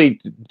 you really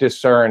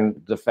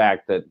discern the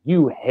fact that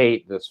you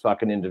hate this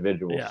fucking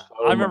individual. Yeah,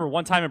 so I remember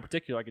one time in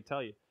particular. I could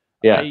tell you.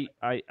 Yeah.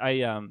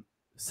 I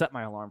set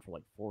my alarm for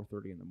like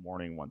 4:30 in the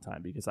morning one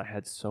time because I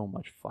had so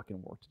much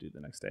fucking work to do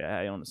the next day.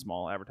 I own a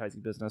small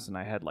advertising business and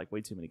I had like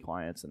way too many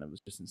clients and it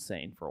was just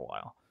insane for a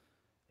while.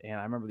 And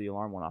I remember the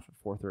alarm went off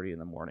at 4:30 in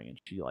the morning and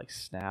she like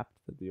snapped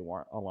that the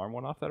alarm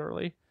went off that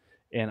early.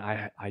 And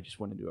I just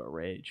went into a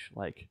rage.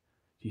 Like,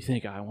 do you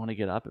think I want to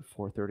get up at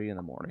 4:30 in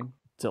the morning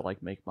to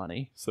like make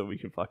money so we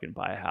can fucking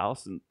buy a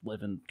house and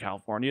live in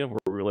California where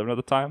we were living at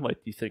the time? Like,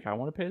 do you think I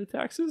want to pay the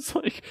taxes?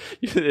 Like,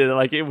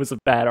 it was a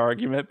bad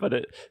argument,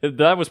 but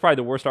that was probably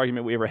the worst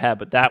argument we ever had.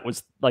 But that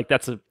was like,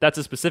 that's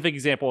a specific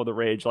example of the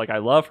rage. Like, I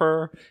love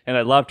her and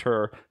I loved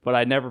her, but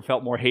I never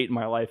felt more hate in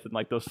my life than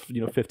like those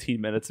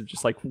 15 minutes of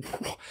just like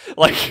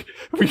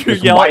you're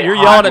yelling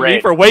at me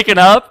for waking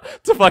up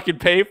to fucking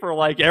pay for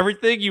like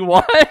everything you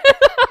want.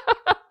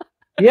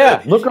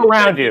 Yeah, look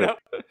around you.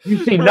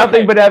 You see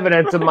nothing but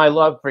evidence of my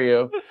love for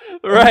you.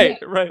 Right.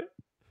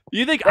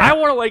 You think I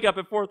want to wake up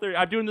at 4:30?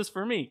 I'm doing this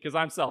for me because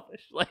I'm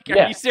selfish. Like,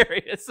 are you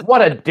serious?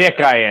 What a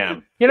dick I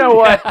am. You know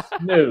what? Yeah.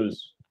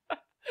 Snooze.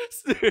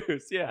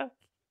 Snooze, yeah.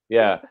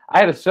 Yeah, I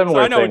had a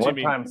similar thing one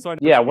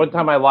time. One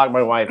time I locked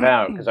my wife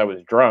out because I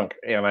was drunk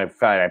and I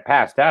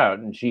passed out,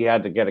 and she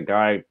had to get a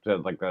guy to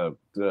like the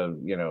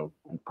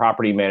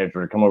property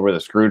manager to come over with a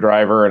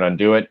screwdriver and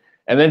undo it,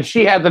 and then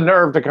she had the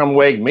nerve to come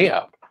wake me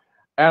up,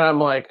 and I'm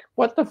like,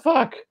 what the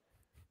fuck?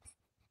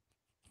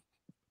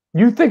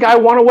 You think I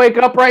want to wake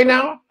up right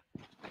now?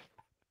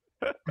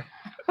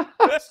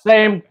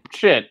 Same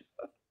shit.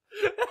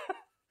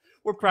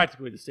 We're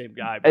practically the same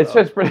guy, bro. It's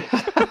just pretty.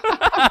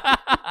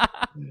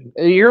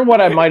 You're what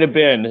I might have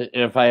been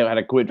if I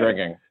had quit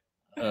drinking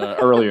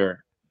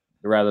earlier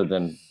rather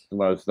than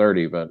when I was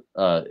 30. But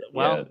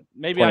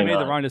maybe 29. I made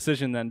the wrong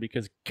decision then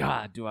because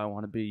God, do I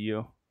want to be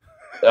you?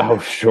 Oh,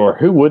 sure.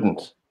 Who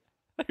wouldn't?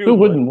 Who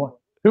wouldn't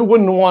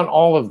want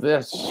all of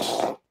this?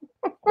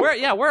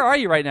 Where are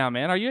you right now,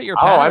 man? Are you at your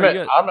pad?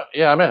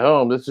 I'm at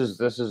home. This is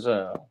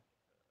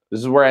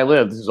where I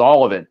live. This is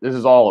all of it.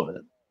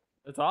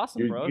 It's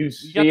awesome, bro. You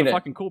got the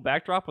fucking cool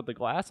backdrop with the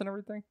glass and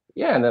everything.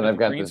 Yeah, and then I've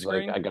got this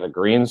I got a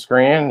green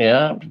screen.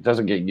 Yeah, it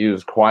doesn't get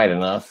used quite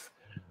enough.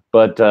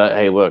 But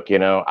hey, look,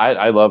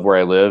 I love where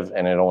I live,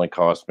 and it only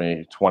costs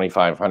me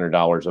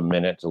 $2,500 a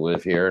minute to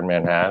live here in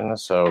Manhattan,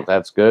 so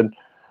that's good.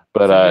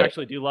 But so you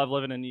actually do love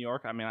living in New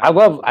York. I mean,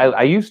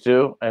 I used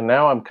to, and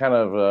now I'm kind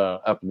of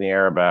up in the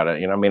air about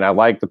it. I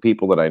like the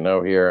people that I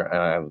know here,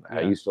 and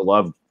I used to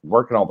love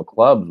working all the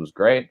clubs. It was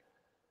great.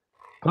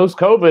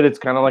 Post-COVID, it's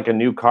kind of like a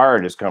new car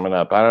just coming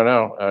up. I don't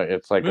know.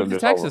 It's like move to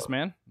Texas,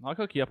 man. I'll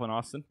hook you up in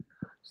Austin.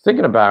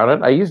 Thinking about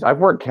it, I've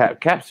worked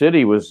Cap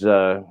City was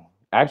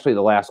actually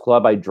the last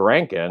club I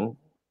drank in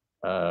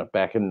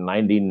back in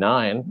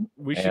 '99.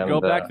 We should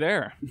go back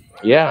there.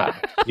 Yeah,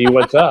 see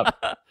what's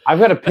up. I've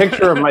got a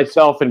picture of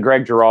myself and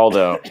Greg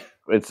Giraldo.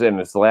 It's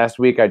the last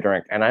week I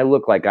drank, and I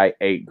look like I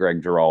ate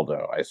Greg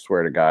Giraldo. I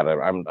swear to God,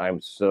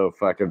 I'm so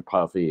fucking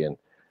puffy and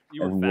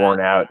worn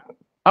out.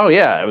 Oh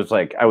yeah, I was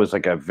like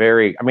a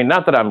very. I mean,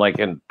 not that I'm like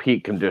in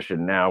peak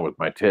condition now with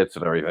my tits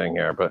and everything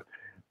here, but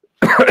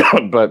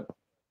but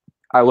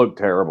I look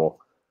terrible,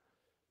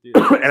 dude,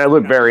 and I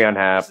look very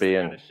unhappy.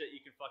 And shit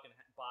you can fucking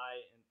buy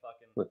in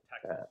fucking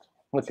Texas.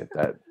 Look at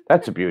that.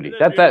 That's a beauty.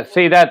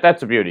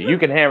 That's a beauty. You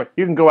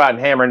can go out and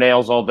hammer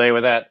nails all day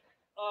with that.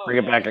 Bring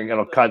it back and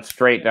it'll cut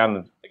straight down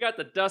the. I got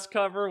the dust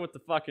cover with the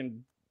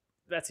fucking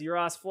Betsy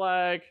Ross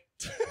flag.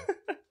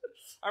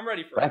 I'm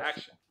ready for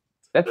action.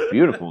 That's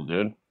beautiful,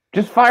 dude.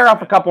 Just fire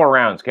off a couple of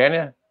rounds, can you?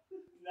 No,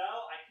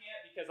 I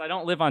can't because I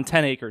don't live on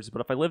 10 acres.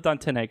 But if I lived on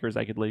 10 acres,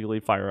 I could legally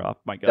fire off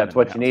my gun. That's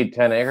what you need,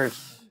 10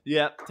 acres?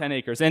 Yep, 10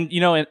 acres. And,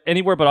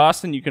 anywhere but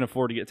Austin, you can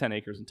afford to get 10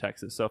 acres in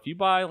Texas. So if you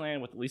buy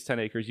land with at least 10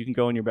 acres, you can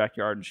go in your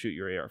backyard and shoot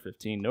your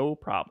AR-15. No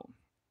problem.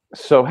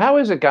 So how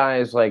is it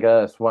guys like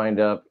us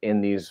wind up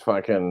in these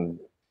fucking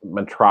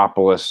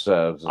metropolis?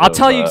 I'll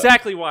tell you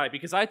exactly why.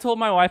 Because I told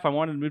my wife I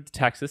wanted to move to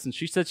Texas, and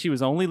she said she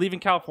was only leaving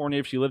California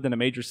if she lived in a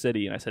major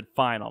city. And I said,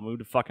 fine, I'll move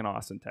to fucking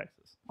Austin,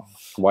 Texas.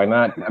 Why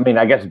not? I mean,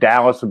 I guess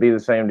Dallas would be the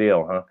same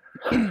deal,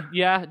 huh?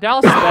 Yeah,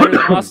 Dallas is better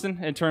than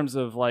Austin in terms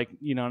of like,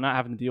 not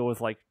having to deal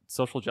with like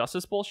social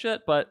justice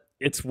bullshit, but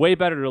it's way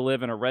better to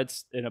live in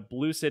a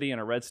blue city in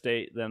a red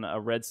state than a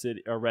red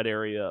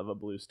area of a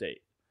blue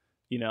state.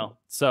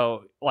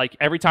 So like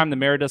every time the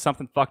mayor does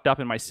something fucked up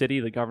in my city,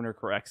 the governor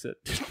corrects it.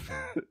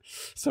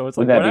 So it's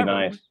like, that'd be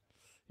nice.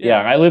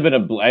 Yeah, I live in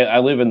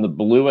the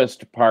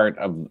bluest part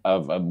of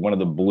one of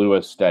the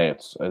bluest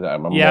states.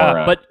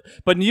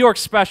 But New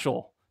York's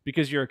special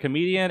because you're a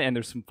comedian and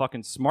there's some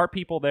fucking smart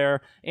people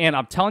there. And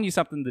I'm telling you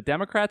something, the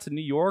Democrats in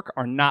New York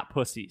are not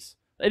pussies.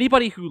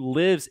 Anybody who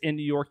lives in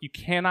New York, you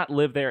cannot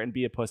live there and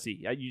be a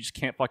pussy. You just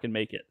can't fucking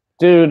make it.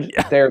 Dude,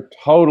 they're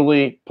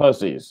totally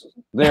pussies.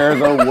 They're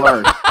the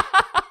worst.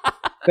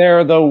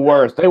 They're the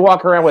worst. They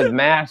walk around with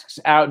masks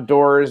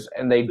outdoors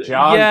and they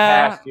jog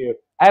past you.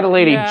 I had a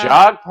lady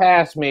jog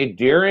past me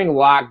during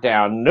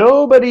lockdown.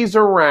 Nobody's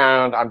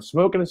around. I'm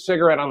smoking a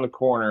cigarette on the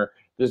corner.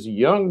 This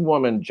young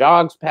woman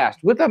jogs past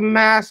with a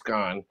mask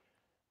on.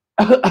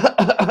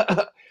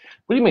 What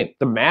do you mean?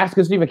 The mask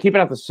isn't even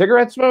keeping out the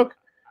cigarette smoke?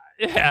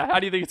 Yeah, how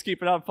do you think it's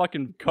keeping out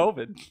fucking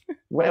COVID?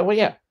 Well,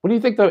 yeah. What do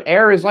you think the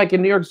air is like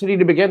in New York City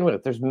to begin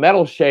with? There's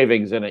metal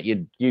shavings in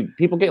it.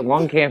 People get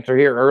lung cancer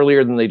here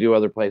earlier than they do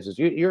other places.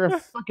 You're a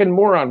fucking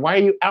moron. Why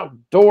are you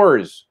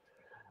outdoors?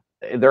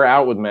 They're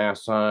out with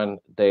masks on.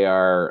 They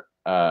are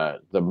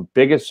the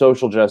biggest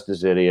social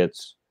justice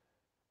idiots.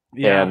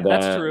 Yeah,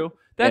 that's true.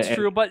 That's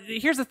true. But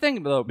here's the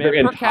thing, though,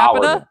 man.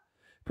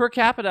 Per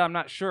capita, I'm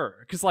not sure.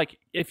 Because, like,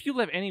 if you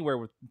live anywhere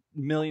with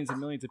millions and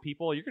millions of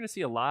people, you're going to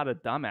see a lot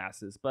of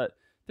dumbasses. But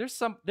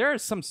there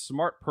is some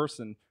smart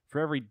person for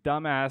every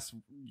dumbass,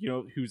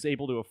 who's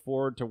able to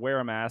afford to wear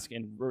a mask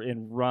and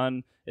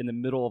run in the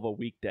middle of a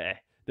weekday.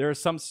 there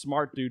is some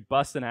smart dude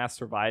busting ass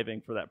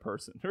surviving for that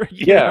person.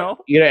 Yeah, know?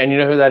 and you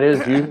know who that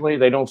is? Usually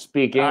they don't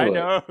speak English.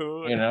 I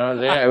know. You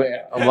know,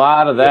 a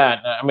lot of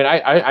that. I mean,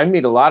 I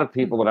meet a lot of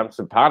people that I'm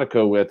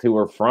simpatico with who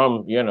are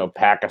from, you know,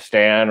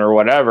 Pakistan or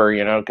whatever,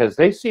 you know, because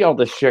they see all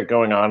this shit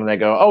going on and they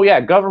go, oh,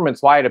 yeah,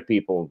 governments lie to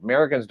people.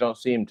 Americans don't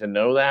seem to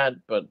know that.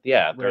 But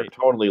yeah, they're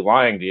totally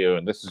lying to you.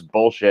 And this is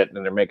bullshit.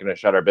 And they're making us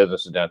shut our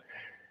businesses down.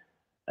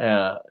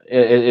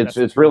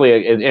 It's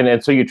really,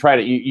 and so you try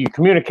to, you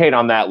communicate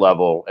on that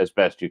level as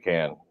best you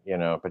can, you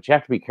know, but you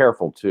have to be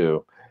careful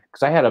too.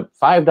 Because I had a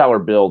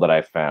 $5 bill that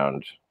I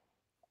found.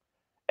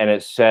 And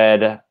it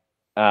said,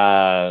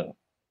 I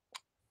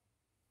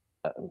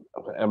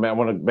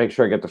want to make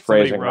sure I get the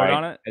phrasing somebody wrote right.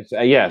 On it? It's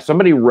yeah,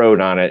 somebody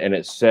wrote on it, and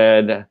it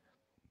said,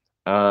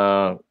 "Alan,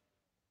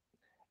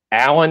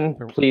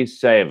 please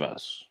save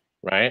us."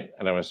 Right,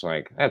 and I was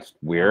like, "That's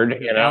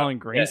weird." You know, Alan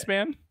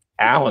Greenspan.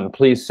 Alan,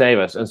 please save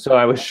us. And so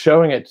I was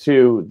showing it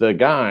to the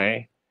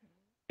guy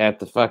at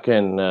the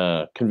fucking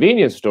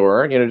convenience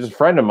store, you know, just a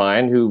friend of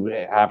mine who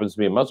happens to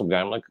be a Muslim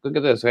guy. I'm like, look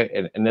at this.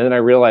 And then I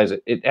realized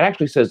it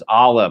actually says,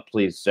 Allah,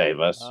 please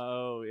save us.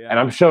 Oh, yeah. And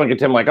I'm showing it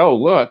to him like, oh,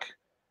 look.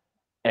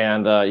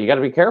 And you got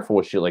to be careful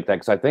with shit like that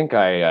because I think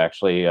I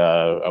actually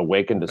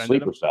awakened a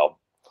sleeper cell.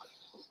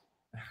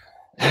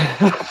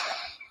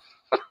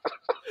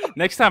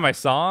 Next time I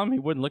saw him, he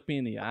wouldn't look me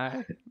in the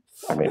eye.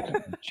 I mean,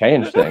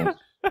 change things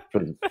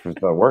for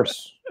the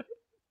worse.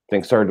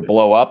 Things started to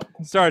blow up.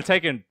 Started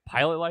taking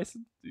pilot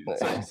license.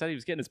 He said he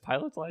was getting his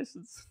pilot's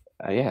license.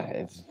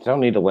 Yeah, don't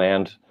need to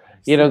land.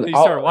 You know, he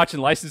started watching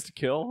License to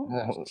Kill.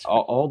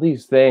 All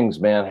these things,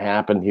 man,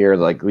 happened here.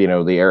 Like, you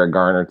know, the Eric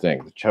Garner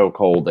thing, the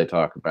chokehold they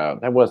talk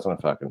about. That wasn't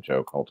a fucking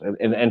chokehold.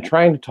 And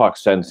trying to talk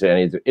sense in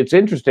anything. It's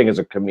interesting as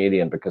a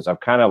comedian because I've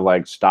kind of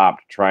like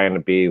stopped trying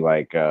to be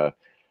like,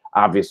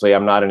 obviously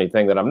I'm not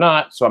anything that I'm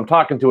not. So I'm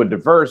talking to a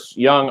diverse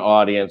young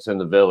audience in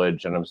the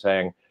village and I'm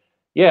saying,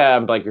 yeah,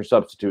 I'm like your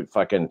substitute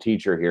fucking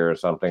teacher here or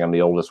something. I'm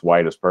the oldest,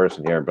 whitest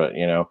person here, but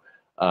you know,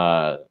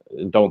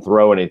 don't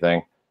throw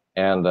anything.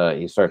 And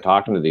you start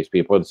talking to these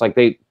people. It's like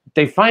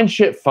they find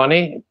shit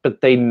funny, but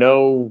they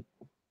know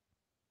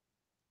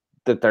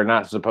that they're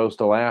not supposed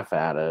to laugh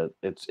at it.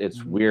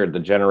 It's weird. The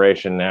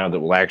generation now that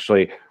will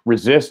actually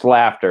resist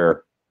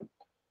laughter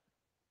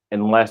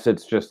unless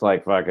it's just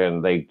like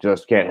fucking they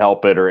just can't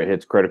help it or it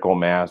hits critical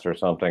mass or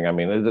something. I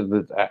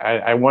mean,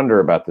 I wonder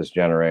about this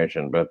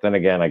generation. But then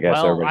again, I guess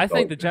I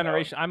think the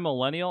generation. I'm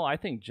millennial. I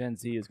think Gen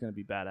Z is going to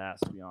be badass.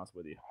 To be honest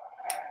with you.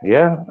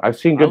 Yeah, I've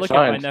seen good signs.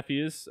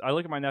 I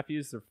look at my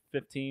nephews. They're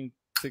 15,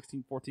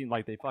 16, 14.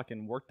 Like they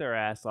fucking worked their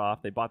ass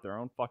off. They bought their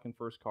own fucking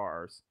first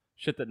cars.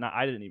 Shit that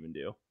I didn't even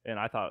do, and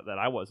I thought that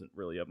I wasn't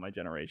really of my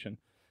generation.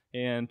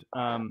 And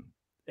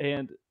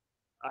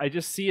I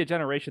just see a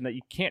generation that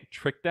you can't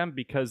trick them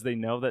because they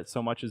know that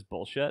so much is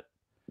bullshit.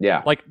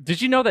 Yeah. Like,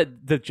 did you know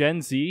that the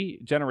Gen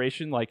Z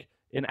generation, like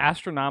an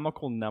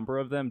astronomical number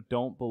of them,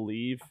 don't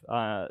believe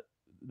that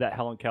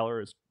Helen Keller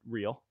is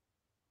real?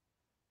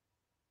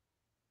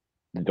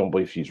 They don't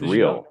believe she's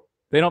real.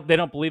 They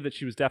don't believe that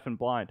she was deaf and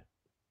blind.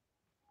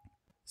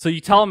 So you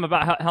tell them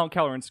about Helen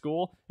Keller in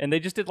school, and they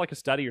just did like a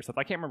study or something.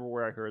 I can't remember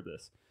where I heard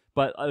this,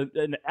 but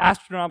an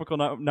astronomical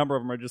number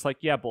of them are just like,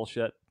 yeah,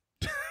 bullshit.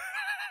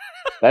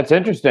 That's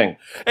interesting.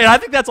 And I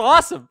think that's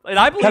awesome. And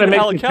I believe in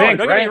Helen Keller.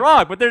 Don't get me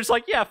wrong, but they're just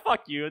like, yeah,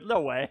 fuck you.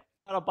 No way.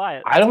 I don't buy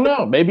it. I don't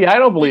know. Maybe I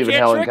don't believe in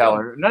Helen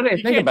Keller. No,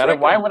 think about it.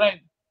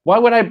 Why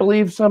would I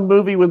believe some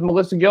movie with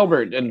Melissa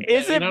Gilbert? And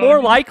is it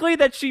more likely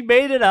that she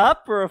made it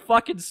up for a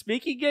fucking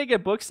speaking gig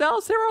at book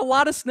sales? There were a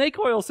lot of snake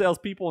oil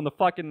salespeople in the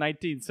fucking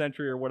 19th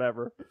century or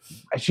whatever.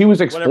 She was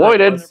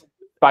exploited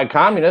by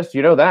communists.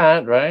 You know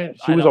that, right?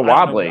 She was a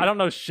wobbly. I don't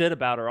know shit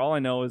about her. All I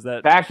know is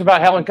that fact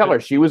about Helen Keller.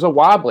 She was a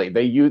wobbly.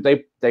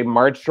 They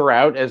marched her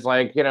out as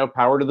like, you know,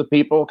 power to the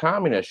people,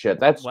 communist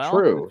shit. That's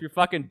true. If you're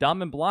fucking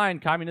dumb and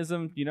blind,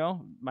 communism, you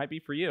know, might be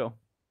for you.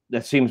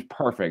 That seems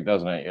perfect,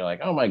 doesn't it? You're like,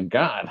 oh my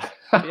god.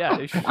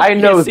 Yeah, I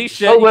know see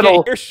so shit,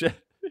 little. Hear shit.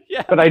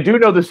 Yeah. But I do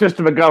know the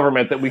system of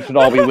government that we should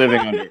all be living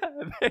under.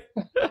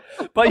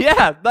 But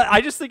yeah, I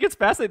just think it's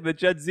fascinating that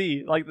Gen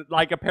Z,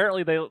 like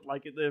apparently they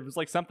like it was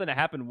like something that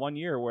happened one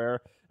year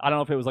where I don't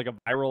know if it was like a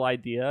viral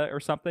idea or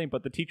something,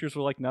 but the teachers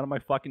were like, none of my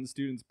fucking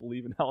students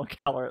believe in Helen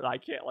Keller. And I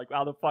can't, like,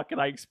 how the fuck can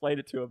I explain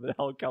it to them that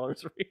Helen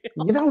Keller's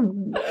real? You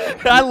know,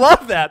 I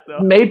love that though.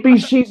 Maybe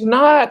she's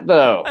not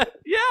though.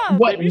 Yeah.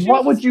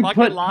 What would you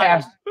put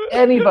past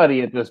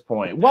anybody at this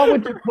point? What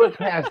would you put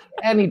past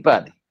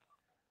anybody?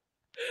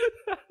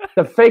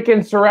 The fake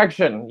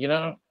insurrection, you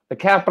know, the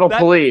Capitol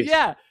Police.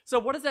 Yeah. So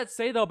what does that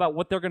say though about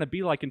what they're going to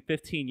be like in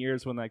 15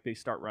 years when like they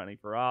start running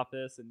for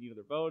office and, you know,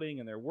 they're voting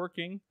and they're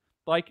working?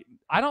 Like,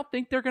 I don't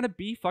think they're going to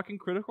be fucking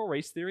critical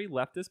race theory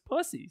leftist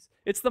pussies.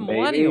 It's the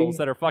millennials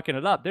that are fucking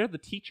it up. They're the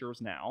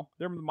teachers now.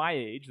 They're my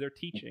age. They're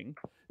teaching.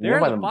 They're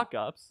the fuck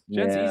ups.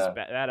 Gen Z's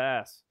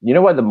badass. You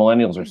know why the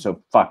millennials are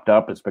so fucked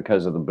up? It's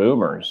because of the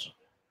boomers.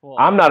 Well,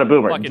 I'm not a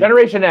boomer.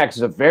 Generation X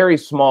is a very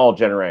small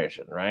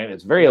generation, right?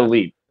 It's very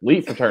elite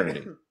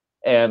fraternity.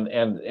 and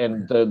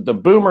the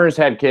boomers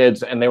had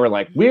kids, and they were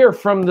like, we're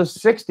from the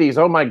 60s.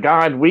 Oh my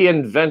God, we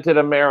invented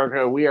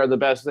America. We are the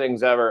best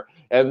things ever.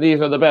 And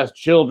these are the best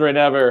children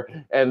ever.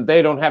 And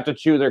they don't have to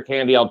chew their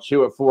candy. I'll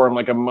chew it for them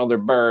like a mother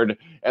bird.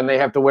 And they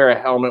have to wear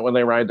a helmet when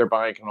they ride their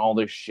bike and all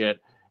this shit.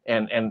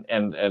 And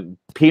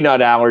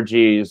peanut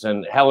allergies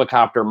and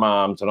helicopter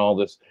moms and all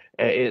this.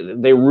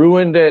 They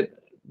ruined it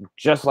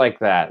just like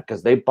that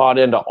because they bought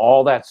into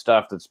all that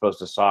stuff that's supposed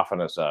to soften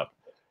us up.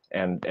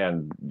 And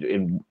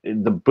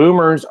the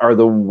boomers are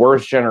the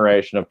worst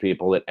generation of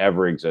people that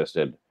ever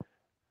existed.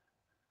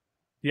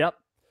 Yep,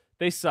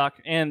 they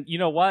suck. And you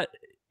know what?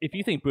 If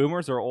you think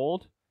boomers are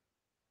old,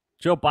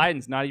 Joe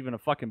Biden's not even a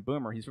fucking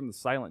boomer. He's from the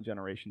silent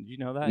generation. Did you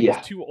know that? Yeah.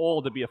 He's too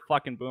old to be a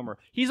fucking boomer.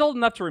 He's old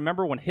enough to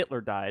remember when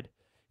Hitler died.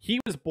 He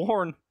was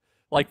born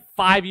like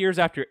 5 years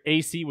after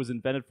AC was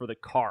invented for the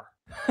car.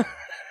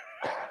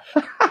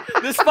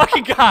 This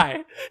fucking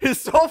guy is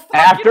so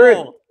fucking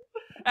old.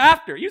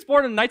 After he was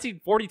born in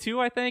 1942,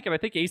 I think, and I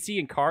think AC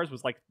in cars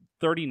was like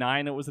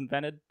 39. It was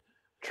invented.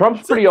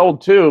 Trump's pretty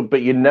old too,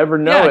 but you never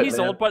know. Yeah, he's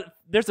old, but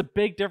there's a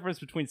big difference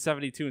between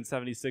 72 and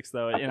 76,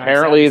 though. And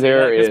apparently,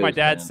 there is. Because my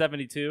dad's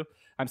 72.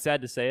 I'm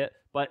sad to say it,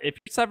 but if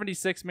you're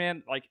 76,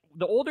 man, like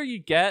the older you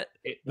get,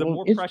 the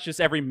more precious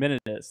every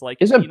minute is. Like,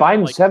 isn't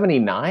Biden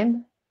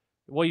 79?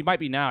 Well, he might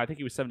be now. I think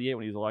he was 78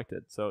 when he was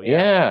elected. So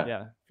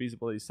yeah,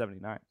 feasibility is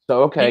 79.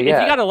 So okay,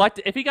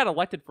 if he got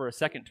elected for a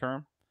second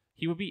term,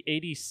 he would be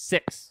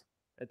 86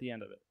 at the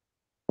end of it.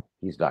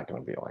 He's not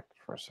going to be elected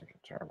for a second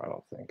term. I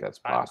don't think that's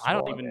possible. I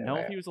don't even know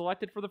if he was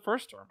elected for the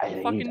first term.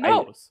 Who fucking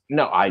knows?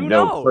 I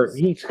know.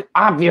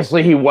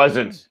 Obviously, he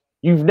wasn't.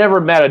 You've never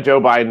met a Joe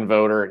Biden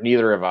voter.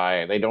 Neither have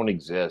I. They don't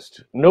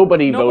exist.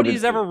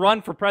 Nobody's ever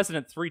run for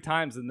president 3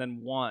 times and then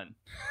won.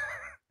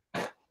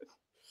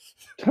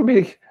 I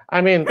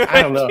mean,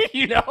 I don't know.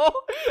 You know,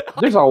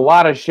 there's a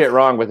lot of shit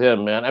wrong with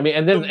him, man. I mean,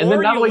 and then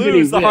not only did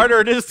he win, the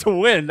harder it is to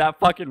win that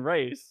fucking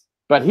race.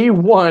 But he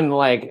won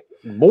like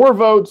more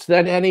votes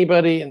than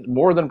anybody,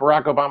 more than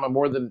Barack Obama,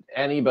 more than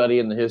anybody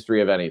in the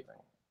history of anything.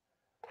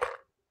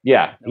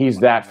 Yeah, he's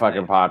that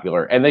fucking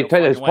popular. And they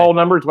tell his poll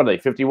numbers, what are they,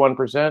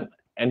 51%?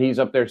 And he's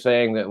up there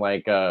saying that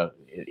like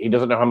he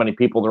doesn't know how many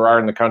people there are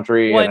in the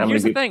country. Well, and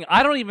here's the thing.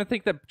 I don't even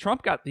think that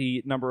Trump got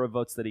the number of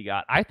votes that he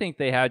got. I think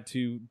they had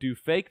to do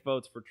fake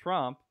votes for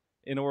Trump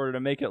in order to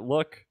make it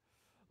look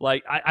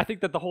like I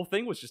think that the whole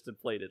thing was just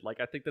inflated. Like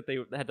I think that they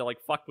had to like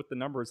fuck with the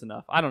numbers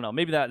enough. I don't know.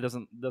 Maybe that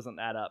doesn't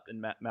add up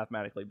in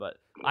mathematically, but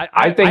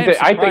I think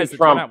the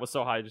turnout was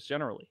so high just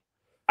generally.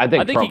 I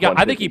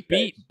think he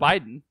beat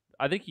Biden.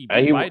 I think he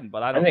beat Biden,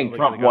 but I think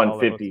Trump won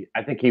 50.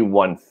 I think he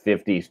won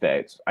 50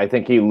 states. I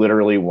think he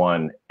literally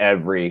won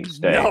every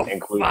state,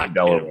 including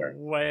Delaware.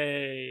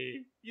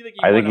 Way. You think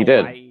I think he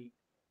did.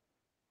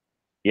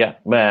 Yeah,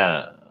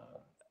 man.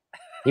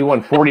 He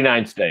won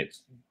 49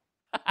 states.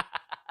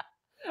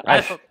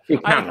 He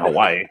counted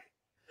Hawaii.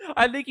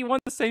 I think he won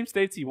the same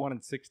states he won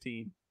in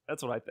 16.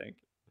 That's what I think.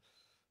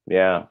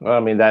 Yeah, well,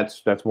 I mean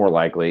that's more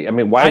likely. I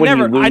mean, why would he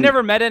lose? I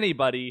never met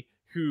anybody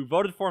who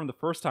voted for him the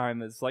first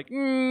time is like,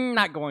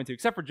 not going to,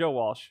 except for Joe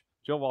Walsh.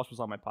 Joe Walsh was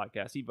on my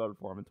podcast. He voted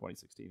for him in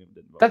 2016 and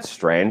didn't vote. That's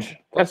strange.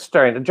 That's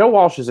strange. Joe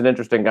Walsh is an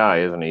interesting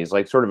guy, isn't he? He's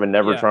like sort of a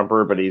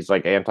never-Trumper, but he's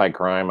like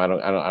anti-crime. I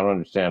don't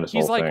understand his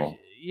whole thing.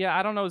 Yeah,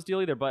 I don't know his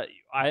deal either, but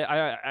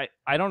I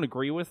don't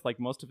agree with like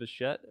most of his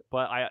shit,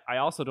 but I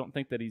also don't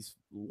think that he's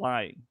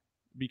lying.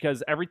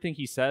 Because everything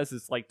he says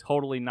is like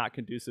totally not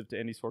conducive to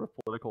any sort of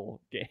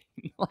political game.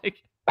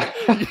 Like,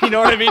 you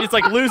know what I mean? It's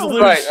like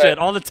lose-lose shit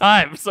all the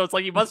time. So it's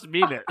like he must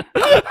mean it.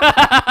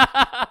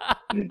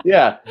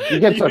 Yeah,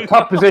 he gets a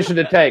tough position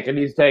to take, and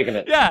he's taking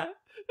it. Yeah,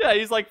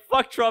 he's like,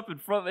 fuck Trump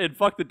and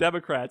fuck the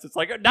Democrats. It's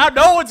like, now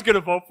no one's going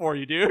to vote for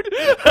you, dude.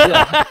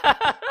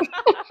 Yeah.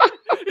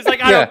 He's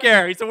like, I don't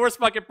care. He's the worst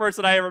fucking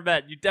person I ever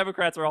met. You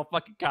Democrats are all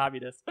fucking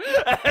communists.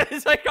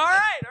 He's like, all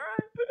right.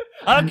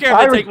 I don't care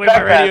if they take away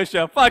my radio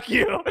show. Fuck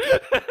you.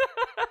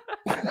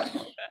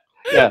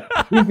 Yeah,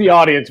 he's the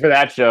audience for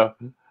that show.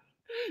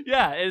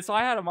 Yeah, and so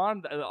I had him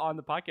on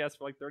the podcast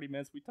for like 30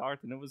 minutes. We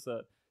talked, and it was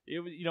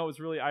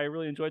really, I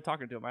really enjoyed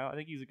talking to him. I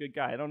think he's a good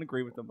guy. I don't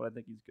agree with him, but I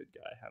think he's a good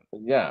guy.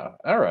 Yeah.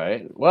 All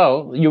right.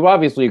 Well, you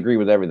obviously agree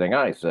with everything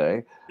I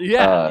say.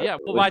 Yeah.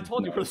 Well, I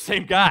told you we're the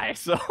same guy,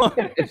 so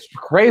it's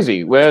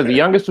crazy. We're the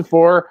youngest of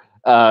 4,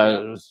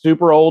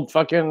 super old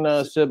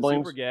fucking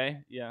siblings. Super gay.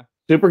 Yeah.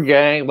 Super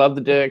gay, love the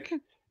dick,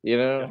 you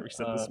know.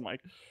 Reset this mic.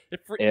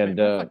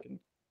 My fucking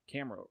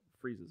camera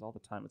freezes all the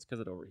time. It's because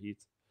it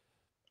overheats.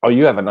 Oh,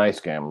 you have a nice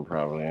camera,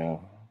 probably.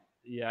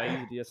 Yeah, I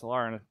use a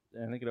DSLR,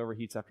 and I think it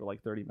overheats after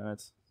like 30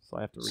 minutes, so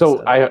I have to reset.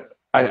 So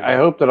I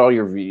hope that all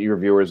your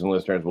viewers and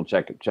listeners will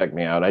check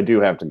me out. I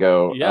do have to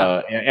go.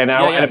 Yeah.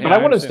 But I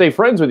want to stay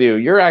friends with you.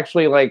 You're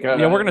actually like we're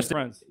gonna stay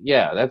friends.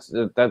 Yeah, that's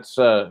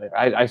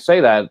I say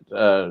that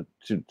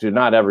to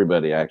not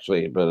everybody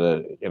actually,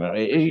 but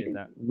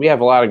we have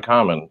a lot in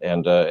common,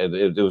 and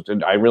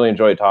I really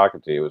enjoyed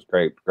talking to you. It was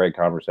great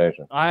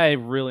conversation. I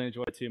really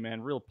enjoyed it too,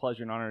 man. Real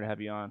pleasure and honor to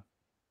have you on.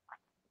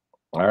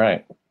 All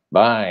right,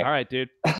 bye. All right, dude.